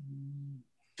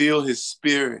feel his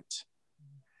spirit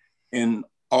in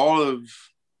all of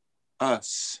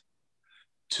us,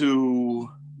 to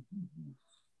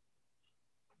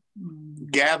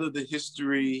gather the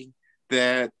history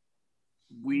that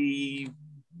we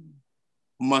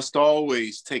must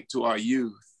always take to our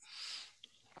youth.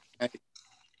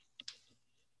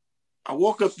 I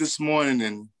woke up this morning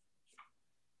and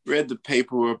read the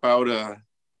paper about a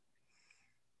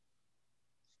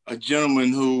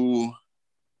gentleman who,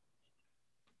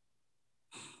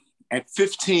 at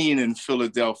 15 in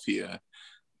Philadelphia,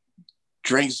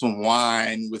 drank some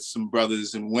wine with some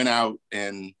brothers and went out,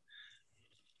 and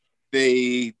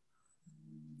they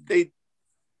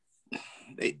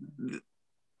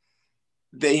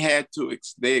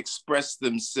expressed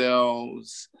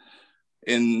themselves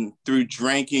through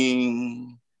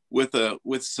drinking with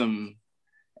some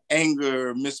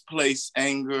anger, misplaced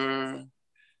anger.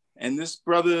 And this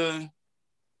brother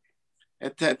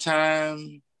at that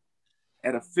time,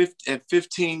 at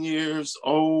 15 years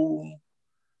old,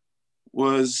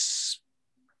 was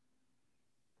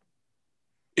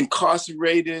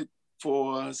incarcerated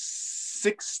for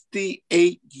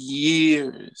 68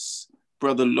 years,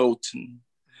 Brother Lowton,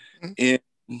 in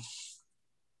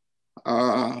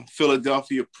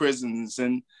Philadelphia prisons.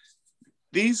 And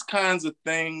these kinds of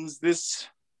things,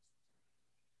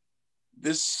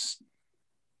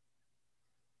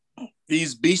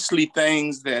 these beastly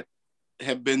things that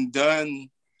have been done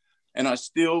and are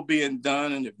still being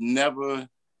done and have never,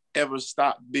 ever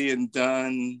stopped being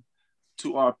done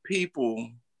to our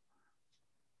people,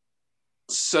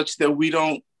 such that we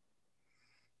don't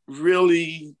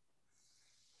really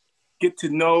get to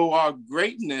know our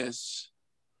greatness,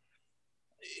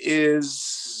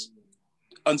 is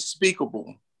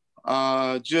unspeakable.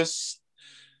 Just,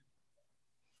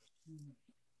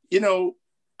 you know,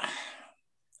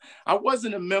 I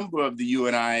wasn't a member of the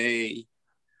UNIA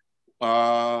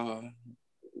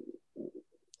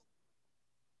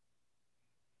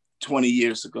 20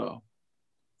 years ago.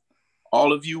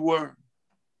 All of you were.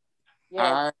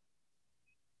 Yes.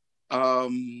 I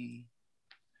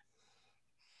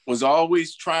was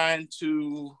always trying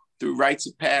to, through rites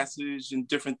of passage and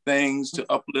different things, to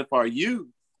uplift our youth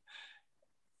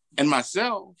and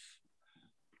myself.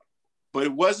 But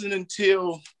it wasn't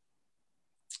until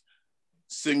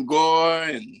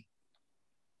Senghor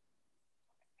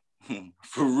and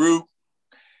Farouk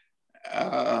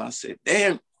said,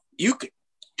 "Damn, you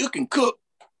can cook.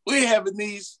 We're having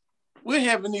these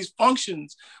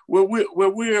functions where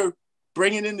we're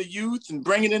bringing in the youth and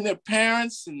bringing in their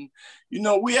parents, and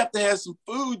we have to have some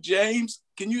food. James,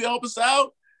 can you help us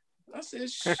out?" I said,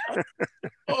 "Shut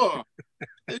up."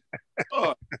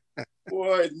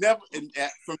 Boy, never. And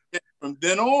from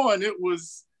then on, it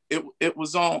was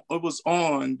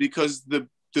on because the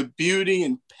beauty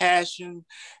and passion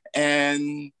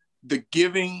and the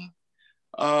giving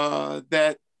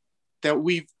that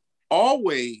we've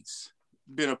always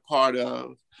been a part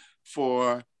of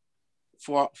for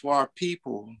our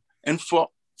people and for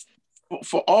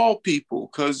all people,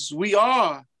 because we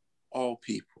are all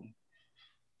people,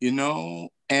 you know.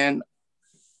 And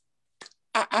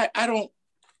I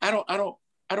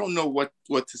don't know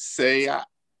what to say.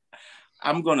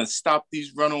 I'm gonna stop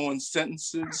these run-on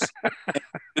sentences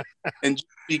and just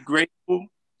be grateful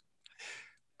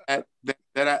that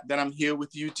I'm here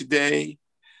with you today.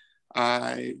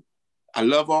 I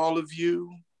love all of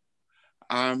you.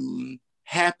 I'm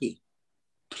happy,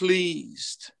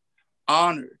 pleased,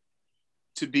 honored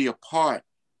to be a part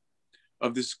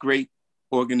of this great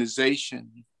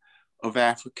organization of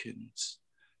Africans,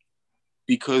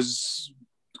 because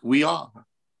we are.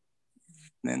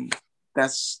 And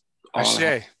that's all. Ashe.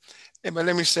 Yeah, but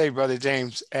let me say, Brother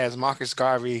James, as Marcus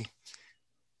Garvey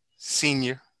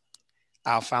Sr.,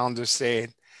 our founder,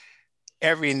 said,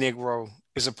 every Negro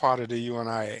is a part of the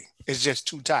UNIA. It's just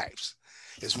two types.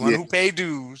 There's one who pay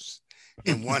dues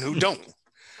and one who don't.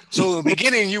 So in the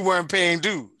beginning, you weren't paying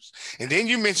dues. And then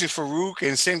you mentioned Farouk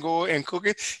and Senghor and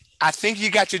Cooking. I think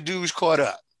you got your dues caught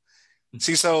up.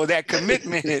 See, so that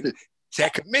commitment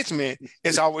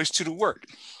is always to the work.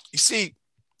 You see,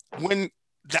 when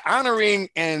the honoring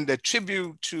and the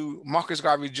tribute to Marcus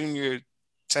Garvey Jr.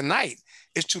 tonight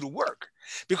is to the work,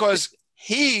 because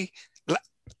he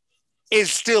is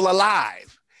still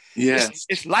alive. Yes.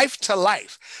 It's life to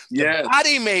life. Yes. The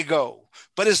body may go,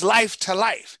 but it's life to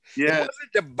life. Yes. It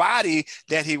wasn't the body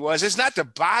that he was. It's not the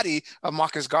body of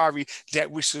Marcus Garvey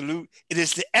that we salute. It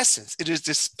is the essence. It is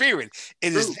the spirit.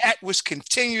 It is that which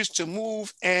continues to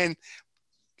move and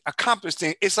accomplish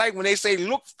things. It's like when they say,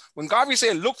 look, when Garvey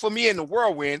said, look for me in the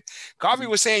whirlwind, Garvey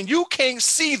was saying, you can't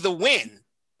see the wind,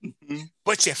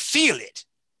 but you feel it.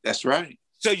 That's right.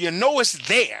 So you know it's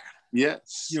there.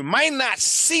 Yes. You might not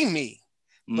see me,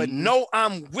 but know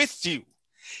I'm with you.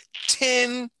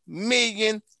 10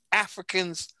 million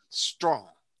Africans strong.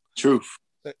 Truth.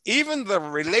 So even the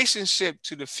relationship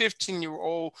to the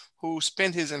 15-year-old who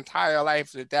spent his entire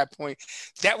life at that point,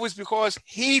 that was because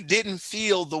he didn't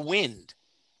feel the wind.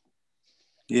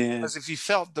 Yeah. Because if he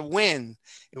felt the wind,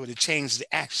 it would have changed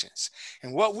the actions.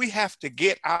 And what we have to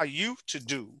get our youth to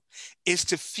do is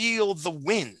to feel the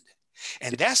wind.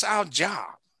 And that's our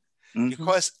job.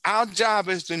 Because our job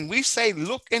is, when we say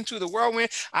look into the whirlwind,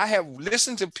 I have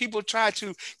listened to people try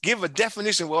to give a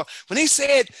definition. Well, when he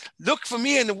said look for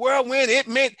me in the whirlwind, it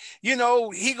meant, you know,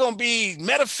 he gonna be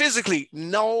metaphysically.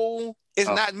 No, it's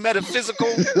not metaphysical.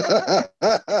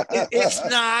 It's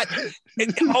not.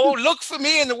 Look for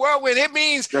me in the whirlwind. It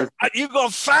means you're gonna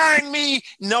find me.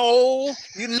 No,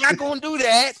 you're not gonna do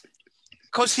that,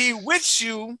 because he with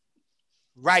you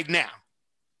right now.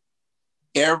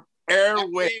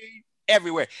 Everywhere.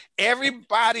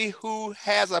 Everybody who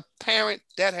has a parent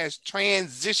that has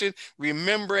transitioned,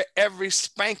 remember every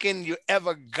spanking you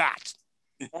ever got.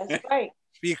 That's right.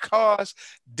 Because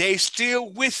they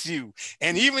still with you.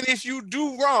 And even if you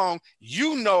do wrong,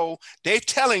 you know they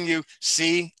telling you,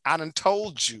 see, I done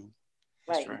told you.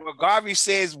 Right. Well, Garvey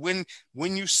says when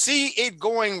you see it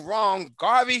going wrong,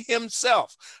 Garvey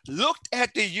himself looked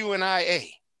at the UNIA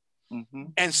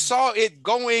and saw it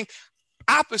going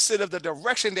opposite of the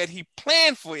direction that he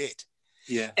planned for it.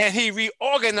 Yeah. And he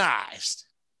reorganized.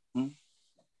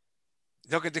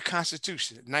 Look at the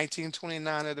Constitution,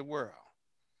 1929 of the world.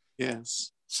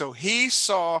 Yes. So he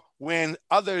saw when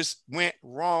others went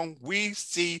wrong, we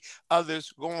see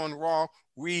others going wrong.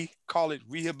 We call it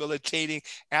rehabilitating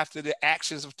after the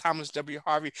actions of Thomas W.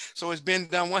 Harvey. So it's been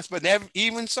done once, but never,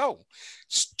 even so,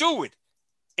 steward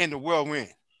in the whirlwind,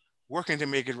 working to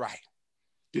make it right.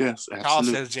 Yes, absolutely. Charles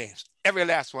says James. Every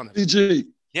last one of them. PG.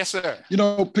 Yes, sir. You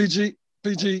know, PG,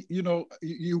 you know,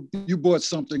 you brought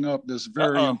something up that's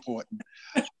very important.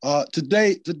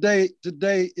 Today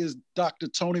is Dr.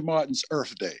 Tony Martin's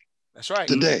Earth Day. That's right.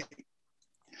 Today.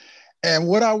 And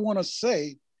what I want to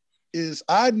say is,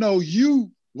 I know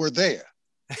you were there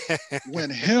when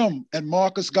him and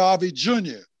Marcus Garvey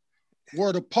Jr.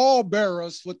 were the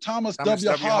pallbearers for Thomas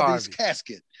W. Harvey's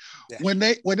casket. Yeah. When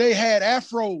they had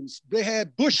afros, they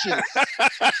had bushes.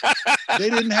 They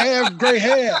didn't have gray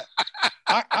hair.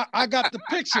 I got the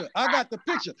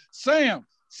picture.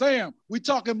 Sam, we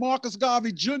talking Marcus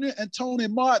Garvey Jr. and Tony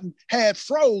Martin had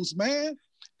fros, man,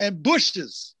 and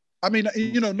bushes. I mean,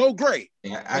 you know, no gray.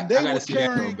 Yeah, I gotta see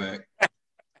that throwback.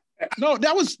 No,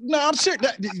 I'm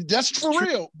serious. That's for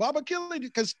real. Baba Achille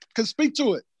can speak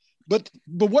to it. But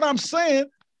what I'm saying,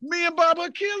 me and Baba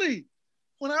Achille,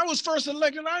 when I was first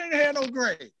elected, I didn't have no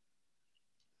gray.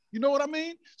 You know what I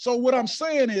mean? So what I'm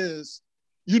saying is,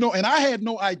 you know, and I had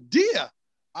no idea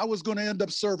I was going to end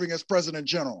up serving as President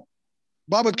General.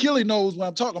 Baba Killy knows what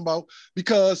I'm talking about,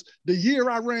 because the year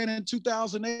I ran in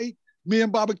 2008, me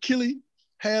and Baba Killy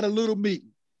had a little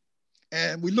meeting.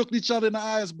 And we looked each other in the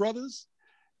eye as brothers.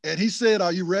 And he said,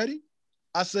 "Are you ready?"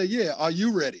 I said, "Yeah, are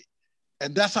you ready?"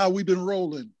 And that's how we've been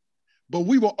rolling. But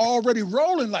we were already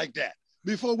rolling like that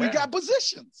before we got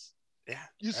positions. Yeah,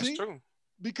 you that's see? True.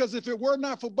 Because if it were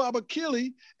not for Baba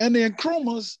Killy and the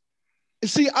Nkrumahs,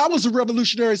 see, I was a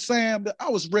revolutionary, Sam, that I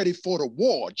was ready for the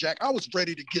war, Jack. I was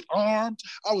ready to get armed.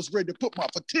 I was ready to put my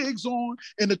fatigues on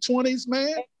in the 20s, man.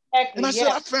 Exactly, and I said,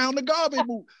 I found the Garvey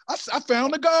movement. I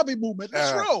found the Garvey movement.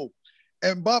 Let's roll.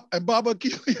 And Baba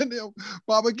Killy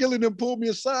and them pulled me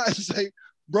aside and say,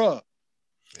 "Bruh,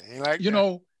 you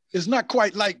know, it's not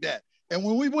quite like that." And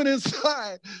when we went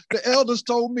inside, the elders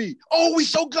told me, "Oh, we're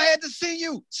so glad to see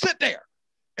you. Sit there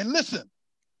and listen."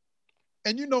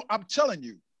 And you know, I'm telling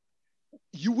you,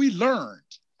 we learned.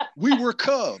 We were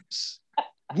cubs.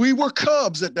 We were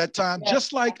cubs at that time,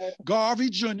 just like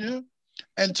Garvey Jr.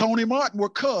 and Tony Martin were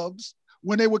cubs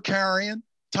when they were carrying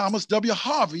Thomas W.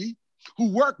 Harvey, who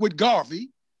worked with Garvey,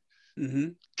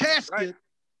 casket. Right.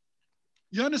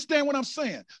 You understand what I'm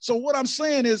saying? So what I'm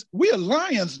saying is we are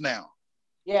lions now.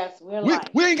 Yes, we're lions.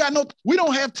 We ain't got we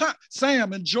don't have time.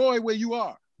 Sam, enjoy where you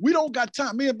are. We don't got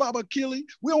time. Me and Baba Killy,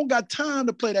 we don't got time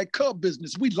to play that cub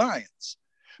business. We lions.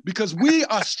 Because we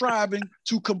are striving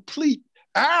to complete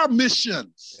our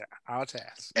missions. Yeah, our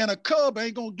task. And a cub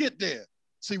ain't gonna get there.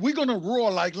 See, we're gonna roar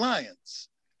like lions.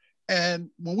 And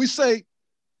when we say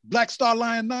Black Star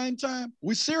Lion 9 time,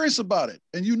 we're serious about it.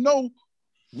 And you know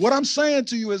what I'm saying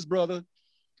to you is, brother,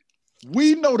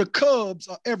 we know the cubs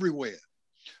are everywhere,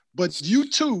 but you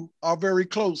two are very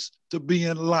close to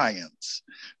being lions,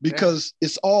 because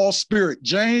it's all spirit.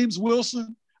 James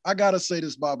Wilson, I gotta say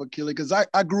this, Baba Killy, because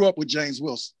I grew up with James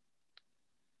Wilson.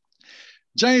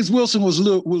 James Wilson was a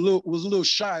little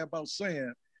shy about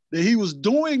saying that he was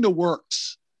doing the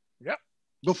works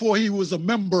before he was a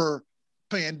member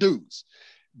paying dues,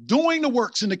 doing the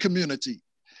works in the community.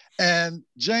 And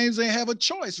James ain't have a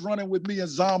choice running with me and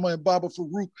Zama and Baba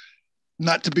Farouk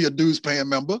not to be a dues paying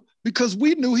member, because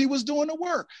we knew he was doing the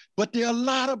work. But there are a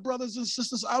lot of brothers and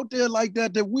sisters out there like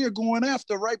that we're going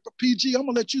after, right? But PG, I'm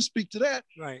gonna let you speak to that.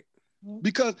 Right.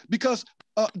 Because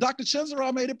Dr.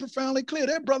 Chenzara made it profoundly clear.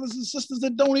 There are brothers and sisters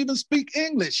that don't even speak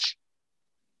English,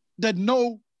 that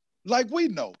know, like we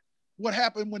know, what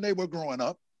happened when they were growing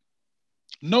up,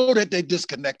 know that they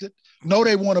disconnected, know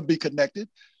they want to be connected.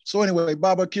 So anyway,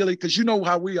 Baba Killy, because you know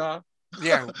how we are.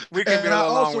 Yeah, we can and I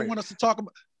also want us to talk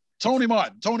about Tony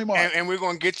Martin. And we're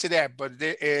going to get to that, but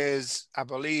there is, I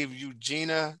believe,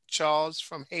 Eugenia Charles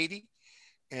from Haiti,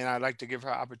 and I'd like to give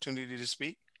her opportunity to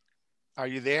speak. Are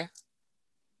you there?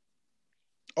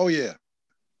 Oh, yeah.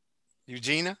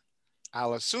 Eugenia,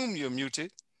 I'll assume you're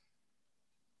muted.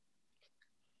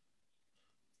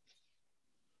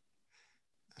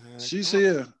 She's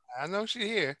here. I know she's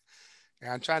here.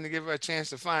 I'm trying to give her a chance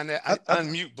to find that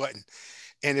unmute button.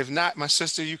 And if not, my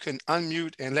sister, you can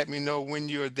unmute and let me know when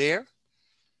you're there,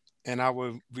 and I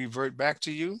will revert back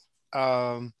to you.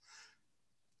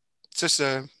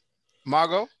 Sister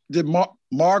Margot? Did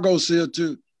Margot's here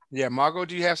too? Yeah, Margot,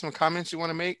 do you have some comments you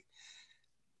want to make?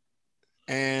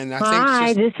 And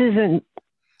I think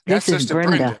this is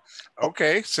Brenda.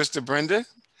 Okay, Sister Brenda.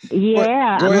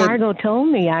 Yeah, Margot told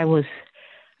me I was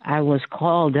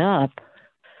called up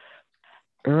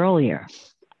earlier.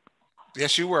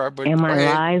 Yes, you were. But am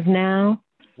I live now?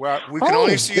 Well, we can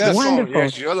only see the phone.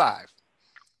 Yes, you're live.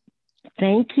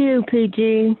 Thank you,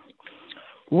 PG.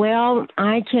 Well,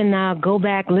 I can go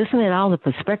back, listen at all the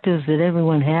perspectives that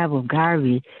everyone have of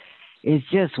Garvey. It's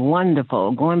just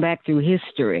wonderful, going back through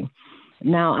history.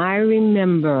 Now, I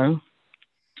remember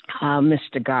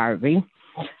Mr. Garvey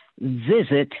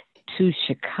visit to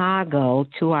Chicago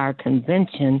to our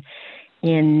convention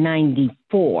in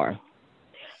 '94.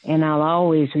 And I'll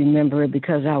always remember it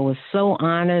because I was so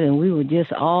honored, and we were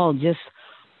just all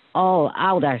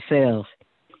out ourselves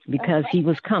because he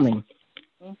was coming.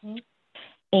 Mm-hmm.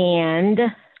 And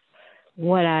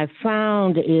what I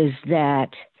found is that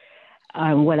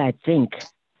what I think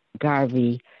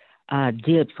Garvey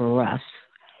did for us,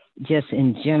 just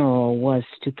in general, was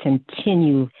to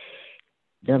continue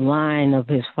the line of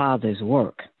his father's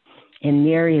work. And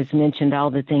Mary has mentioned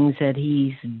all the things that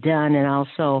he's done, and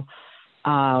also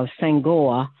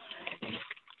Senghor,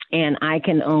 and I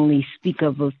can only speak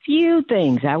of a few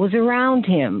things. I was around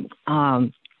him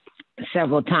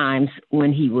several times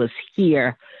when he was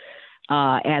here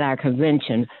at our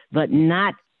convention, but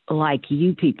not like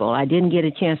you people. I didn't get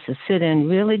a chance to sit and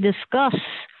really discuss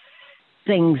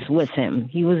things with him.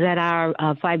 He was at our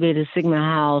Phi Beta Sigma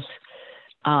house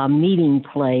meeting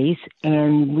place,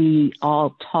 and we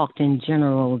all talked in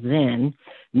general then,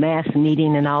 mass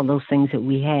meeting and all those things that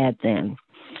we had then.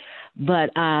 But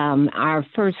our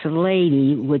First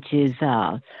Lady, which is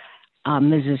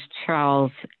Mrs.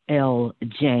 Charles L.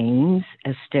 James,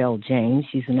 Estelle James,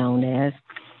 she's known as,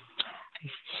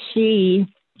 she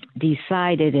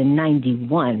decided in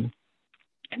 91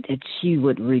 that she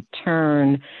would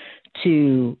return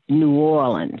to New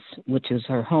Orleans, which is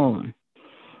her home.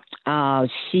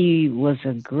 She was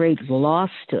a great loss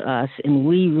to us, and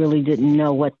we really didn't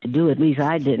know what to do. At least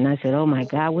I didn't. I said, oh my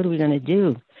God, what are we going to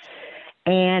do?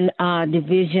 And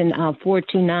Division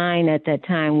 429 at that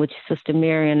time, which Sister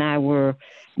Mary and I were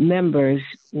members,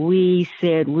 we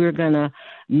said we're going to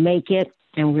make it,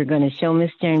 and we're going to show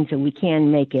Miss James that we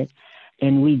can make it,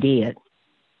 and we did.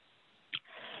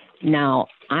 Now,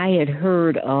 I had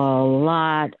heard a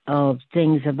lot of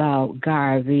things about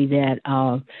Garvey that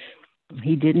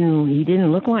he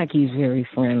didn't look like he's very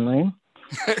friendly,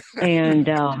 and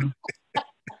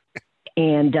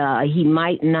he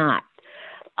might not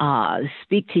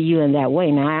speak to you in that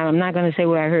way. Now, I'm not going to say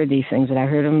where I heard these things, but I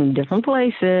heard them in different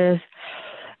places.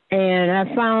 And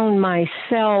I found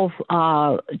myself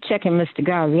checking Mr.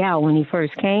 Garvey out when he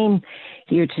first came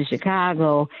here to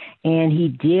Chicago, and he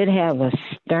did have a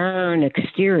stern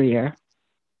exterior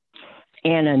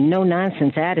and a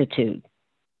no-nonsense attitude.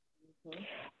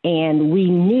 And we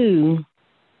knew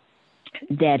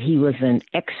that he was an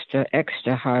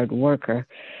extra hard worker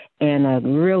and a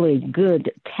really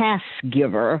good task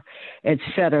giver, et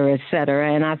cetera, et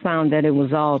cetera. And I found that it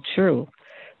was all true,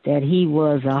 that he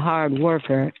was a hard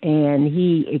worker and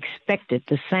he expected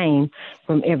the same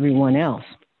from everyone else.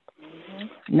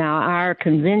 Mm-hmm. Now, our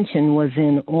convention was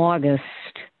in August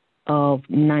of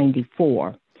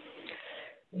 94.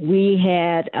 We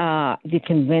had the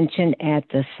convention at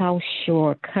the South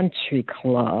Shore Country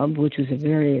Club, which was a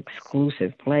very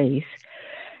exclusive place.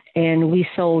 And we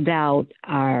sold out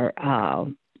our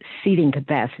seating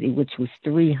capacity, which was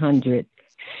 300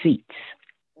 seats.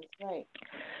 That's right.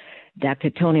 Dr.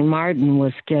 Tony Martin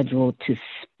was scheduled to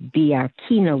be our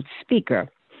keynote speaker,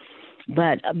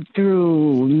 but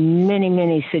through many,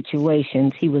 many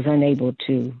situations, he was unable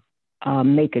to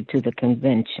make it to the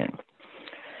convention.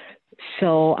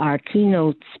 So our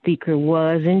keynote speaker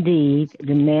was indeed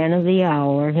the man of the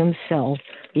hour himself,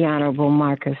 the Honorable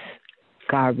Marcus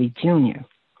Garvey, Jr.,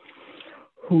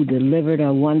 who delivered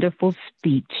a wonderful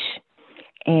speech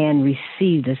and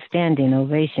received a standing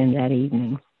ovation that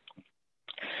evening.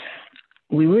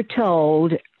 We were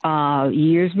told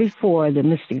years before that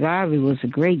Mr. Garvey was a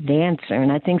great dancer,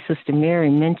 and I think Sister Mary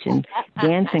mentioned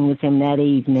dancing with him that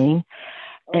evening.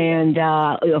 And,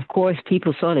 of course,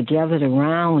 people sort of gathered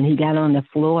around when he got on the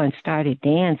floor and started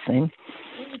dancing.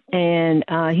 And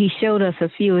he showed us a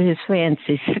few of his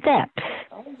fancy steps.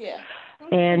 Oh, yeah.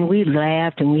 And we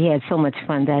laughed, and we had so much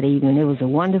fun that evening. It was a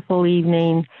wonderful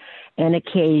evening and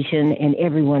occasion, and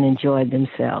everyone enjoyed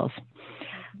themselves.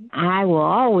 I will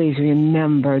always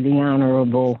remember the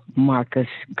Honorable Marcus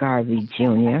Garvey,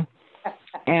 Jr.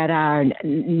 at our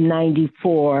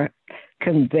 94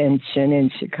 convention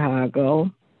in Chicago.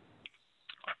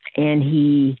 And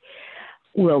he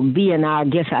will be in our, I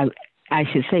guess I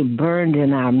should say, burned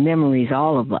in our memories,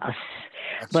 all of us.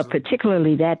 But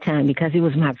particularly that time, because it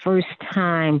was my first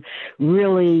time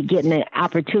really getting an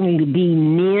opportunity to be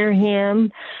near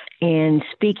him and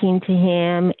speaking to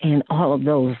him and all of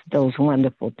those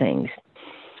wonderful things.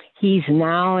 He's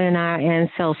now in our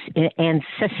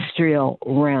ancestral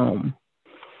realm,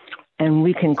 and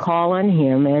we can call on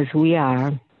him as we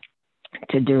are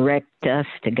to direct us,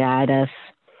 to guide us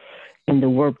in the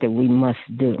work that we must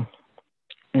do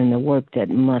and the work that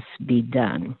must be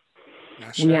done.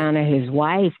 We honor his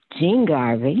wife, Jean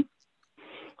Garvey,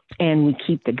 and we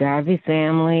keep the Garvey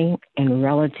family and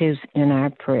relatives in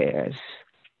our prayers.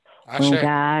 One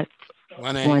God,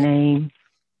 one aim,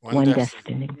 one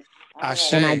destiny.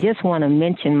 And I just want to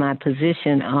mention my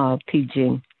position,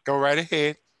 PG. Go right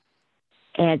ahead.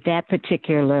 At that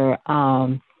particular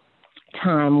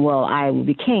time, well, I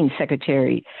became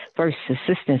first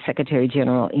Assistant Secretary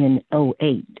General in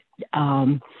 2008.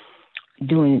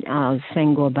 Doing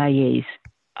Senghor Baye's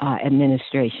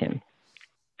administration.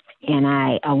 And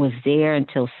I was there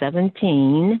until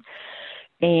 17,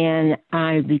 and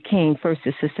I became First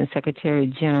Assistant Secretary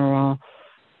General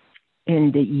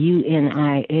in the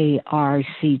UNIA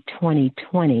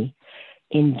RC2020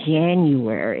 in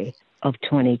January of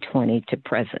 2020 to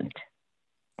present.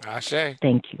 I say.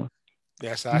 Thank you.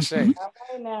 Yes, I say. All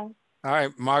right, now. All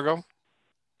right, Margot.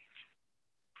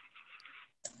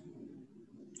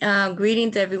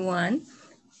 Greetings, everyone.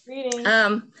 Greetings.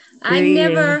 I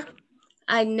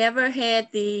I never had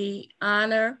the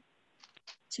honor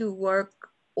to work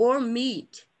or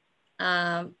meet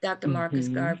Dr. Marcus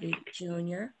Garvey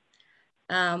Jr.,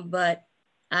 but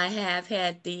I have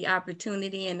had the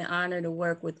opportunity and the honor to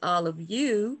work with all of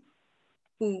you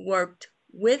who worked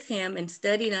with him and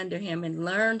studied under him and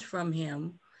learned from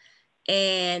him.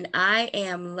 And I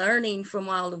am learning from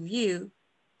all of you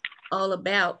all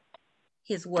about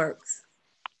his works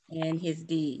and his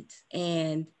deeds.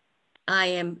 And I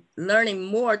am learning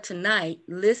more tonight,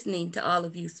 listening to all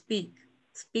of you speak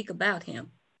about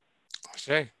him.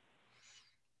 Okay.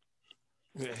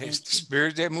 It's the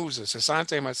spirit that moves us.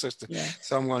 Asante, my sister. Yes.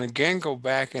 So I'm going to again go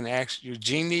back and ask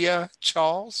Eugenia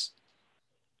Charles,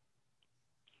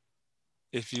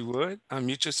 if you would,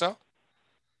 unmute yourself.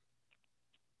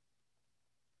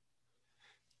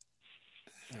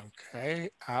 Okay.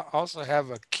 I also have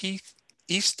a Keith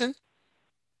Easton.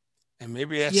 And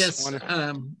maybe that's yes. one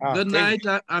of, good night.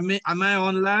 Am I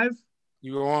on live?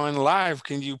 You're on live.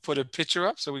 Can you put a picture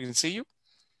up so we can see you?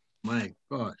 My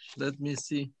gosh, let me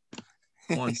see.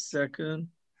 1 second.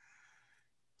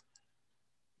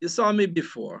 You saw me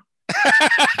before.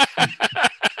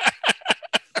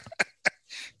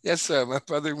 Yes, sir, my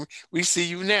brother. We see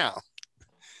you now.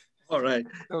 All right.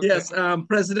 Okay. Yes,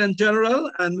 President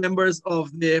General and members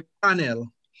of the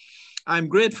panel. I'm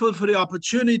grateful for the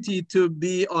opportunity to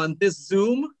be on this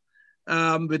Zoom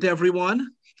with everyone.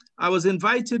 I was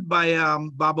invited by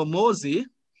Baba Mosey,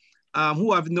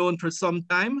 who I've known for some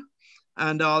time,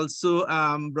 and also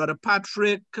Brother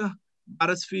Patrick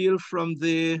Battersfield from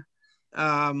the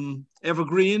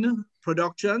Evergreen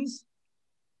Productions.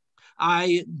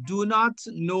 I do not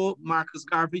know Marcus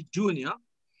Garvey Jr.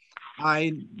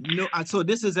 I know, so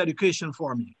this is education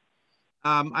for me.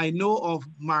 I know of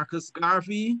Marcus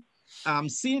Garvey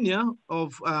Senior,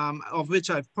 of which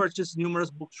I've purchased numerous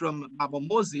books from Baba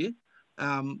Mosey.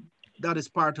 That is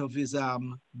part of his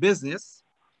business,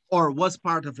 or was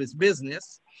part of his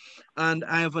business. And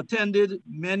I have attended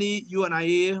many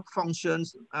UNIA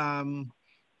functions on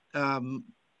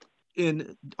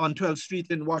 12th Street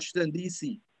in Washington,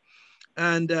 DC.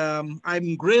 And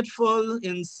I'm grateful,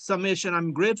 in summation,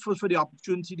 I'm grateful for the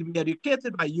opportunity to be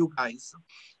educated by you guys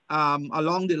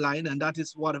along the line, and that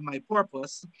is one of my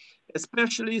purpose,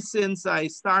 especially since I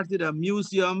started a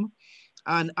museum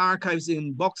and archives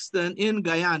in Buxton in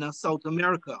Guyana, South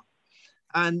America.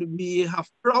 And we have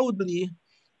proudly,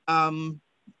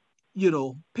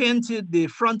 painted the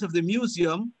front of the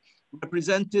museum,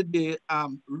 represented the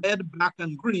red, black,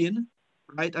 and green,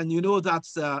 right? And you know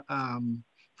that's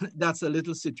a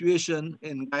little situation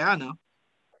in Guyana.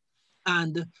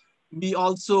 And we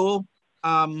also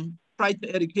try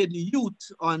to educate the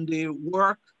youth on the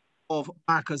work of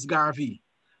Marcus Garvey,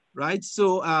 right?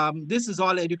 So this is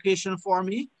all education for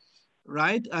me,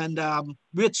 right? And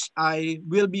which I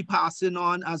will be passing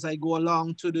on as I go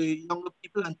along to the younger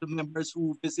people and to members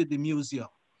who visit the museum.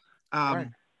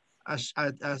 Right.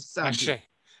 Asante.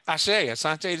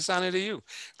 Asante, it's honor to you.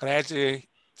 Glad to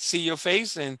see your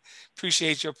face and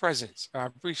appreciate your presence. I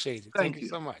appreciate it. Thank you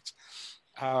so much.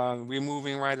 We're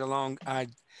moving right along.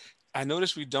 I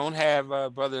noticed we don't have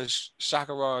Brother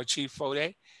Shakara or Chief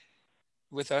Fode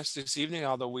with us this evening,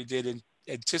 although we did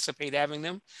anticipate having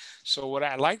them. So what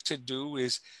I'd like to do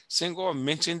is, Senghor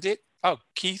mentioned it. Oh,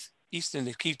 Keith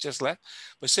Easton, Keith just left,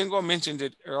 but Senghor mentioned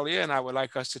it earlier, and I would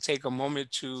like us to take a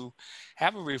moment to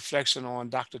have a reflection on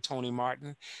Dr. Tony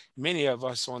Martin. Many of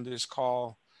us on this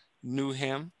call knew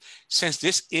him. Since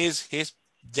this is his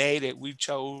day that we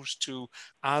chose to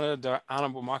honor the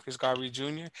Honorable Marcus Garvey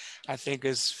Jr., I think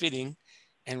it's fitting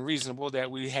and reasonable that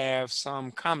we have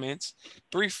some comments,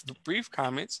 brief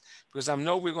comments, because I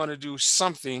know we're going to do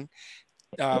something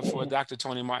for Dr.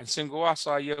 Tony Martin. Senghor, I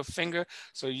saw your finger,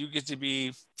 so you get to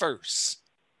be first.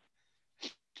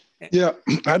 Yeah,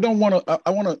 I don't want to.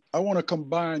 I want to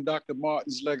combine Dr.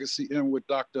 Martin's legacy in with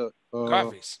Dr.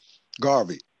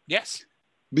 Garvey. Yes.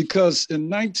 Because in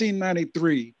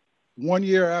 1993, 1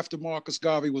 year after Marcus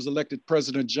Garvey was elected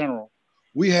President General,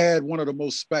 we had one of the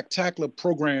most spectacular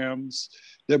programs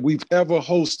that we've ever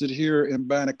hosted here in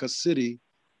Banneker City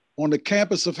on the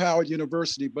campus of Howard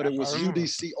University, but it was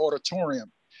UDC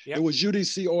Auditorium. Yep. It was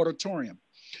UDC Auditorium.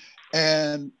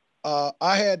 And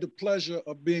I had the pleasure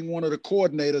of being one of the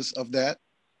coordinators of that.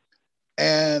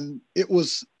 And it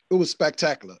was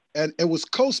spectacular. And it was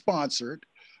co-sponsored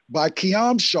by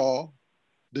Kiam Shaw,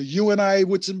 the UNIA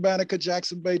Whitson Banneker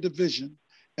Jackson Bay Division,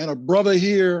 and a brother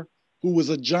here who was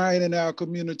a giant in our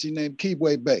community named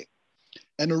Kibwe Bay.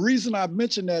 And the reason I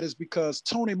mention that is because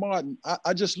Tony Martin,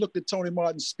 I just looked at Tony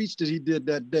Martin's speech that he did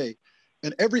that day,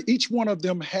 and each one of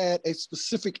them had a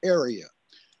specific area.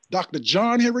 Dr.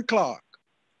 John Henry Clark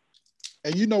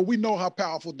And we know how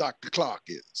powerful Dr. Clark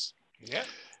is. Yeah.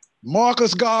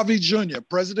 Marcus Garvey Jr.,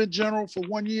 President General for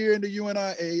 1 year in the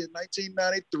UNIA in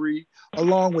 1993,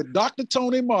 along with Dr.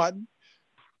 Tony Martin,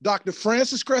 Dr.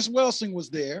 Frances Cress Welsing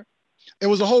was there. It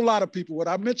was a whole lot of people. What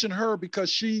I mentioned her because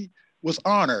she was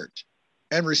honored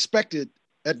and respected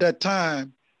at that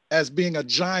time as being a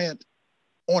giant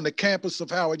on the campus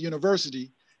of Howard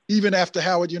University, even after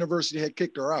Howard University had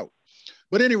kicked her out.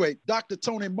 But anyway, Dr.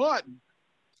 Tony Martin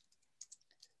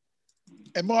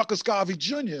and Marcus Garvey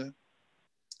Jr.,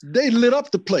 they lit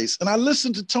up the place. And I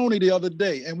listened to Tony the other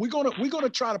day, and we're gonna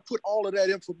try to put all of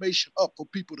that information up for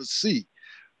people to see.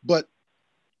 But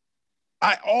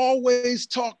I always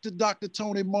talk to Dr.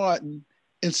 Tony Martin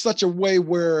in such a way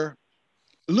where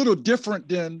a little different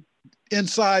than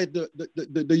inside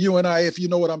the UNI, if you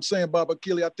know what I'm saying, Baba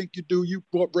Kili. I think you do. You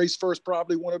bought Race First,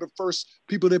 probably one of the first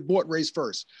people that bought Race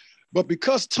First. But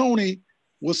because Tony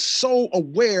was so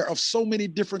aware of so many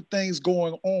different things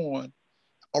going on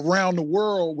around the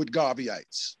world with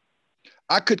Garveyites,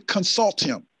 I could consult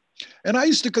him. And I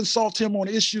used to consult him on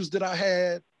issues that I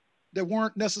had that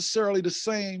weren't necessarily the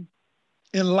same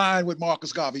in line with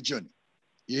Marcus Garvey Jr.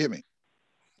 You hear me?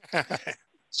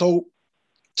 So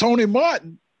Tony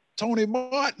Martin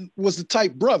was the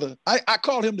type brother. I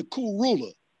call him the cool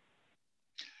ruler.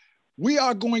 We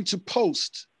are going to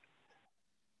post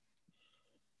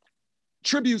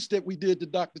tributes that we did to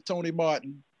Dr. Tony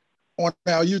Martin on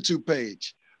our YouTube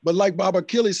page. But like Baba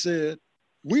Kili said,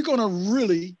 we're gonna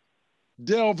really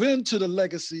delve into the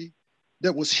legacy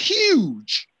that was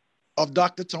huge of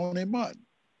Dr. Tony Martin.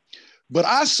 But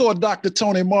I saw Dr.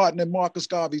 Tony Martin and Marcus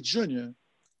Garvey Jr.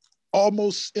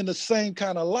 almost in the same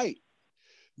kind of light,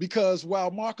 because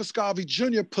while Marcus Garvey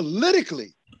Jr.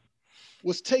 politically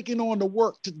was taking on the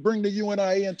work to bring the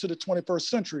UNIA into the 21st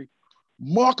century,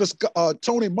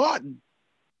 Tony Martin,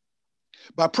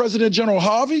 by President General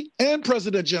Harvey and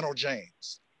President General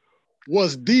James,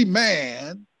 was the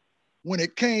man when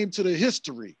it came to the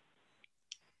history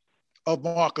of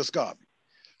Marcus Garvey.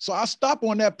 So I'll stop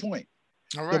on that point.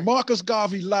 All right. The Marcus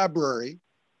Garvey Library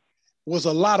was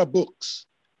a lot of books,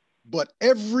 but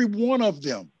every one of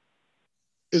them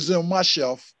is on my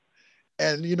shelf.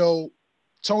 And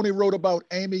Tony wrote about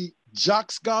Amy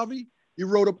Jocks Garvey. He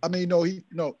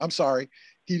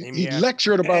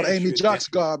lectured about Amy Jocks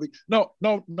Garvey.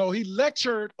 He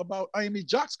lectured about Amy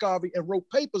Jocks Garvey and wrote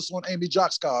papers on Amy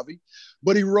Jocks Garvey,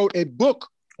 but he wrote a book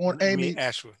on Amy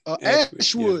Ashwood. Yeah.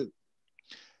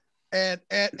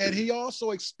 And he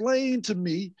also explained to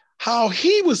me how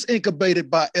he was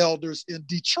incubated by elders in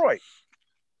Detroit,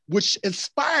 which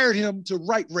inspired him to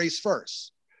write Race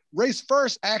First. Race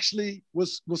First actually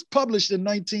was published in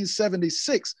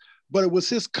 1976, but it was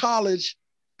his college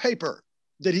paper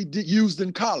that he used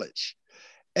in college.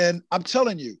 And I'm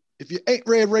telling you, if you ain't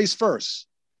read Race First,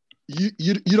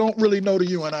 you don't really know the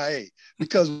UNIA,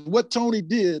 because what Tony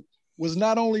did was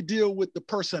not only deal with the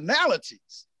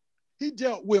personalities, he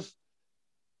dealt with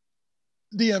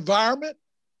the environment,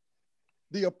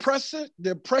 the oppression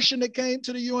that came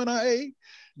to the UNIA,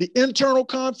 the internal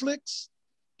conflicts,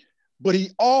 but he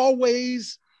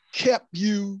always kept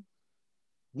you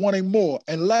wanting more.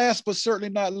 And last but certainly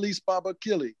not least, Baba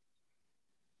Kili,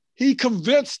 he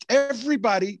convinced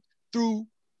everybody through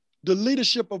the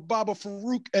leadership of Baba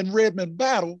Farouk and Redmond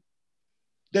Battle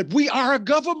that we are a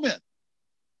government.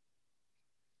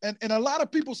 And a lot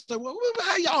of people say, well,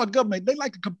 how y'all a government? They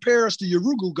like to compare us to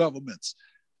Urugu governments.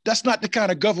 That's not the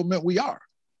kind of government we are,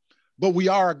 but we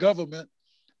are a government.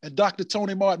 And Dr.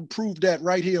 Tony Martin proved that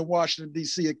right here in Washington,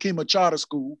 D.C. at Kima Charter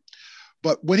School.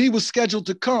 But when he was scheduled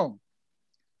to come,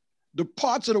 the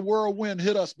parts of the whirlwind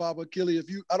hit us, Baba Kili.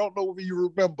 I don't know if you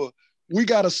remember, we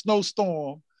got a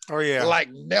snowstorm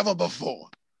like never before.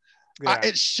 Yeah.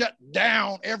 It shut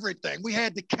down everything. We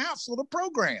had to cancel the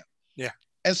program. Yeah.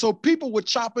 And so people were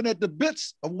chopping at the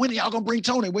bits of when y'all gonna bring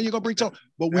Tony? When you gonna bring Tony?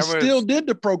 But we still did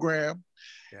the program.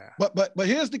 Yeah. But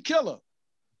here's the killer.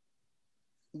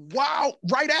 Wow,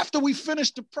 right after we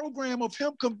finished the program of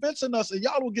him convincing us, and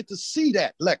y'all will get to see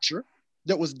that lecture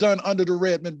that was done under the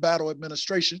Redmond Battle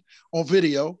Administration on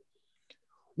video,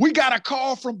 we got a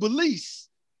call from Belize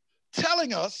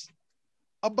telling us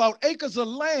about acres of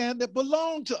land that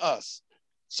belonged to us.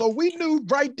 So we knew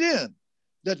right then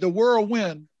that the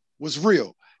whirlwind was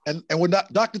real. And when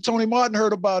Dr. Tony Martin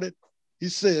heard about it, he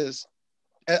says,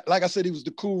 like I said, he was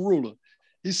the cool ruler.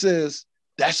 He says,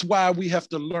 that's why we have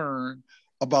to learn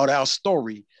about our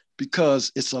story,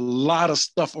 because it's a lot of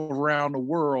stuff around the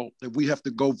world that we have to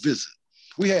go visit.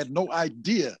 We had no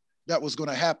idea that was going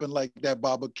to happen like that,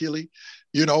 Baba Kili.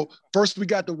 First we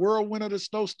got the whirlwind of the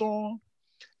snowstorm,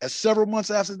 and several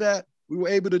months after that, we were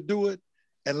able to do it.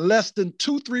 And less than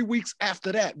 2-3 weeks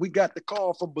after that, we got the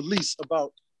call from police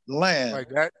about land Like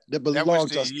that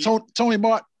belonged to us. Tony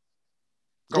Martin.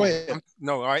 Go ahead.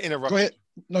 No, I interrupted. Go ahead.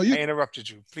 No, I interrupted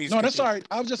you. Please. No, continue. that's all right.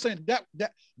 I was just saying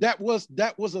that was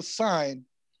a sign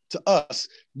to us.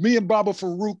 Me and Baba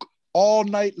Farouk all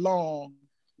night long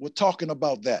were talking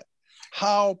about that.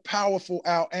 How powerful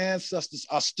our ancestors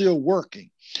are still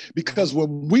working. Because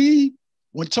when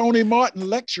Tony Martin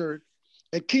lectured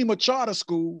at Kima Charter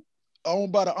School,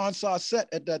 owned by the Ansar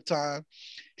Set at that time,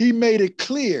 he made it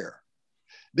clear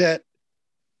that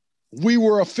we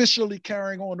were officially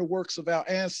carrying on the works of our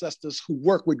ancestors who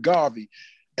worked with Garvey.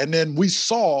 And then we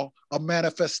saw a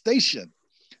manifestation.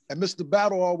 And Mr.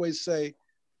 Battle always say,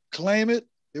 claim it,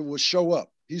 it will show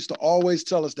up. He used to always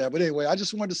tell us that. But anyway, I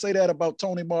just wanted to say that about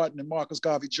Tony Martin and Marcus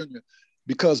Garvey Jr.,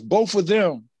 because both of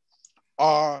them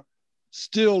are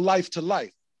still life to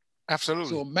life. Absolutely.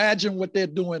 So imagine what they're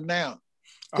doing now.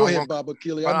 Go ahead, Baba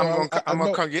Keely. I'm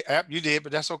gonna come get. You did,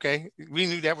 but that's okay. We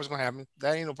knew that was gonna happen.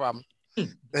 That ain't no problem.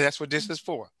 That's what this is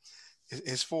for.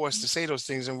 It's for us to say those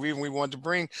things, and we wanted to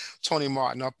bring Tony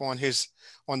Martin up on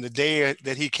the day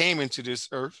that he came into this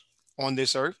earth, on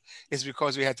this earth, is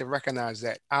because we had to recognize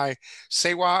that.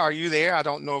 Sewa, are you there? I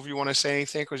don't know if you want to say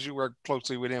anything because you worked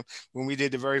closely with him when we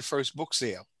did the very first book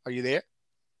sale. Are you there?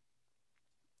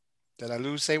 Did I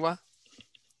lose Sewa?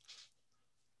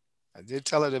 I did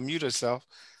tell her to mute herself.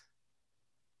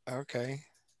 Okay.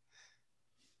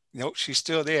 Nope, she's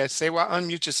still there. Sewa,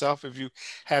 unmute yourself if you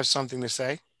have something to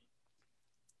say.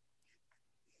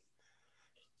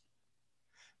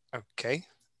 Okay.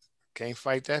 Can't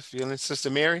fight that feeling. Sister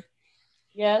Mary?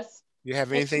 Yes. You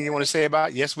have anything you want to say about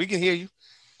it? Yes, we can hear you.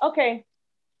 Okay.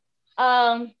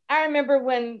 I remember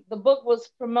when the book was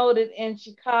promoted in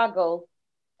Chicago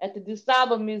at the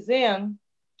DuSable Museum,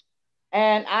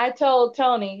 and I told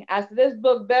Tony, I said, this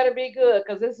book better be good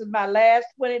because this is my last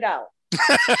 $20.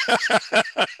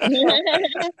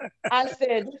 I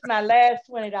said, this is my last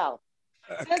 $20.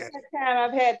 Okay. Since that time,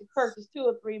 I've had to purchase 2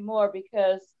 or 3 more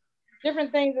because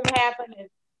different things have happened. And,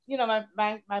 you know,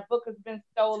 my book has been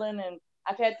stolen and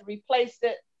I've had to replace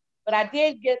it. But I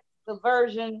did get the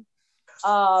version,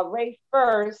 Race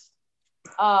First,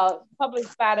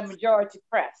 published by the Majority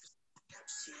Press.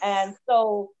 And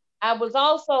so I was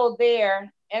also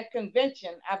there at convention,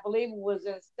 I believe it was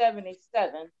in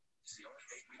 77,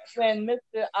 when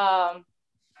Mr.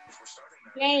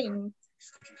 James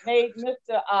made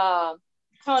Mr.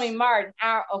 Tony Martin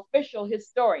our official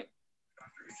historian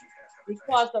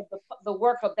because of the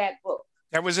work of that book.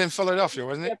 That was in Philadelphia,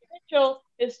 wasn't it? The official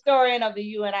historian of the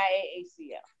UNIA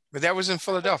ACL. But that was in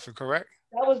Philadelphia, correct?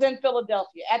 That was in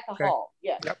Philadelphia at the hall,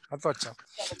 yes. Yep, I thought so.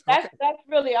 That's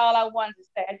really all I wanted to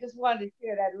say. I just wanted to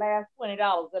share that last $20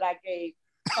 that I gave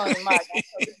Tony Martin. I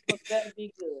thought this book better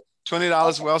be good.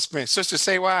 $20 well spent. Sister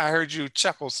Sewa, I heard you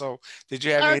chuckle. So did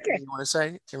you have anything you want to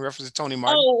say in reference to Tony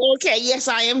Martin? Oh, okay. Yes,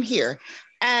 I am here.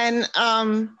 And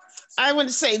I want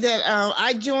to say that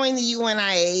I joined the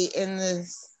UNIA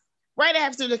right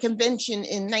after the convention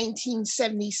in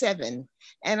 1977.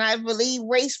 And I believe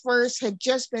Race First had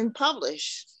just been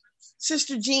published.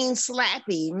 Sister Jean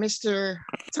Slappy, Mr.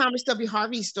 Thomas W.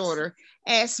 Harvey's daughter,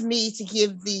 asked me to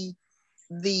give the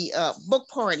book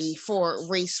party for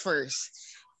Race First.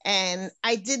 And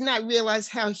I did not realize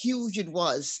how huge it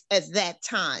was at that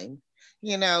time.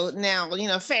 You know, now, you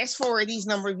know, fast forward these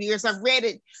number of years, I've read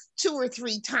it 2 or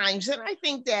 3 times. And I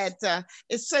think that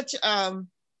it's such a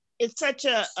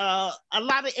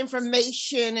lot of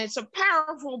information. It's a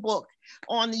powerful book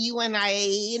on the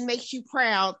UNIA. It makes you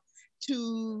proud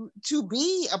to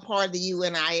be a part of the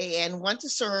UNIA and want to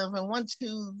serve and want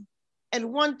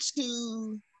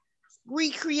to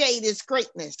recreate its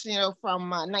greatness, you know, from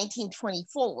 1920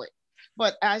 forward.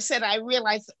 But I said I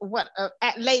realized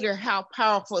later how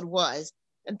powerful it was.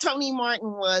 And Tony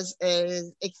Martin was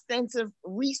an extensive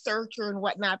researcher and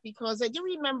whatnot, because I do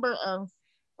remember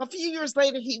a few years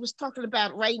later, he was talking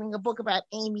about writing a book about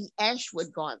Amy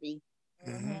Ashwood Garvey.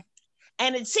 Mm-hmm.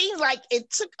 And it seemed like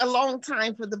it took a long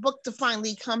time for the book to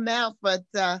finally come out. But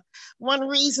one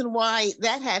reason why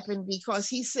that happened, because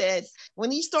he said when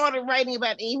he started writing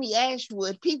about Amy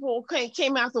Ashwood, people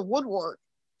came out the woodwork,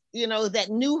 you know,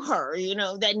 that knew her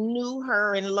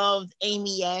and loved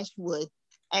Amy Ashwood.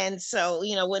 And so,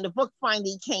 you know, when the book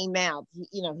finally came out,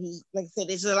 you know, he, like I said,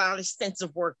 there's a lot of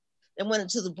extensive work that went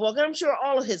into the book. I'm sure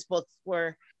all of his books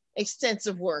were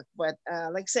extensive work, but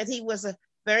like I said, he was a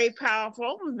very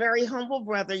powerful, very humble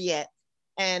brother yet.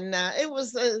 And it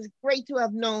was great to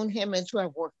have known him and to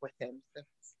have worked with him. So.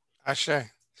 Ashe.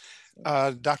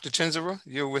 Dr. Chenzera,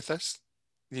 you're with us.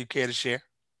 Do you care to share?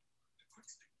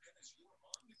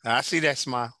 I see that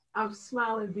smile. I'm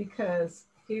smiling because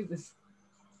he was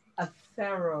a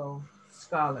thorough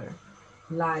scholar.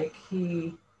 Like,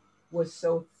 he was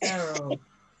so thorough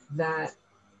that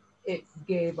it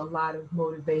gave a lot of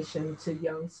motivation to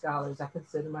young scholars. I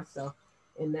consider myself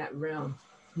in that realm,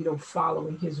 you know,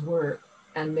 following his work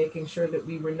and making sure that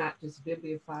we were not just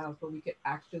bibliophiles, but we could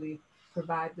actually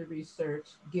provide the research,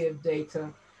 give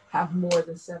data, have more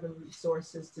than 7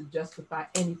 resources to justify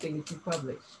anything that you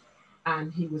publish.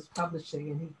 And he was publishing,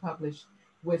 and he published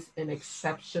with an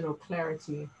exceptional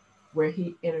clarity where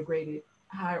he integrated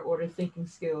higher order thinking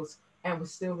skills and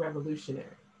was still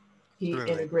revolutionary. He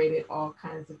integrated all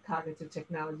kinds of cognitive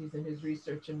technologies in his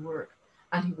research and work,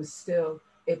 and he was still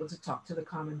able to talk to the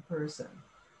common person.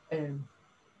 And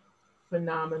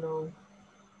phenomenal,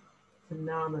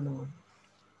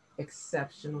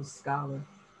 exceptional scholar.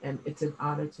 And it's an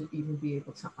honor to even be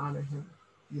able to honor him.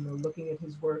 You know, looking at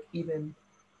his work, even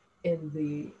in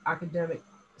the academic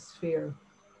sphere,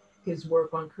 his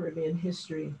work on Caribbean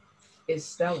history is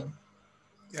stellar.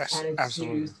 Yes, and it's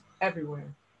absolutely. used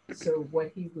everywhere. So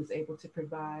what he was able to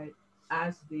provide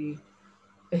as the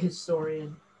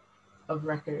historian of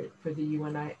record for the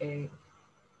UNIA,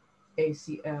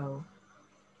 ACL,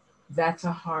 that's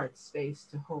a hard space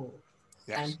to hold.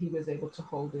 Yes. And he was able to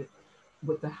hold it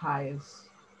with the highest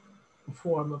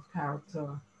form of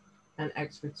character and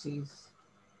expertise.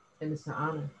 And it's an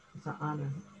honor. It's an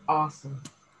honor. Awesome.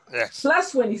 Yes.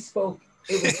 Plus, when he spoke,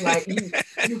 it was like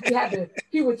you had to,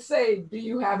 he would say, "Do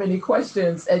you have any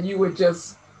questions?" And you would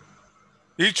just...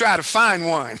 You try to find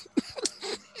one.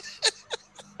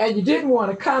 And you didn't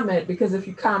want to comment, because if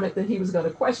you comment, then he was going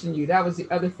to question you. That was the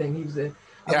other thing. He was a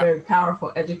very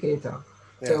powerful educator.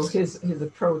 Yes. So his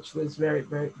approach was very,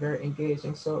 very, very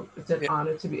engaging. So it's an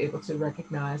honor to be able to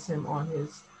recognize him on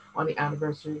the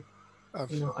anniversary of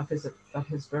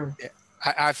his birth. Yeah.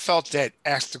 I felt that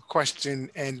ask the question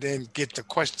and then get the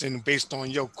question based on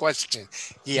your question.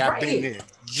 Yeah, right. I've been there.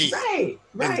 Yeah.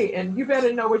 Right. And you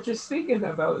better know what you're speaking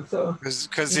about. So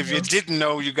because if you didn't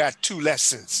know, you got 2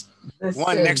 lessons.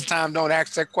 One, next time, don't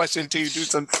ask that question until you do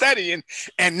some studying.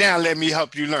 And now let me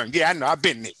help you learn. Yeah, I know. I've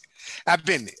been there. I've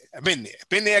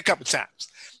been there a couple times.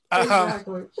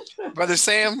 Exactly. Brother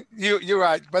Sam, you're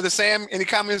right. Brother Sam, any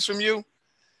comments from you?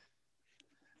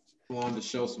 I wanted to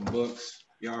show some books.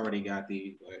 You already got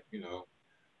these, but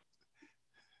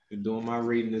been doing my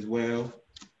reading as well.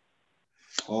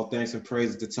 All thanks and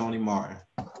praises to Tony Martin.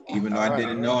 Even though I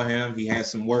didn't know him, he had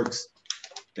some works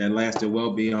that lasted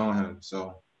well beyond him.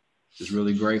 So just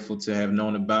really grateful to have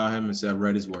known about him and to have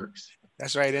read his works.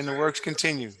 That's right, and the works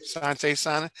continue. Sante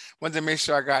Sana. Wanted to make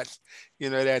sure I got,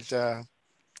 that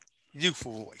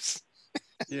youthful voice.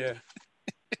 Yeah.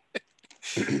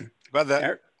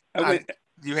 Brother,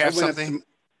 you have something?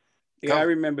 Yeah, I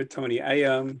remember, Tony.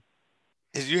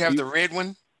 Did you have the red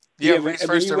one? Yeah,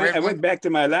 I went back to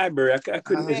my library. I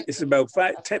couldn't. It's about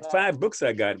 5 books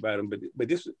I got about him, but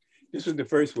this was the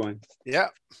first one. Yeah,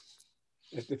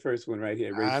 that's the first one right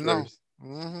here. I know.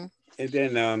 Mm-hmm. And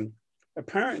then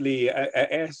apparently I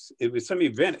asked. It was some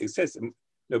event. It says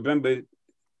November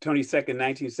 22nd,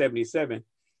 1977,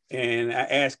 and I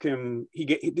asked him.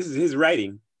 This is his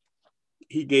writing.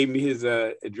 He gave me his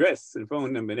address and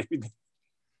phone number and everything.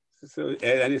 So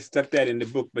I just stuck that in the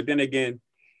book. But then again,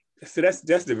 so that's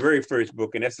the very first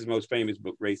book, and that's his most famous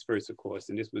book, Race First, of course.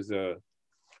 And this was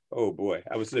oh boy,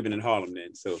 I was living in Harlem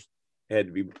then, so I had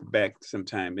to be back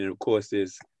sometime. And of course,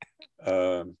 there's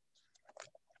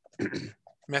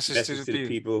Message to the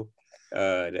People,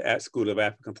 the School of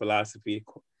African Philosophy,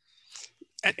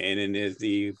 and then there's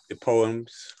the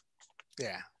poems.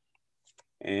 Yeah.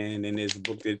 And then there's a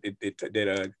book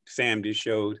that Sam just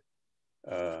showed,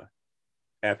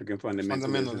 African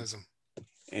Fundamentalism.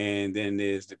 And then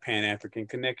there's the Pan-African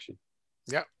Connection.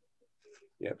 Yep.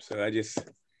 So I just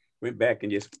went back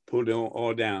and just pulled it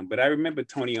all down. But I remember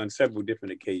Tony on several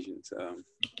different occasions.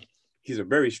 He's a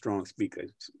very strong speaker,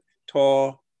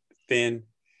 tall, thin,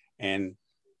 and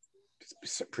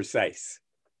precise.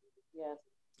 Yes.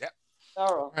 Yep.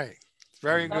 Thorough. Right.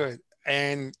 Very good.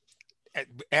 And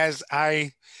as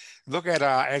I look at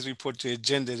as we put the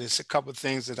agenda, there's a couple of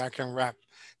things that I can wrap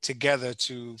together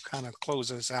to kind of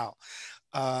close us out.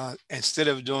 Instead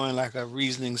of doing like a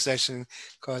reasoning session,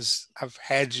 because I've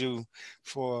had you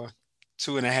for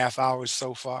 2.5 hours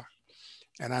so far,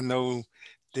 and I know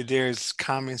that there's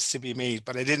comments to be made,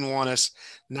 but I didn't want us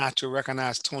not to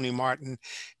recognize Tony Martin,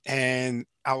 and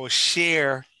I will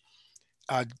share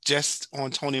just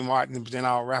on Tony Martin, but then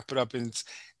I'll wrap it up in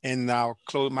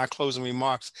my closing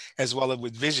remarks as well as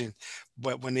with vision.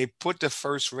 But when they put the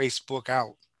first race book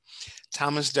out,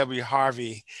 Thomas W.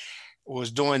 Harvey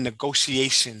was doing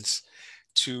negotiations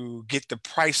to get the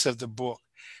price of the book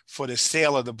for the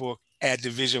sale of the book at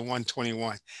Division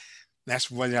 121.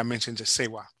 That's when I mentioned to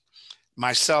Sewa.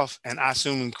 Myself and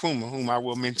Asun Nkrumah, whom I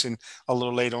will mention a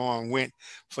little later on, went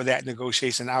for that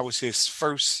negotiation. I was his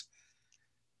first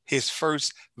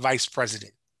vice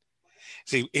president.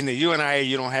 See, in the UNIA,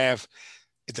 you don't have,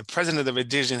 if the president of the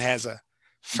division has a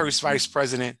first vice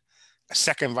president, a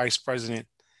second vice president,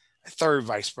 a third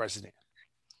vice president.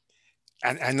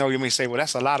 I know you may say, well,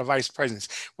 that's a lot of vice presidents.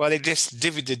 Well, they just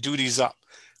divvied the duties up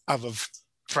of a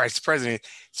vice president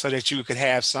so that you could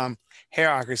have some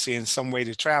hierarchy and some way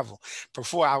to travel.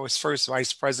 Before I was first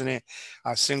vice president,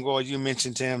 Senghor, you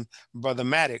mentioned him, Brother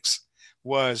Maddox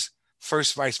was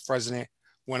first vice president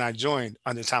when I joined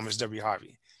under Thomas W.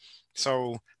 Harvey.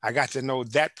 So I got to know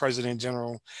that President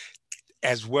General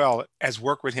as well as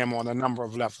work with him on a number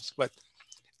of levels. But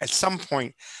at some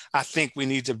point, I think we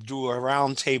need to do a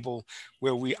round table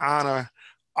where we honor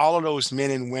all of those men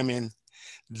and women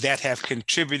that have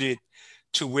contributed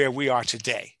to where we are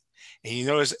today. And you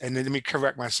notice, and let me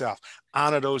correct myself,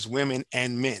 honor those women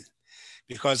and men,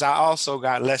 because I also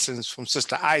got lessons from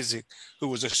Sister Isaac, who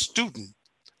was a student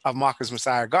of Marcus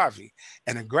Messiah Garvey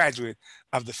and a graduate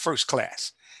of the first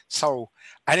class. So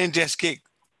I didn't just get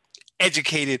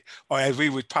educated, or as we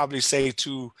would probably say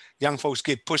to young folks,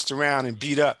 get pushed around and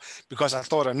beat up because I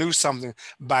thought I knew something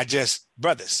by just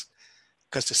brothers,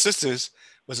 because the sisters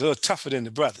was a little tougher than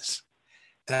the brothers.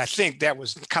 And I think that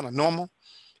was kind of normal.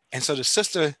 And so the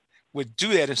sister would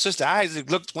do that. And Sister Isaac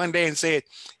looked one day and said,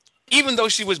 even though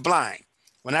she was blind,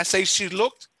 when I say she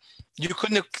looked, you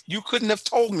couldn't have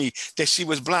told me that she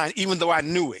was blind, even though I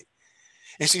knew it.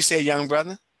 And she said, young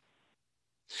brother,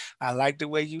 I like the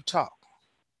way you talk.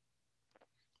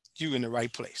 You in the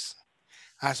right place.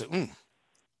 I said,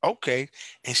 okay.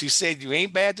 And she said, you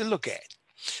ain't bad to look at.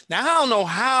 Now, I don't know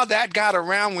how that got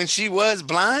around when she was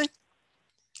blind.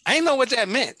 I didn't know what that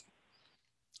meant,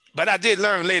 but I did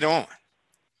learn later on.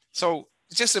 So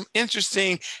just some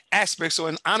interesting aspects. So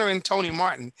in honoring Tony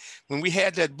Martin, when we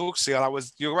had that book sale,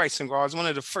 you're right, Senghor, I was one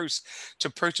of the first to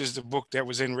purchase the book that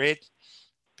was in red,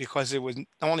 because it was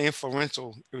only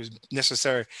inferential. It was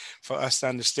necessary for us to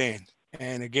understand.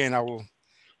 And again, I will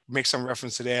make some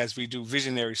reference to that as we do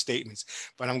visionary statements,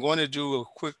 but I'm going to do a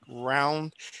quick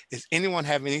round. Does anyone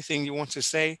have anything you want to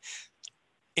say?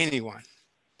 Anyone?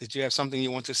 Did you have something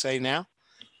you want to say now?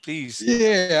 Please.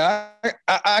 Yeah,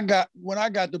 I got, when I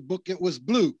got the book, it was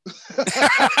blue.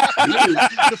 I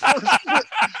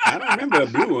don't remember a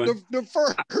blue one.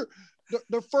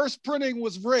 The first printing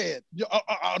was red. No,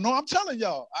 I'm telling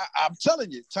y'all. I'm telling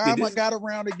you. Time I got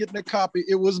around to getting the copy,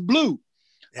 it was blue.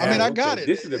 Yeah, I mean, I got it.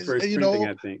 This is the first printing,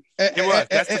 I think. It was.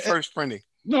 That's the first printing.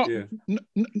 No, yeah.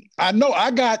 I know.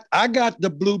 I got the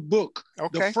blue book.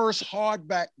 Okay. The first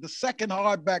hardback, the second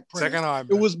hardback print. Second hardback.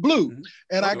 It was blue,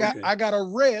 and Okay. I got a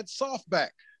red softback.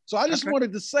 So I just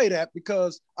wanted to say that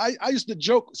because I used to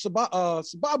joke.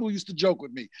 Sababu used to joke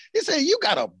with me. He said, "You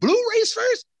got a blue race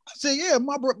first?" I said, "Yeah,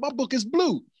 my book is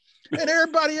blue." And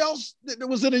everybody else that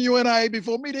was in the UNIA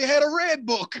before me, they had a red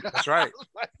book. That's right.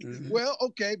 Well,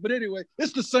 okay, but anyway,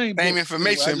 it's the same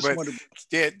information, anyway,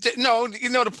 no, you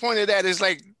know, the point of that is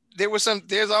like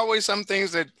there's always some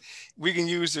things that we can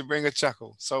use to bring a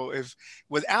chuckle. So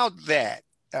without that,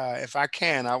 if I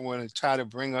can, I want to try to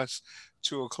bring us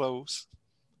to a close.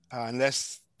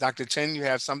 Unless Dr. Chen, you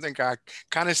have something, I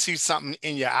kind of see something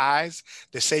in your eyes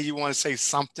that say you want to say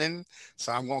something.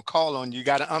 So I'm going to call on you. You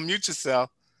got to unmute yourself.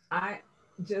 I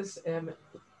just am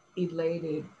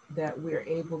elated that we're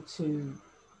able to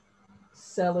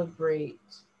celebrate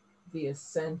the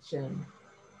ascension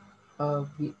of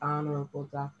the Honorable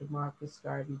Dr. Marcus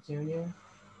Garvey Jr.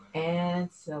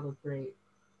 and celebrate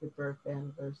the birth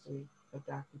anniversary of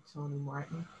Dr. Tony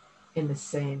Martin in the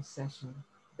same session.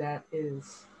 That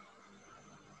is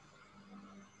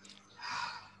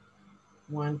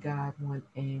one God, one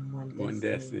aim, one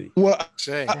destiny. Well,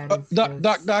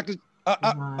 Doctor,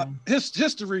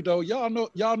 history though, y'all know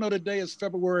the day is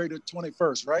February the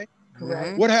 21st, right?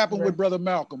 Correct. What happened with Brother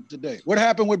Malcolm today?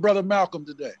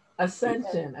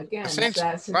 Ascension again. Ascension.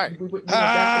 That's right. It's a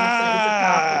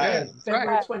powerful day.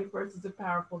 February 21st is a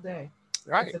powerful day.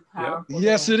 Right. It's a powerful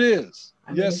Yes, day. it is.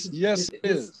 I mean, Yes, it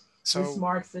is. So this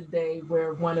marks a day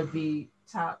where one of the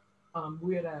top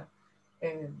weirda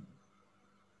and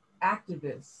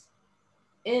activists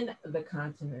in the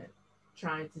continent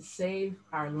trying to save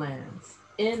our lands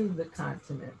in the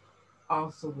continent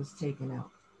also was taken out.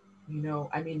 You know,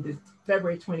 I mean, the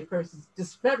February 21st is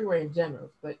just February in general,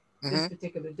 but this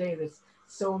particular day, there's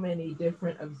so many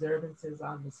different observances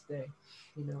on this day,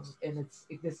 you know, and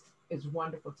it's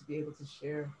wonderful to be able to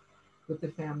share with the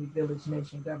family, village,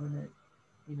 nation, government,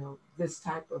 you know, this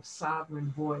type of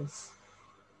sovereign voice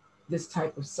this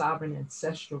type of sovereign,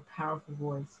 ancestral, powerful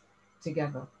voice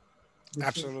together.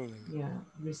 Absolutely.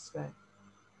 Respect.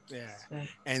 Yeah,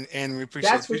 respect. And we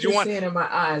appreciate. That's what you're seeing in my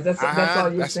eyes. That's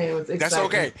all you're saying was excitement. That's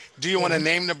okay. Do you want to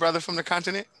name the brother from the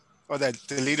continent, or the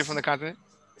leader from the continent?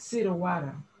 Cedar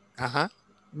Water.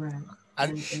 Right.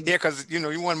 Yeah, because you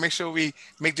want to make sure we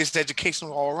make this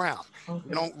educational all around.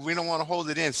 Okay. We don't want to hold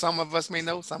it in. Some of us may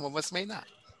know, some of us may not.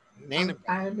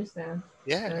 I understand.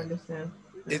 Yeah. I understand.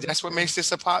 That's what makes this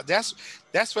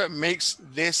that's what makes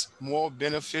this more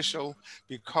beneficial,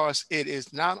 because it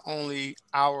is not only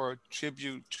our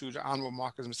tribute to the Honorable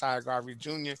Marcus Messiah Garvey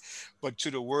Jr., but to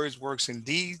the words, works, and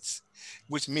deeds,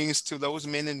 which means to those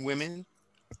men and women,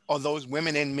 or those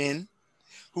women and men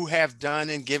who have done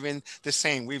and given the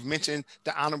same. We've mentioned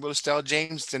the Honorable Estelle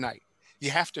James tonight.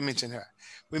 You have to mention her.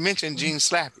 We mentioned Jean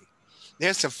Slappy.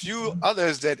 There's a few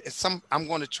others that I'm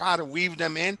going to try to weave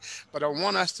them in, but I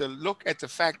want us to look at the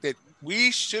fact that we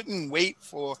shouldn't wait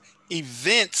for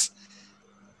events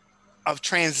of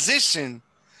transition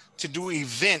to do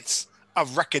events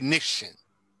of recognition.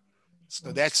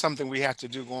 So that's something we have to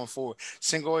do going forward.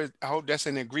 Single, I hope that's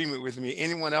in agreement with me.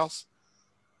 Anyone else?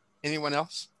 Anyone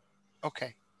else?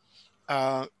 Okay.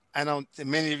 I don't.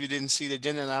 Many of you didn't see the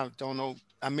agenda, and I don't know.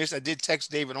 I did text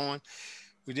David on.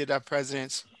 We did our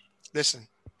presidents. Listen.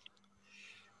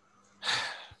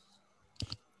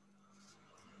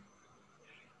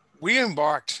 We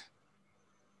embarked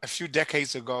a few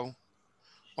decades ago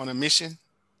on a mission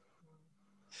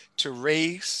to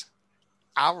raise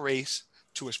our race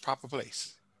to its proper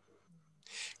place.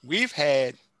 We've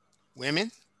had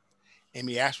women,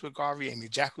 Amy Ashwood Garvey, Amy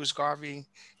Jacques Garvey,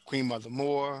 Queen Mother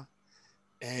Moore,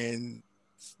 and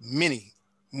many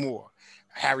more,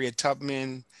 Harriet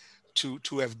Tubman, to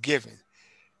have given.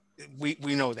 We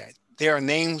know that. There are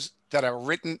names that are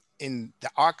written in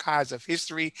the archives of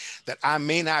history that I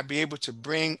may not be able to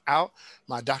bring out.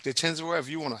 My Dr. Tinsworth, if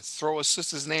you want to throw a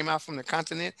sister's name out from the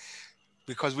continent,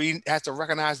 because we have to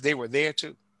recognize they were there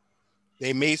too.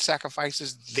 They made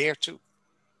sacrifices there too.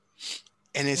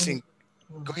 And it's in,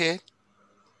 go ahead.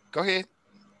 Go ahead.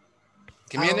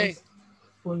 Give me a name.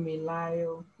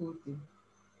 Funmilayo Kuti.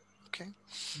 Okay.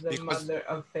 The mother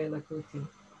of Fela Kuti.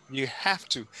 You have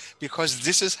to, because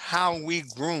this is how we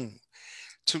groom.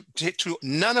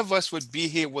 None of us would be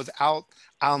here without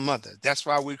our mother. That's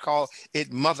why we call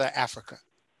it Mother Africa.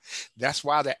 That's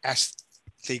why the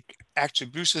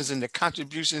attributions and the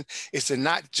contribution is to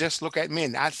not just look at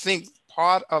men. I think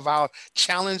part of our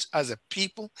challenge as a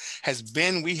people has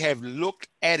been we have looked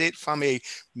at it from a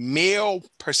male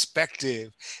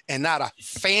perspective and not a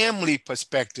family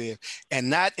perspective, and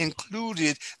not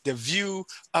included the view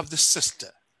of the sister.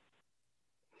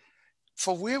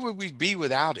 For where would we be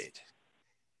without it?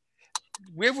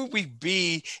 Where would we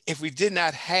be if we did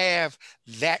not have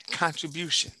that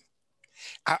contribution?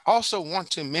 I also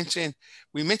want to mention,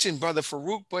 we mentioned Brother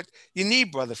Farouk, but you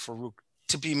need Brother Farouk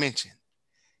to be mentioned.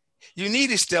 You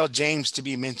need Estelle James to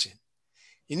be mentioned.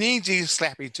 You need Jean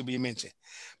Slappy to be mentioned.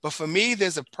 But for me,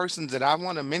 there's a person that I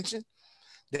want to mention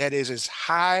that is as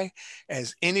high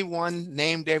as anyone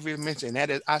named ever mentioned. That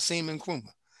is Asim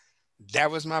Nkrumah. That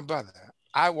was my brother.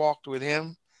 I walked with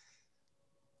him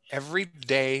every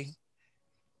day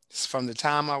from the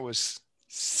time I was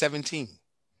 17.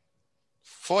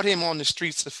 Fought him on the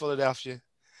streets of Philadelphia,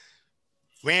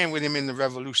 ran with him in the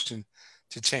revolution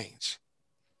to change.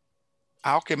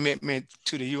 Our commitment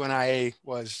to the UNIA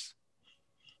was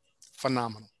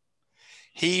phenomenal.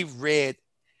 He read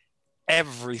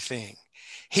everything.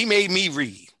 He made me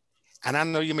read. And I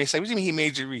know you may say, what do you mean he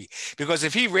made you read? Because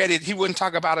if he read it, he wouldn't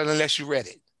talk about it unless you read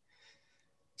it.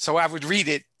 So I would read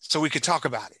it so we could talk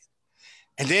about it.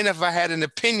 And then if I had an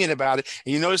opinion about it,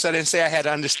 and you notice I didn't say I had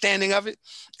an understanding of it,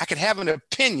 I could have an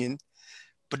opinion,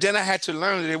 but then I had to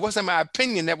learn that it wasn't my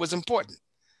opinion that was important.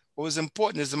 What was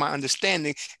important is my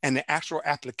understanding and the actual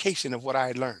application of what I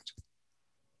had learned.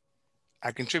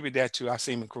 I contribute that to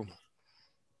Asim Nkrumah.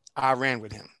 I ran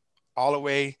with him all the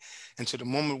way until the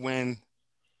moment when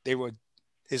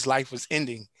his life was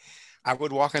ending. I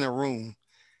would walk in a room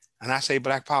and I say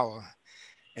Black Power,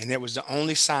 and that was the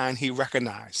only sign he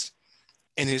recognized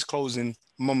in his closing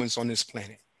moments on this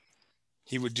planet.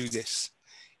 He would do this.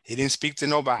 He didn't speak to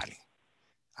nobody.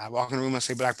 I walk in the room and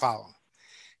say Black Power.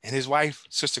 And his wife,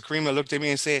 Sister Karima, looked at me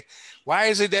and said, why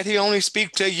is it that he only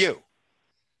speaks to you?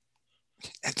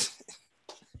 I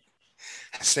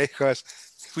say, because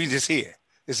we just here.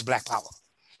 This is Black Power.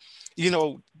 You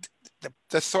know,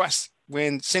 the thrust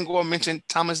when Senghor mentioned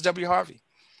Thomas W. Harvey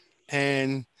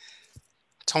and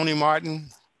Tony Martin,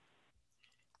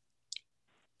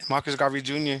 Marcus Garvey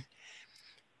Jr.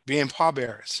 being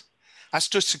pallbearers. I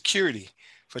stood security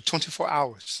for 24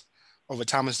 hours over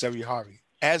Thomas W. Harvey,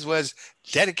 as was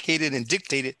dedicated and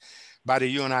dictated by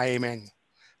the UNIA manual.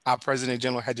 Our President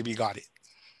General had to be guarded.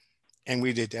 And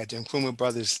we did that. The Nkrumah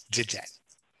brothers did that.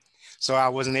 So I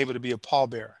wasn't able to be a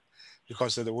pallbearer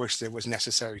because of the work that was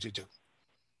necessary to do.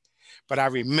 But I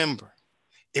remember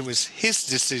it was his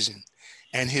decision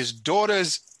and his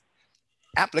daughter's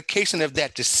application of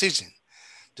that decision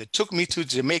that took me to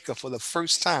Jamaica for the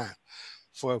first time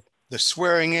for the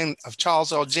swearing in of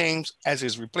Charles L. James as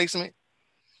his replacement,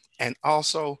 and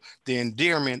also the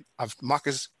endearment of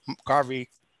Marcus Garvey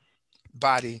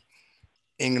body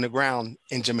in the ground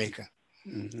in Jamaica.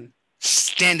 Mm-hmm.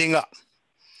 Standing up.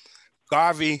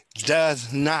 Garvey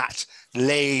does not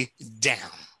lay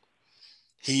down.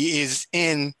 He is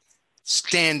in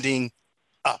standing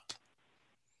up.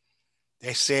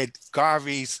 They said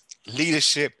Garvey's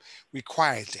leadership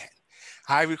required that.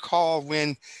 I recall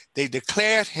when they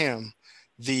declared him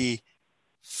the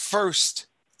first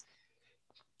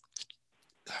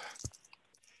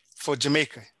for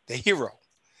Jamaica, the hero.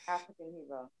 African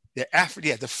hero.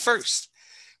 The first.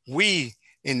 We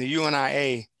in the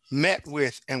UNIA met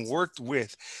with and worked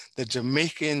with the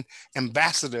Jamaican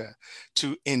ambassador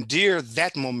to endear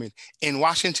that moment in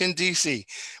Washington, D.C.,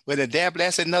 where the dad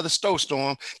blasted another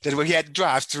snowstorm that we had to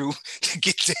drive through to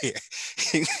get there.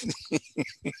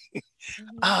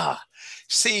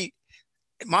 See,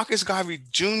 Marcus Garvey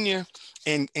Jr.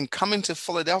 in coming to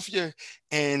Philadelphia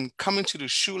and coming to the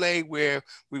Shule where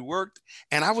we worked,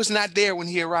 and I was not there when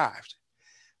he arrived.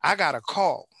 I got a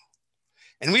call,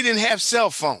 and we didn't have cell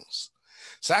phones.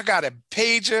 So I got a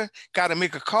pager, got to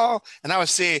make a call, and I would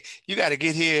say, you got to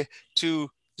get here to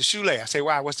the Shule. I say,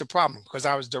 why? What's the problem? Because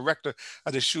I was director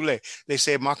of the Shule. They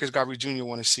said, Marcus Garvey Jr.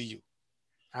 want to see you.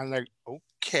 I'm like,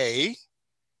 okay.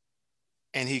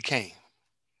 And he came,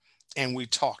 and we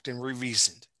talked and we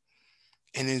reasoned.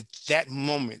 And in that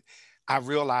moment, I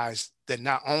realized that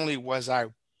not only was I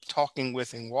talking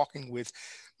with and walking with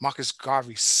Marcus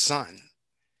Garvey's son,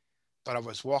 but I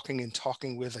was walking and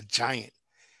talking with a giant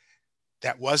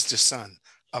that was the son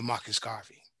of Marcus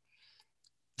Garvey,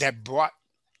 that brought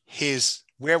his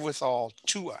wherewithal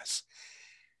to us.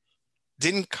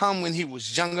 Didn't come when he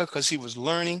was younger because he was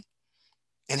learning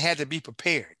and had to be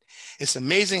prepared. It's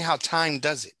amazing how time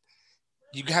does it.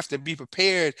 You have to be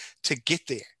prepared to get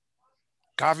there.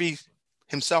 Garvey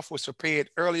himself was prepared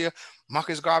earlier.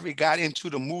 Marcus Garvey got into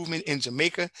the movement in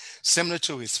Jamaica, similar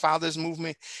to his father's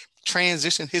movement,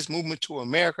 transitioned his movement to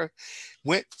America,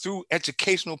 went through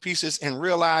educational pieces and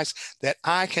realized that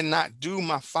I cannot do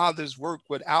my father's work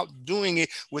without doing it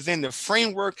within the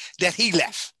framework that he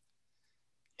left.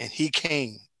 And he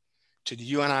came to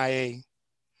the UNIA,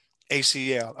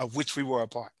 ACL, of which we were a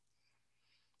part.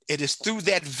 It is through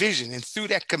that vision and through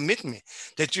that commitment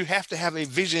that you have to have a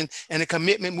vision and a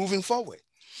commitment moving forward.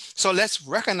 So let's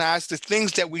recognize the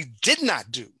things that we did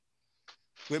not do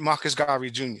with Marcus Garvey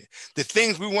Jr., the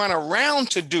things we weren't around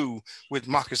to do with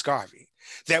Marcus Garvey,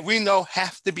 that we know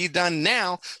have to be done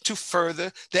now to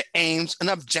further the aims and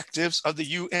objectives of the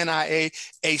UNIA,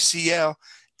 ACL,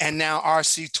 and now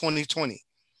RC2020.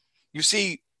 You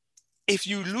see, if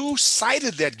you lose sight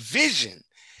of that vision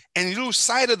and you lose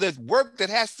sight of the work that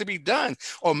has to be done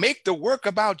or make the work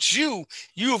about you,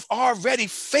 you've already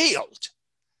failed.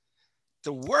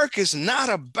 The work is not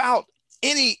about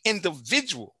any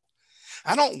individual.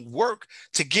 I don't work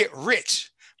to get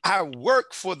rich. I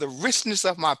work for the richness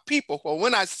of my people. For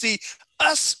when I see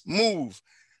us move,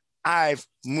 I've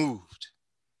moved.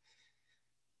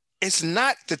 It's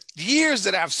not the years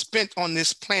that I've spent on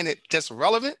this planet that's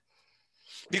relevant,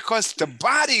 because the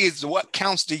body is what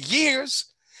counts the years.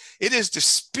 It is the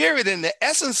spirit and the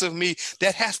essence of me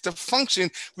that has to function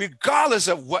regardless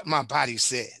of what my body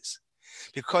says.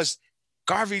 Because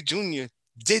Garvey Jr.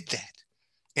 did that.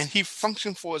 And he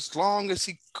functioned for as long as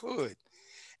he could.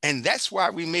 And that's why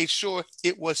we made sure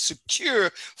it was secure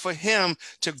for him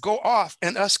to go off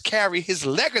and us carry his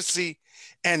legacy.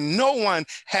 And no one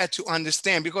had to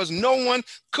understand, because no one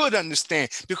could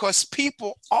understand, because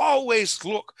people always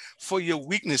look for your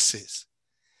weaknesses.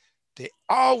 They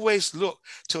always look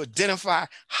to identify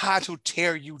how to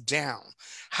tear you down,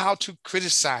 how to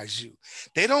criticize you.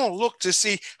 They don't look to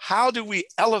see how do we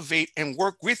elevate and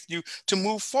work with you to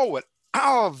move forward.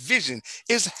 Our vision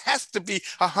has to be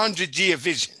a 100-year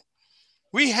vision.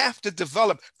 We have to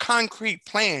develop concrete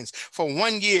plans for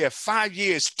 1 year, 5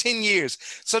 years, 10 years,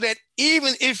 so that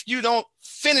even if you don't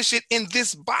finish it in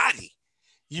this body,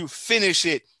 you finish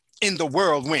it in the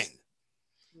whirlwind.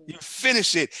 You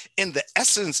finish it in the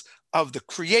essence of the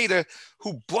Creator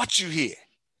who brought you here.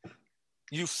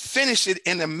 You finish it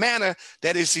in a manner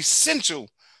that is essential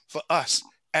for us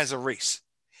as a race.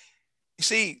 You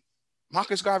see,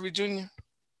 Marcus Garvey Jr.,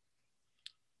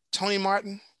 Tony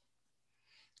Martin,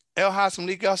 El Hassan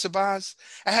Malik El-Shabazz.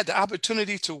 I had the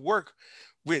opportunity to work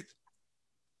with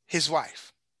his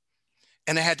wife,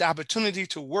 and I had the opportunity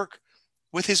to work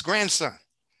with his grandson.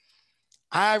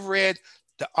 I read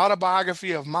the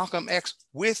autobiography of Malcolm X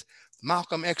with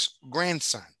Malcolm X's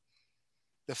grandson.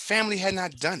 The family had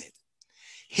not done it.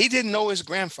 He didn't know his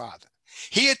grandfather.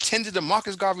 He attended the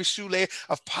Marcus Garvey Schule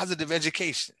of Positive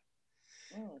Education.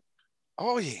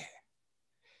 Oh yeah.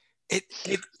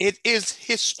 It is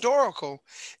historical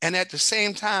and at the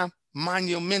same time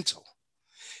monumental.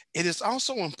 It is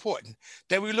also important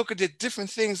that we look at the different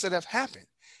things that have happened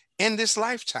in this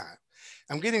lifetime.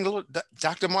 I'm getting a little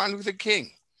Dr. Martin Luther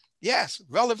King. Yes,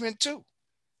 relevant too.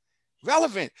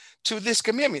 Relevant to this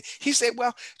commitment. He said,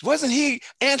 well, wasn't he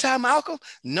anti-Malcolm?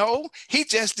 No, he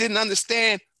just didn't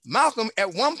understand Malcolm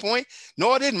at one point,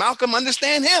 nor did Malcolm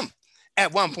understand him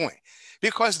at one point,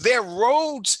 because their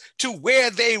roads to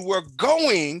where they were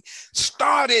going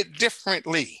started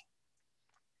differently.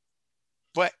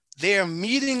 But their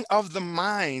meeting of the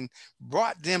mind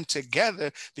brought them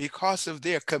together because of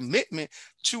their commitment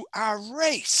to our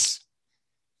race.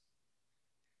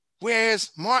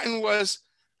 Whereas Martin was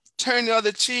turn the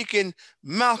other cheek and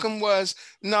Malcolm was,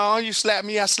 no, you slap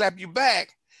me, I slap you back.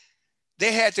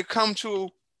 They had to come to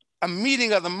a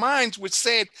meeting of the minds which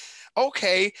said,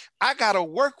 okay, I got to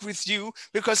work with you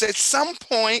because at some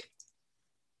point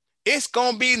it's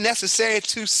going to be necessary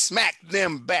to smack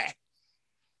them back,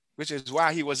 which is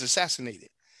why he was assassinated,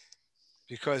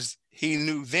 because he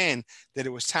knew then that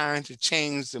it was time to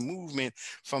change the movement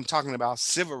from talking about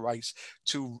civil rights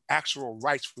to actual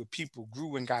rights where people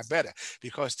grew and got better,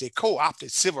 because they co-opted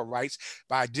civil rights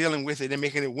by dealing with it and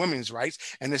making it women's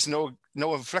rights. And there's no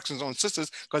reflections on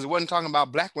sisters because it wasn't talking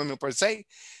about Black women per se,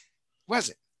 was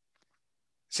it?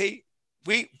 See,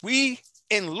 we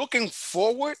in looking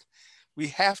forward, we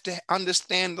have to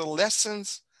understand the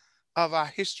lessons of our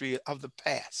history of the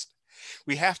past.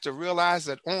 We have to realize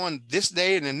that on this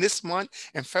day and in this month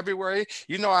in February,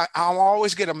 you know, I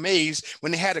always get amazed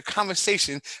when they had a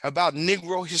conversation about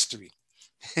Negro history.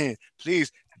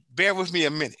 Please bear with me a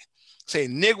minute. Say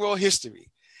Negro history.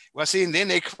 Well, see, and then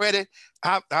they credit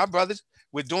our brothers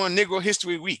with doing Negro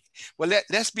History Week. Well,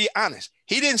 let's be honest.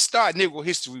 He didn't start Negro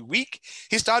History Week.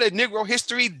 He started Negro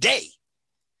History Day.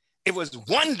 It was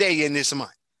one day in this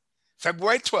month,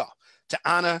 February 12th, to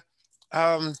honor,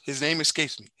 his name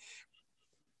escapes me.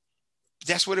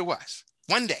 That's what it was,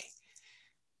 one day.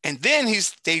 And then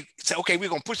they said, okay, we're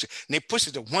going to push it. And they pushed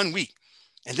it to 1 week.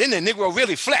 And then the Negro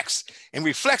really flexed and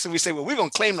reflects, and we say, well, we're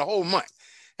going to claim the whole month.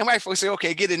 And white folks say,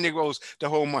 okay, get the Negroes the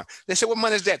whole month. They said, what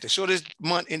month is that? The shortest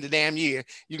month in the damn year.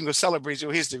 You can go celebrate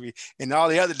your history. And all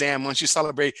the other damn months, you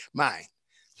celebrate mine.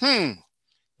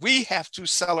 We have to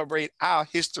celebrate our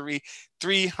history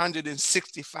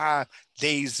 365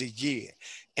 days a year.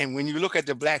 And when you look at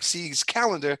the Black Seeds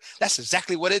calendar, that's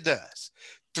exactly what it does.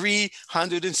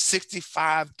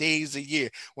 365 days a year.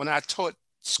 When I taught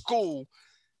school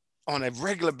on a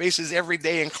regular basis every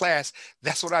day in class,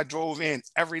 that's what I drove in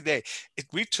every day.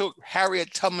 We took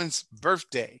Harriet Tubman's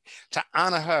birthday to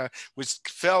honor her, which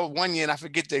fell one year, and I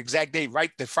forget the exact date, right?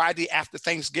 The Friday after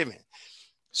Thanksgiving.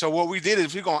 So what we did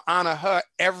is we're going to honor her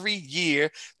every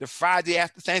year, the Friday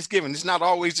after Thanksgiving. It's not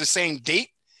always the same date.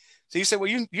 So you say, well,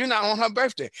 you're not on her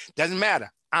birthday. Doesn't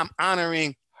matter. I'm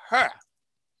honoring her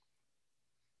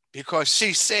because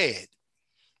she said,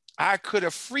 I could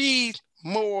have freed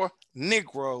more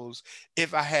Negroes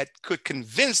if I could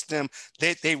convince them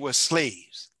that they were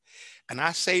slaves. And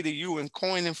I say to you, in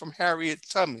coining from Harriet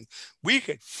Tubman, we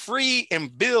could free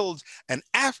and build an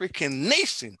African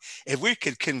nation if we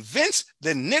could convince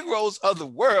the Negroes of the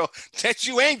world that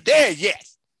you ain't there yet.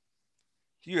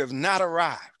 You have not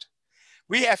arrived.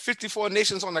 We have 54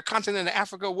 nations on the continent of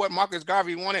Africa. What Marcus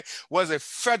Garvey wanted was a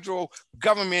federal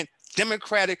government,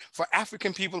 democratic, for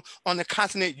African people on the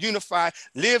continent, unified,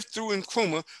 lived through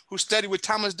Nkrumah, who studied with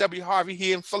Thomas W. Harvey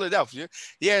here in Philadelphia.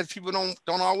 Yeah, people don't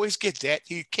always get that.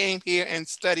 He came here and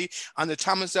studied under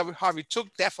Thomas W. Harvey,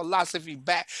 took that philosophy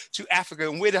back to Africa.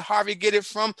 And where did Harvey get it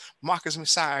from? Marcus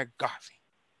Messiah Garvey.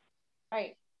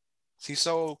 Right. See,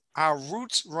 so our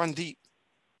roots run deep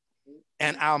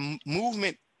and our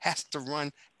movement has to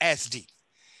run as deep.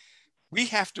 We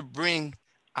have to bring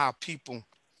our people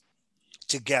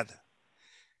together.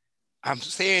 I'm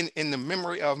saying in the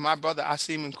memory of my brother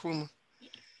Asim Nkrumah,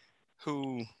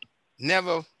 who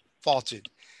never faltered.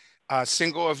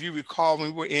 Single, if you recall, when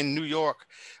we were in New York,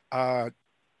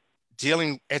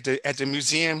 dealing at the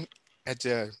museum, at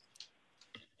the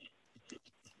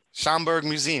Schomburg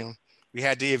Museum, we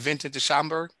had the event at the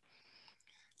Schomburg.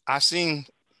 Asim,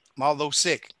 although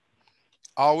sick,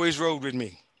 always rode with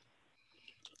me.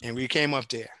 And we came up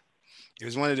there. It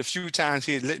was one of the few times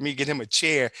he had let me get him a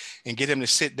chair and get him to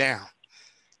sit down,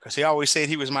 because he always said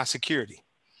he was my security,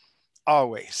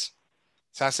 always.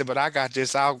 So I said, but I got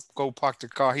this. I'll go park the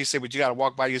car. He said, but you got to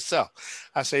walk by yourself.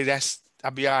 I said,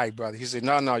 I'll be all right, brother. He said,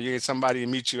 no, you get somebody to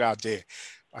meet you out there.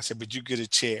 I said, but you get a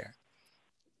chair.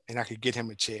 And I could get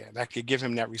him a chair. And I could give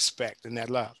him that respect and that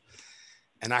love.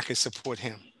 And I could support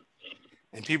him.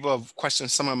 And people have questioned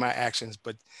some of my actions,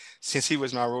 but since he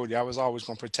was my roadie, I was always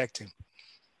going to protect him.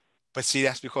 But see,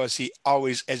 that's because he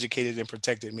always educated and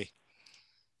protected me.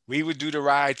 We would do the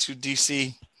ride to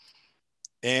DC,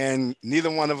 and neither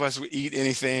one of us would eat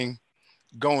anything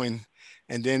going.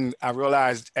 And then I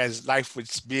realized as life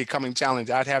was becoming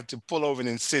challenged, I'd have to pull over and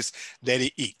insist that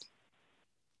he eat.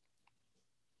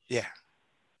 Yeah.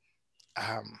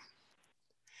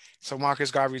 So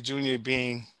Marcus Garvey Jr.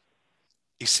 being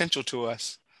essential to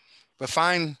us, but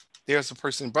find there's a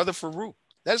person, Brother Farouk.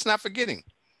 That's not forgetting.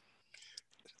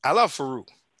 I love Farouk.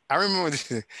 I remember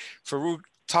Farouk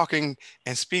talking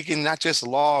and speaking not just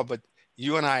law, but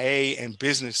UNIA and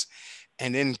business,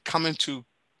 and then coming to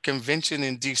convention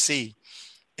in DC,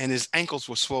 and his ankles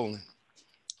were swollen.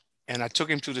 And I took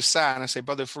him to the side and I said,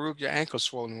 Brother Farouk, your ankle's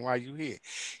swollen. Why are you here?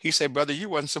 He said, brother, you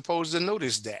wasn't supposed to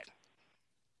notice that.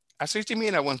 I said, what do you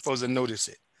mean I wasn't supposed to notice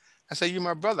it? I said, you're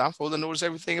my brother. I'm supposed to notice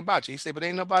everything about you. He said, but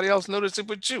ain't nobody else notice it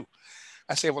but you.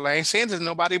 I said, well, I ain't saying there's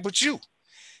nobody but you.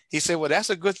 He said, well, that's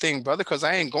a good thing, brother, because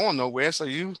I ain't going nowhere. So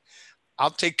I'll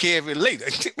take care of it later.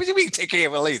 What do you mean take care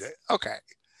of it later? Okay.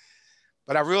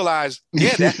 But I realized,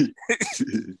 yeah,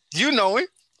 that you know him.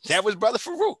 That was Brother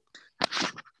Farouk.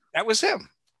 That was him.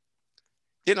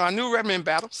 You know, I knew Redmond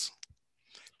battles,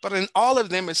 but in all of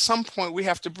them, at some point, we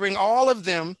have to bring all of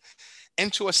them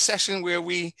into a session where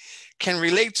we can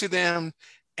relate to them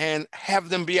and have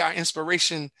them be our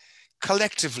inspiration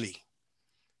collectively,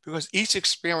 because each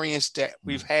experience that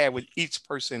we've had with each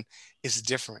person is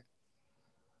different.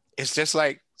 It's just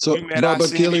like, so we met Baba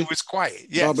RC, Killy, he was quiet.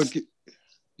 Yes.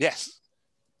 Yes.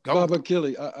 Go. Baba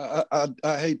Killy,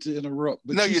 I hate to interrupt,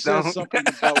 but No, you you said don't. something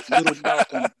about little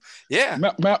Malcolm. Yeah.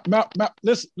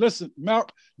 Listen,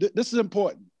 this is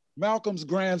important. Malcolm's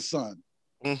grandson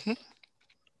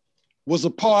was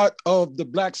a part of the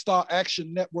Black Star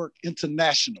Action Network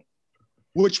International,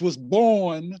 which was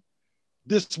born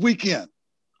this weekend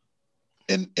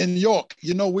in York.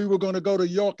 You know, we were going to go to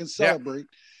York and celebrate,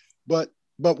 but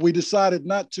we decided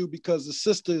not to because the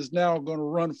sister is now going to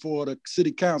run for the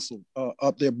city council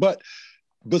up there. But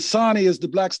Basani is the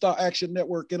Black Star Action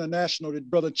Network International that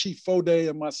Brother Chief Fode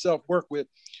and myself work with.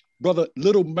 Brother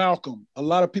Little Malcolm, a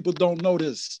lot of people don't know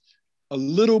this. A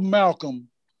Little Malcolm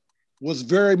was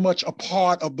very much a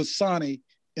part of Basani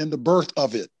in the birth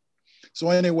of it. So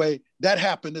anyway, that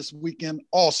happened this weekend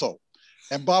also.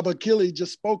 And Baba Killy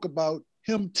just spoke about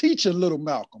him teaching Little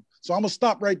Malcolm. So I'm gonna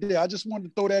stop right there. I just wanted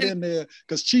to throw that in there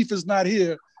because Chief is not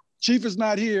here. Chief is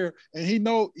not here,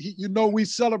 and we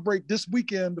celebrate this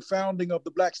weekend the founding of the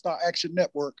Black Star Action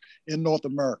Network in North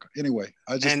America. Anyway,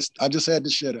 I just had to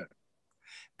share that.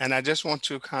 And I just want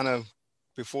to kind of,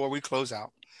 before we close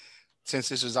out, since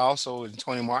this is also in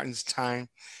Tony Martin's time,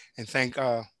 and thank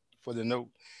for the note.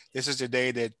 This is the day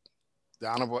that the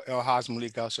Honorable El Haj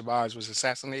Malik al-Shabazz was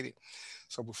assassinated.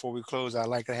 So before we close, I'd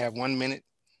like to have 1 minute,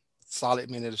 solid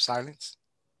minute of silence.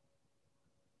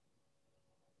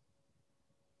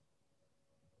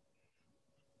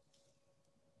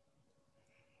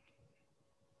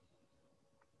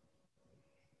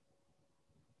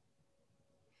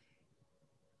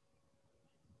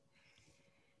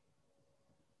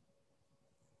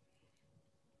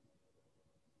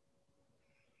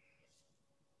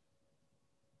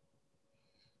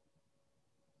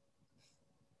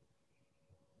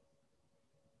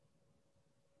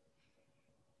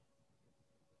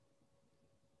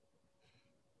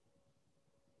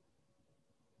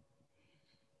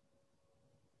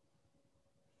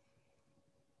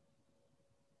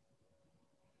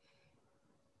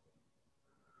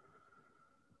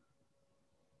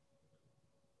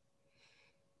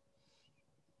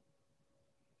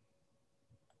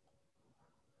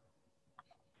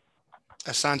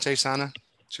 Asante Sana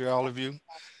to all of you.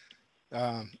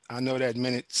 I know that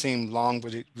minute seemed long,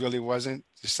 but it really wasn't.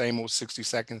 The same old 60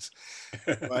 seconds.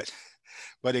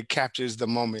 But it captures the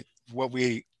moment. What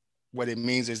it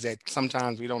means is that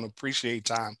sometimes we don't appreciate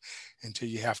time until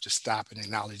you have to stop and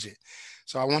acknowledge it.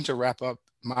 So I want to wrap up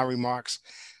my remarks,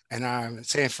 and I'm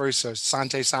saying first,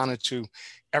 Asante Sana to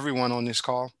everyone on this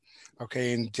call.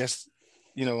 Okay, and just,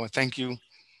 thank you.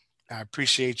 I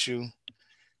appreciate you.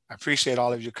 I appreciate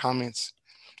all of your comments.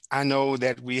 I know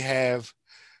that we have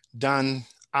done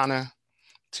honor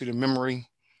to the memory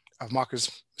of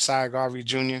Marcus Messiah Garvey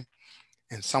Jr.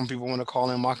 And some people want to call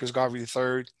him Marcus Garvey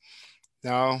III.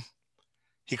 No,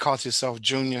 he calls himself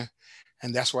Junior,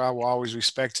 and that's why I will always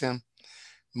respect him.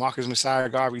 Marcus Messiah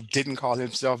Garvey didn't call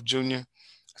himself Junior,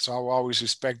 so I will always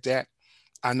respect that.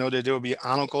 I know that there will be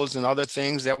uncles and other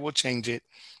things that will change it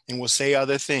and will say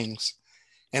other things,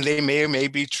 and they may or may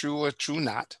be true or true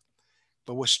not.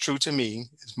 But what's true to me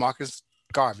is Marcus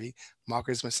Garvey,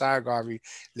 Marcus Messiah Garvey,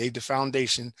 laid the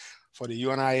foundation for the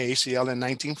UNIA ACL in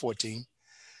 1914.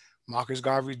 Marcus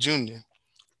Garvey Jr.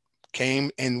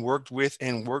 came and worked with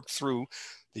and worked through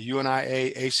the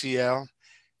UNIA ACL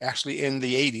actually in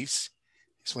the 80s.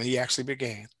 It's when he actually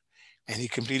began. And he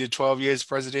completed 12 years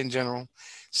President General,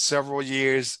 several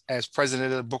years as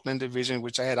president of the Brooklyn Division,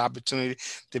 which I had opportunity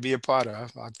to be a part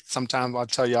of. Sometime I'll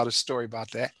tell y'all the story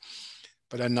about that.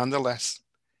 But nonetheless,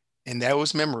 in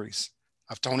those memories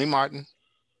of Tony Martin,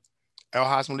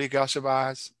 El-Haj Malik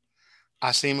El-Shabazz,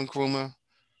 Asim Nkrumah,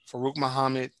 Farouk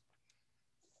Muhammad,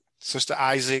 Sister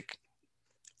Isaac,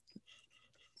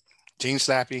 Gene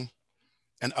Slappy,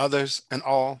 and others, and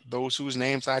all those whose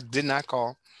names I did not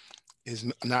call, is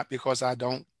not because I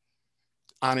don't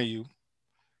honor you.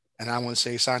 And I want to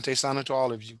say Sante Sana to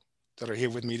all of you that are here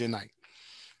with me tonight.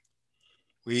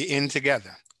 We in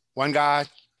together. One God.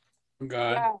 One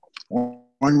God.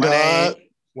 One God.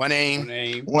 One aim. One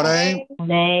aim. One aim.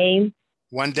 Name.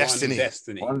 One destiny. One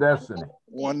destiny. One destiny.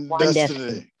 One One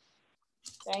destiny.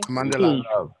 Thank Come under you.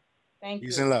 love. Thank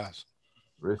Peace you. and love.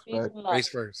 Respect. Race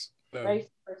first. Race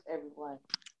first, everyone.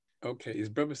 Okay, is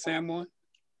Brother Sam on?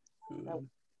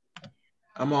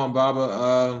 I'm on,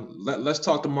 Baba. Let's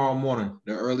talk tomorrow morning,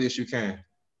 the earliest you can.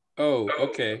 Oh,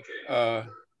 okay.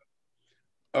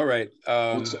 All right.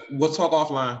 We'll talk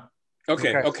offline.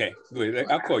 Okay. Good.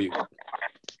 I'll call you.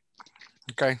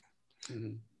 Okay.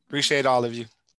 Appreciate all of you.